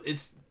said, it's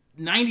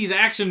 90s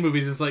action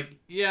movies. It's like,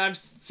 yeah, I've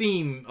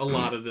seen a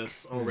lot of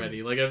this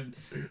already. Like,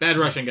 Bad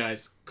Russian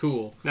Guys,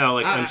 cool. Now,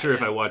 like, I'm sure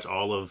if I watch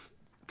all of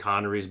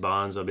Connery's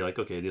Bonds, I'll be like,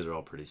 okay, these are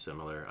all pretty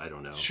similar. I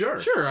don't know. Sure.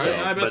 So,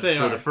 I bet they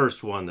are. For the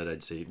first one that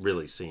I'd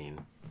really seen.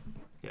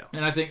 Yeah.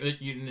 And I think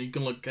that you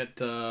can look at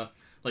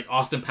like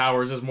Austin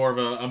Powers as more of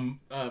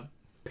a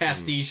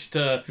pastiche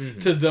to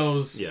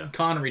those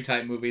Connery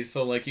type movies.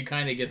 So like you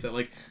kind of get that.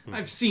 Like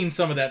I've seen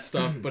some of that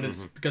stuff, but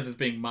it's because it's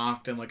being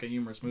mocked in like a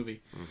humorous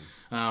movie.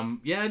 I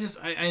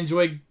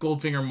enjoy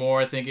Goldfinger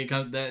more. I think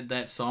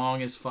that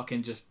song is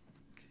fucking just.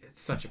 It's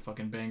such a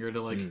fucking banger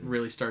to like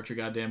really start your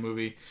goddamn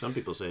movie. Some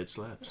people say it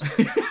slaps.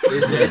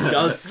 It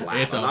does slap.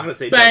 It's I'm not gonna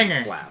say it banger.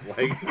 doesn't slap.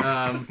 Like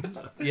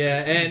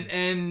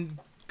and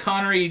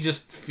Connery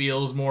just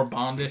feels more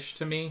Bondish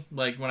to me.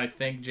 Like when I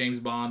think James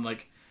Bond,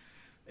 like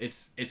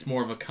it's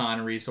more of a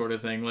Connery sort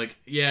of thing. Like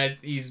yeah,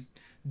 he's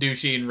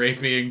douchey and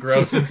rapey and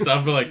gross and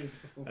stuff, but like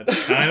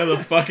that's kind of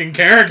the fucking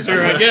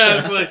character, I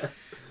guess. Like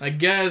I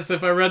guess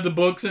if I read the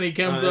books and he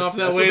comes off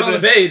that way, what's on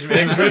the page,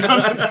 man.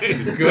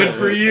 Good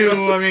for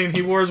you. I mean,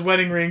 he wore his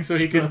wedding ring so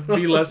he could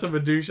be less of a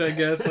douche, I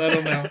guess. I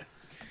don't know.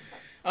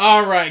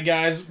 All right,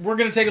 guys, we're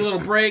gonna take a little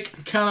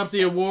break, count up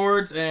the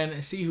awards,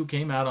 and see who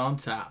came out on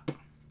top.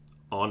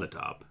 On the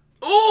top.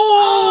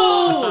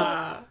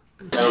 Oh!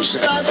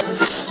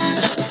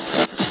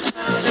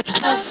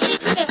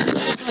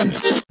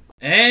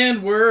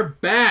 And we're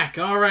back.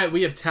 All right,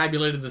 we have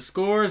tabulated the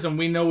scores, and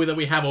we know that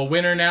we have a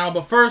winner now.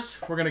 But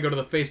first, we're going to go to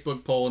the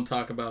Facebook poll and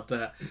talk about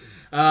that.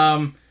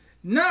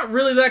 Not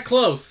really that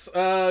close.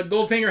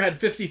 Goldfinger had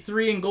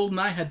 53, and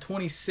GoldenEye had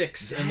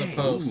 26 in the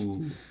post.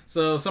 Ooh.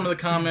 So some of the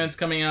comments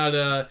coming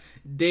out,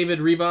 David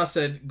Rivas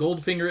said,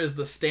 Goldfinger is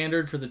the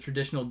standard for the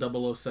traditional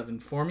 007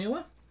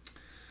 formula.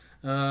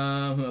 Who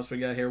else we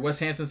got here? Wes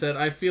Hansen said,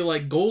 I feel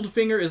like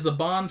Goldfinger is the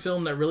Bond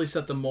film that really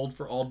set the mold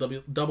for all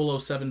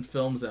 007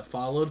 films that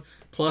followed.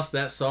 Plus,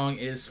 that song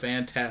is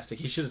fantastic.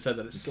 He should have said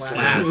that it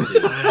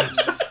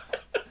slaps.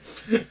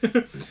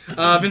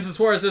 Vincent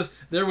Suarez says,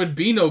 there would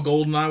be no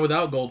GoldenEye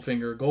without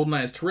Goldfinger.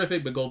 GoldenEye is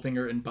terrific, but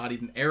Goldfinger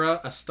embodied an era,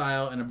 a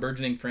style, and a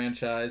burgeoning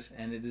franchise,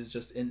 and it is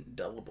just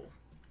indelible.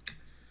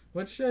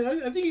 Which,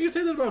 I think you can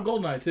say that about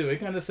GoldenEye, too. It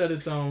kind of set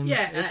its own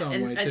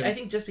way, too. I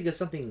think just because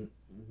something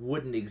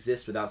wouldn't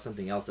exist without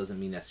something else doesn't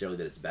mean necessarily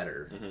that it's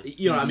better.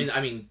 You know, I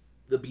mean,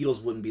 the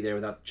Beatles wouldn't be there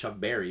without Chuck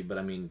Berry, but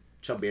I mean,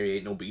 Chuck Berry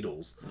ain't no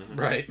Beatles.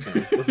 Right.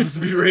 Let's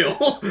be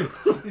real.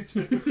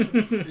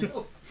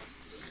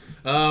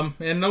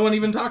 And no one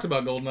even talked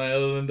about GoldenEye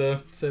other than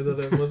to say that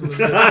it wasn't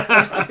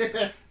as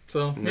good.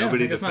 So,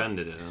 Nobody I guess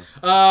defended it.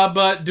 not.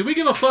 But do we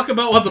give a fuck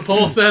about what the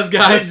poll says,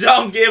 guys?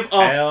 Don't give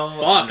a Hell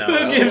fuck. no.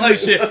 Who gives a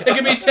shit? It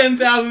can be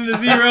 10,000 to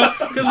 0,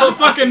 because what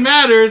fucking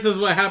matters is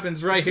what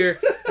happens right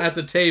here at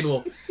the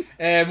table.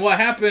 And what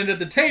happened at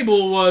the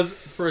table was,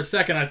 for a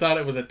second, I thought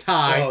it was a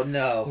tie. Oh,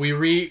 no. We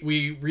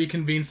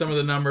reconvened some of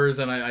the numbers,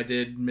 and I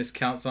did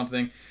miscount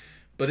something.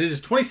 But it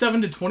is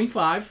 27 to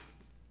 25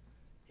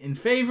 in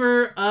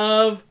favor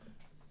of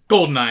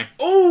GoldenEye.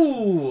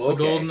 Oh, So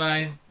okay.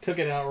 GoldenEye took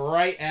it out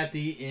right at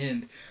the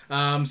end.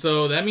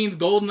 So that means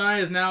GoldenEye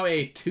is now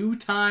a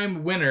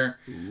 2-time winner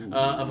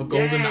of a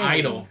Golden Dang.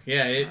 Idol.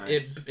 Yeah,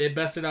 Nice. it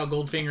bested out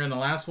Goldfinger in the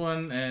last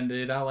one, and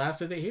it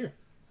outlasted it here.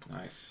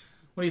 Nice.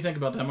 What do you think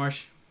about that,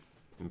 Marsh?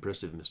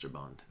 Impressive, Mr.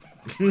 Bond.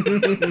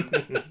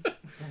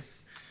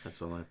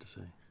 That's all I have to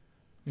say.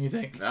 What do you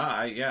think? No,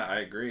 I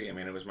agree. I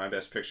mean, it was my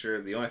best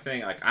picture. The only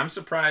thing, like, I'm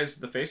surprised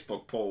the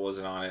Facebook poll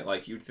wasn't on it.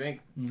 Like, you'd think,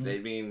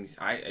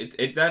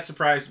 that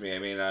surprised me. I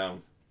mean,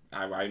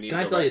 I need. Can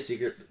I tell you a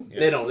secret? Yeah.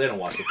 They don't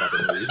watch the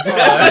fucking movies.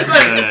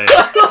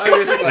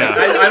 I just, like,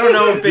 I don't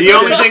know if The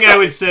only thing I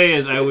would say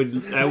is I would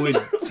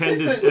tend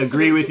to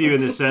agree with you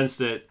in the sense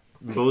that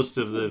most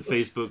of the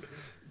Facebook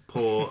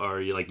poll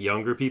are like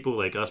younger people,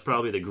 like us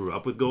probably, that grew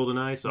up with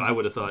GoldenEye. So I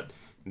would have thought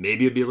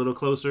maybe it'd be a little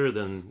closer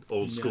than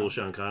old school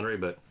Sean Connery,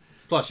 but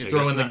Plus, you I throw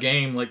guess in the not.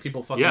 game, like,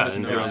 people fucking yeah, just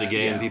and know throughout the that.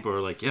 game, yeah. people are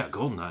like, yeah,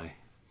 GoldenEye.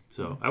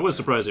 So I was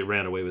surprised it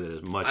ran away with it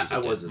as much as it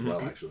I did. was as well,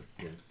 actually.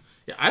 Yeah.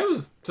 Yeah, I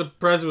was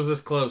surprised it was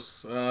this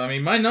close. I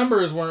mean, my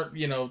numbers weren't,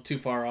 too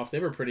far off. They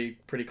were pretty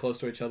close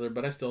to each other,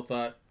 but I still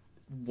thought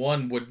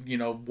one would,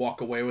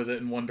 walk away with it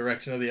in one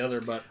direction or the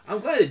other. But I'm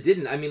glad it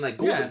didn't. I mean, like,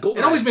 GoldenEye.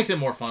 it always makes it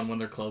more fun when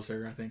they're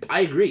closer, I think.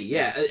 I agree.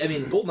 Yeah, I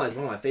mean, GoldenEye is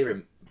one of my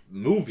favorite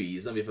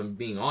movies. I mean, if I'm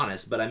being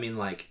honest, but I mean,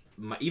 like,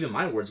 even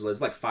my words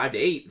was like 5 to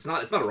 8. It's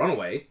not a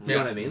runaway. You know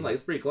what I mean? Like,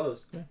 it's pretty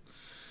close. Yeah.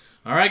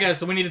 All right, guys.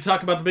 So we need to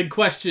talk about the big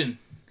question: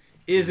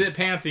 is it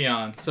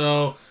Pantheon?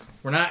 So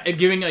we're not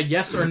giving a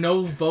yes or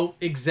no vote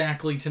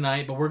exactly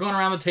tonight, but we're going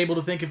around the table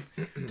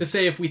to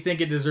say if we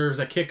think it deserves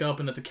a kick up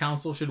and that the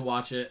council should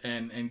watch it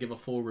and give a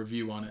full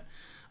review on it.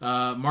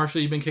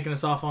 Marshall, you've been kicking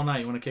us off all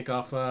night. You want to kick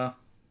off?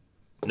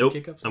 Nope,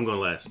 kick-ups? I'm going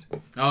last.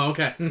 Oh,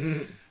 okay.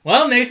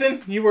 Well,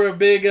 Nathan, you were a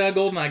big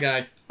GoldenEye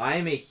guy. I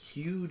am a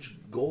huge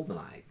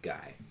GoldenEye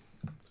guy.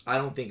 I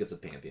don't think it's a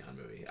Pantheon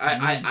movie.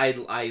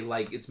 I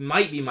like it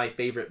might be my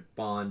favorite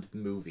Bond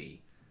movie.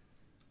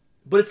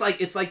 But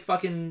it's like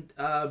fucking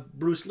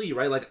Bruce Lee,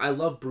 right? Like, I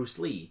love Bruce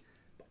Lee.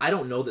 I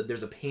don't know that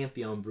there's a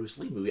Pantheon Bruce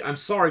Lee movie. I'm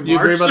sorry, Mark. Do you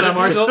agree about that,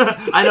 Marshall?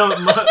 I know.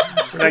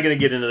 We're not going to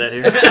get into that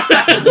here.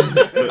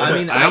 I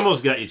mean, I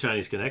almost got you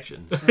Chinese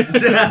Connection. We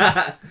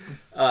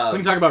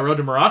can talk about Road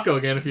to Morocco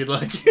again if you'd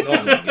like.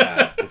 Oh my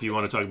god. If you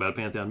want to talk about a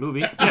Pantheon movie,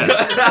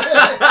 yes.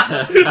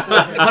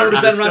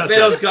 100% Rotten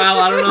Tomatoes, Kyle.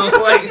 I don't know.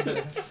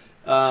 Like,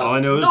 All I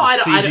know is no, the I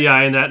don't-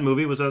 CGI in that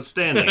movie was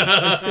outstanding.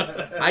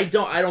 I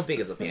don't think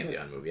it's a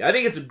Pantheon movie. I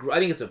think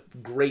it's a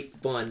great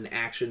fun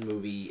action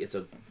movie. It's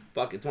one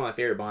of my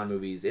favorite Bond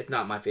movies, if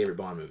not my favorite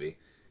Bond movie.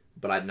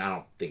 But I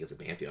don't think it's a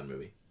Pantheon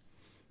movie.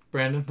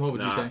 Brandon, what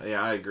would you say?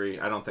 Yeah, I agree.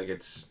 I don't think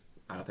it's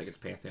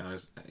Pantheon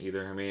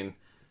either. I mean,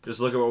 just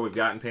look at what we've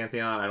got in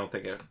Pantheon. I don't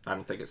think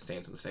it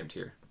stands in the same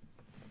tier.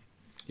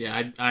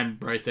 Yeah, I'm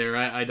right there.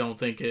 I don't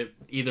think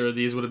either of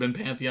these would have been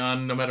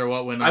Pantheon, no matter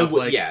what went I up. would,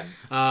 like, yeah.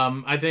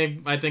 I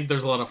think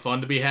there's a lot of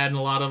fun to be had in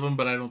a lot of them,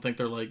 but I don't think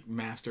they're like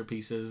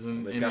masterpieces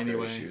in They've got any their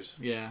way. issues.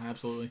 Yeah,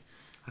 absolutely.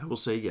 I will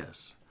say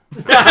yes.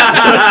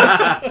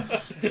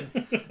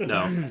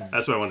 No,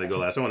 that's why I wanted to go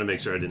last. I want to make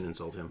sure I didn't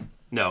insult him.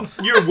 No,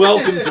 You're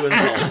welcome to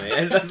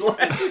insult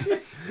me.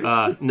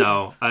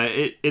 no,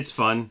 it's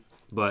fun,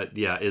 but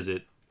yeah, is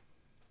it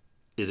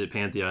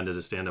Pantheon? Does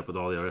it stand up with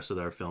all the rest of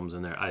our films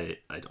in there? I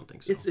don't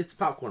think so. It's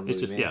popcorn movie.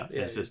 It's just man.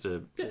 it's just put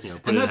And it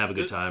and that's- have a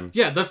good time.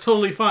 Yeah, that's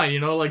totally fine.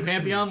 Like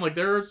Pantheon, like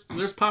there's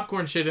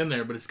popcorn shit in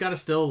there, but it's got to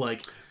still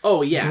like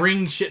Oh yeah.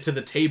 bring shit to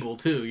the table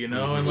too,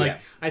 and like Yeah.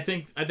 I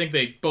think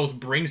they both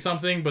bring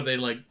something, but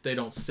they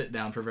don't sit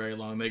down for very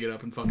long. They get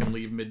up and fucking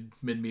leave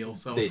mid meal.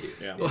 So They do.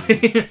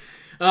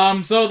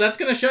 Yeah. so that's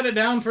gonna shut it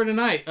down for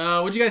tonight.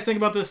 What do you guys think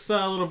about this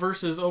little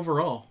versus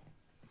overall?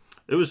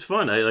 It was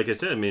fun. Like I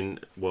said, I mean,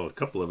 well, a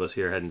couple of us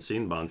here hadn't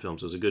seen Bond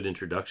films. So it was a good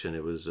introduction.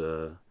 It was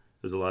a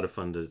lot of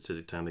fun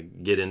to kind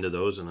of get into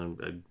those,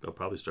 and I'll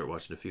probably start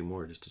watching a few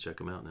more just to check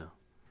them out now.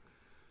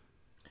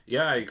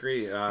 Yeah, I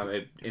agree.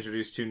 It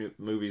introduced two new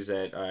movies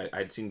that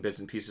I'd seen bits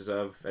and pieces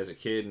of as a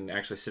kid, and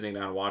actually sitting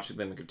down and watching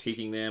them and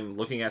critiquing them,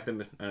 looking at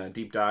them in a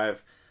deep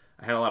dive.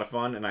 I had a lot of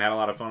fun, and I had a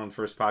lot of fun on the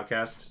first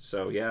podcast.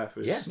 So yeah, it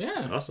was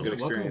Yeah. Awesome. good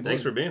experience.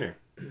 Thanks for being here.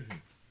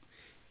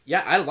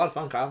 Yeah, I had a lot of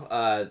fun, Kyle.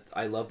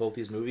 I love both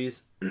these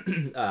movies.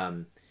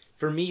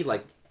 For me,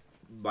 like,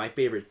 my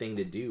favorite thing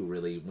to do,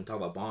 really, when we talk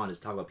about Bond, is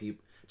talk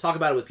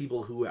about it with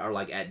people who are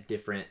like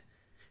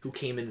who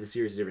came into the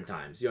series at different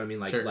times. You know what I mean?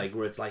 Like, Sure. like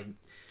where it's like,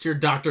 It's your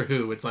Doctor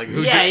Who. It's like,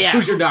 who's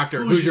your doctor?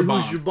 Who's your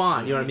Bond? Who's your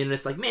Bond? You know what I mean? And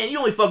it's like, man, you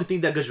only fucking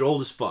think that because you're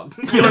old as fuck.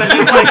 You know what I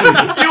mean?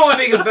 Like, you only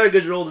think it's better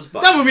because you're old as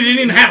fuck. That movie didn't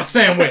even have a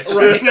sandwich.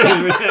 Right.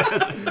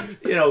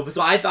 You know,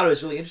 so I thought it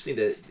was really interesting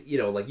to, you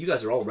know, like, you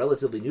guys are all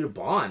relatively new to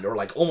Bond, or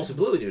like almost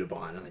completely new to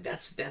Bond. And like,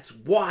 that's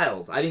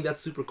wild. I think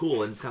that's super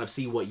cool, and just kind of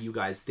see what you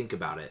guys think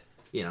about it.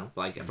 You know,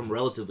 like from a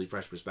relatively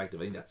fresh perspective,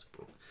 I think that's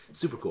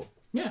super cool.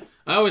 Yeah,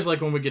 I always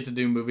like when we get to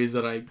do movies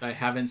that I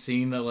haven't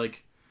seen that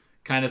like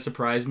kind of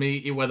surprise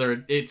me,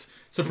 whether it's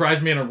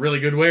surprised me in a really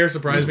good way or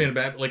surprised me in a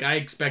bad. Like, I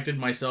expected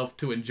myself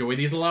to enjoy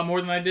these a lot more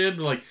than I did.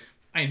 But, like,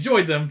 I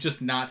enjoyed them,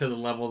 just not to the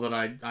level that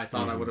I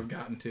thought I would have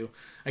gotten to.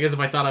 I guess if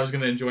I thought I was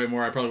going to enjoy it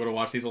more, I probably would have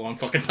watched these a long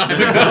fucking time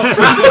ago.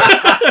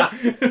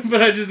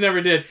 But I just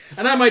never did.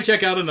 And I might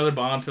check out another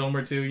Bond film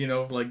or two, you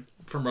know, like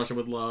From Russia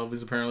with Love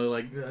is apparently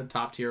like a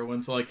top tier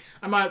one. So, like,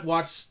 I might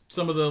watch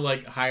some of the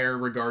like higher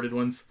regarded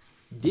ones.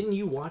 Didn't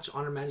you watch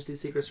Honor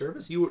Majesty's Secret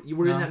Service? You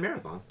were in that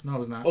marathon. No, I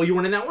was not. Oh, you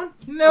weren't in that one?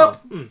 Nope.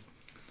 Oh,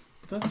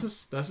 That's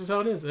just how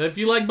it is. If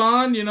you like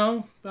Bond, you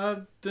know,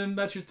 then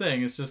that's your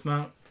thing. It's just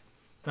not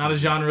a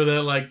genre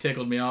that like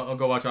tickled me. I'll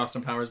go watch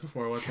Austin Powers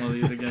before I watch one of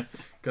these again,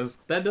 because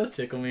that does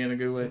tickle me in a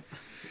good way.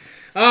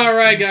 All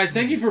right, guys,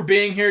 thank you for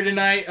being here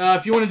tonight.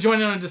 If you want to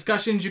join in on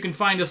discussions, you can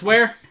find us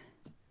where?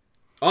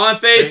 On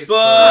Facebook.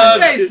 On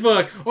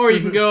Facebook, or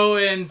you can go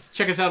and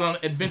check us out on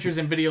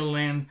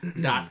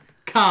adventuresinvideoland.com.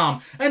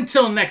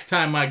 Until next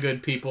time, my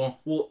good people.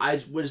 Well,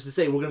 I was to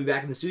say, we're going to be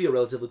back in the studio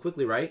relatively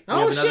quickly, right? We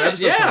Oh, have another shit,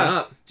 episode coming yeah.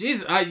 up.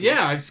 Jeez,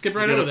 I skipped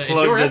right over that. It's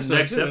Plug your the episode.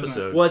 next too, isn't it?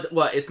 episode.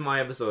 Well, it's my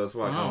episode. That's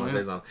why I Oh, want to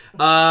yeah. say something.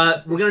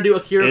 We're going to do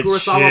Akira It's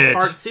Kurosawa shit.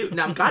 Part 2.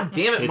 Now, God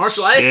damn it, It's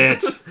Marshall. I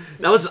didn't- shit.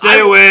 Now, listen, Stay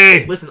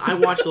away. Listen, I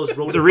watched those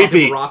Road It's to a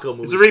repeat. Morocco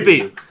movies. It's a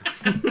repeat.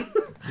 for you.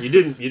 You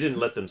didn't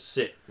let them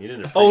sit. You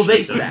didn't. Oh,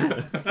 they appreciate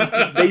them.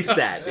 sat. They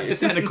sat, They dude.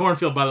 sat in a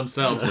cornfield by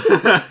themselves.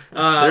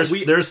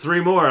 There's three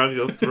more. I'm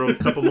gonna throw a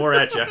couple more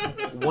at you.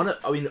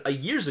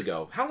 Years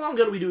ago. How long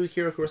ago did we do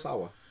Akira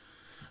Kurosawa?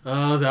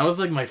 That was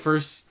like my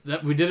first.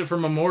 We did it for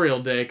Memorial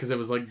Day because it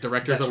was like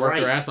directors That's that worked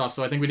their right. ass off.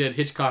 So I think we did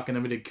Hitchcock and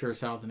then we did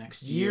Kurosawa the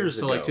next year. Years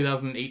So like ago.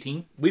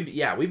 2018.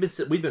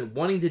 We've been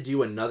wanting to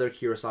do another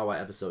Kurosawa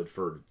episode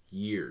for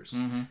years.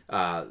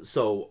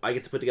 So I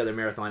get to put together a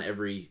marathon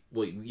we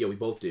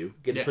both do.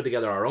 Get to Yeah. put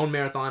together our own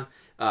marathon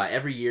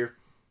every year.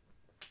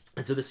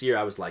 And so this year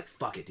I was like,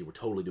 fuck it, dude, we're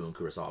totally doing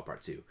Kurosawa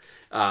Part 2.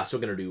 So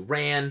we're going to do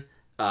Ran,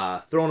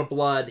 Throne of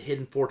Blood,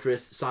 Hidden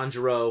Fortress,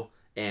 Sanjuro,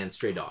 and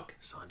Stray Dog.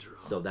 Sanjuro.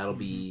 So that'll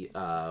be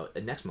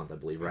next month, I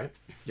believe, right?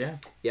 Yeah.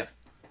 Yep.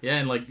 Yeah,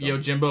 and like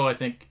Yojimbo, I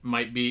think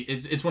might be.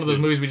 It's one of those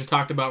movies we just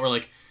talked about where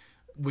like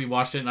we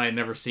watched it and I had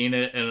never seen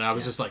it, and I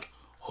was just like,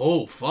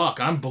 oh fuck,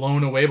 I'm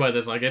blown away by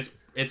this. Like it's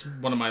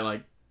one of my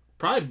like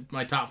probably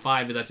my top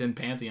 5 that's in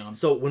Pantheon.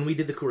 So when we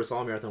did the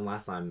Kurosawa marathon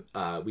last time,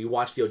 we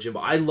watched Yojimbo.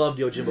 I loved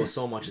Yojimbo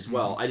so much as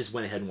well. I just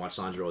went ahead and watched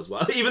Sanjuro as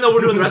well. Even though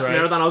we're doing the rest of the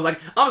Right. marathon, I was like,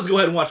 I'm just go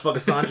ahead and watch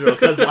fucking Sanjuro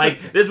because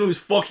like this movie's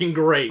fucking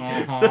great.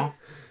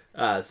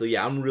 So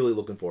yeah, I'm really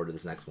looking forward to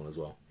this next one as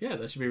well. Yeah,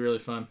 that should be really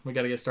fun. We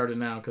got to get started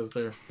now because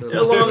they're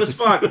They're long as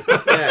fuck.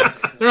 Yeah.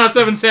 They're not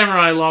Seven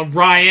Samurai long,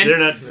 Brian. They're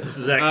not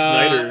Zack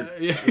Snyder.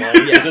 Yeah.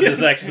 Is it the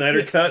Zack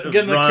Snyder cut? Of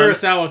Getting the Ron?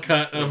 Kurosawa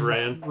cut of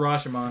Ran.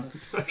 Rashomon.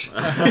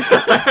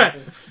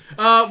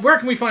 Where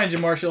can we find you,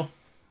 Marshall?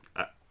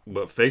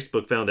 But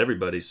Facebook found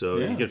everybody, so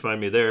Yeah. you can find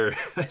me there,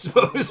 I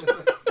suppose.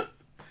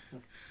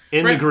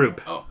 In Right. the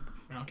group. Oh,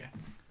 okay.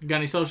 You got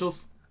any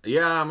socials?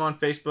 Yeah, I'm on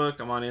Facebook.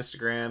 I'm on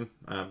Instagram.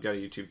 I've got a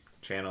YouTube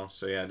channel.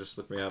 So yeah, just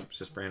look me up. It's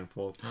just Brandon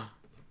Fold.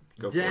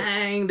 Go for it.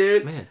 Dang,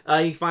 dude. Man.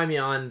 You can find me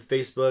on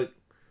Facebook.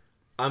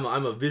 I'm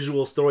a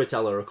visual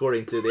storyteller,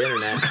 according to the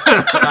internet.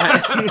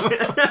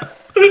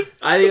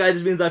 I think that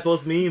just means I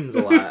post memes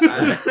a lot.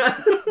 That's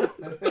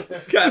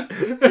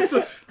It's a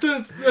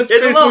little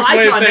Facebook's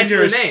way of icon saying next to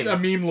you're the name. a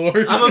meme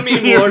lord. I'm a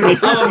meme lord.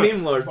 I'm a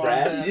meme lord,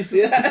 Brad. Did you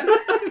see that?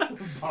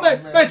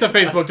 Nice of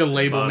Facebook to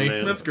label Come on, me.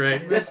 man. That's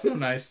great. That's so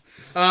nice.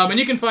 And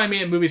you can find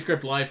me at Movie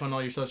Script Life on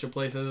all your social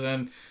places.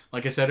 And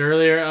like I said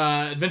earlier,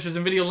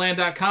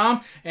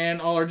 adventuresinvideoland.com. And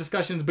all our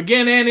discussions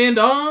begin and end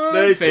on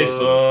Facebook.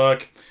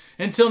 Facebook.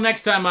 Until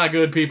next time, my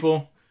good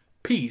people,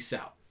 peace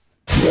out.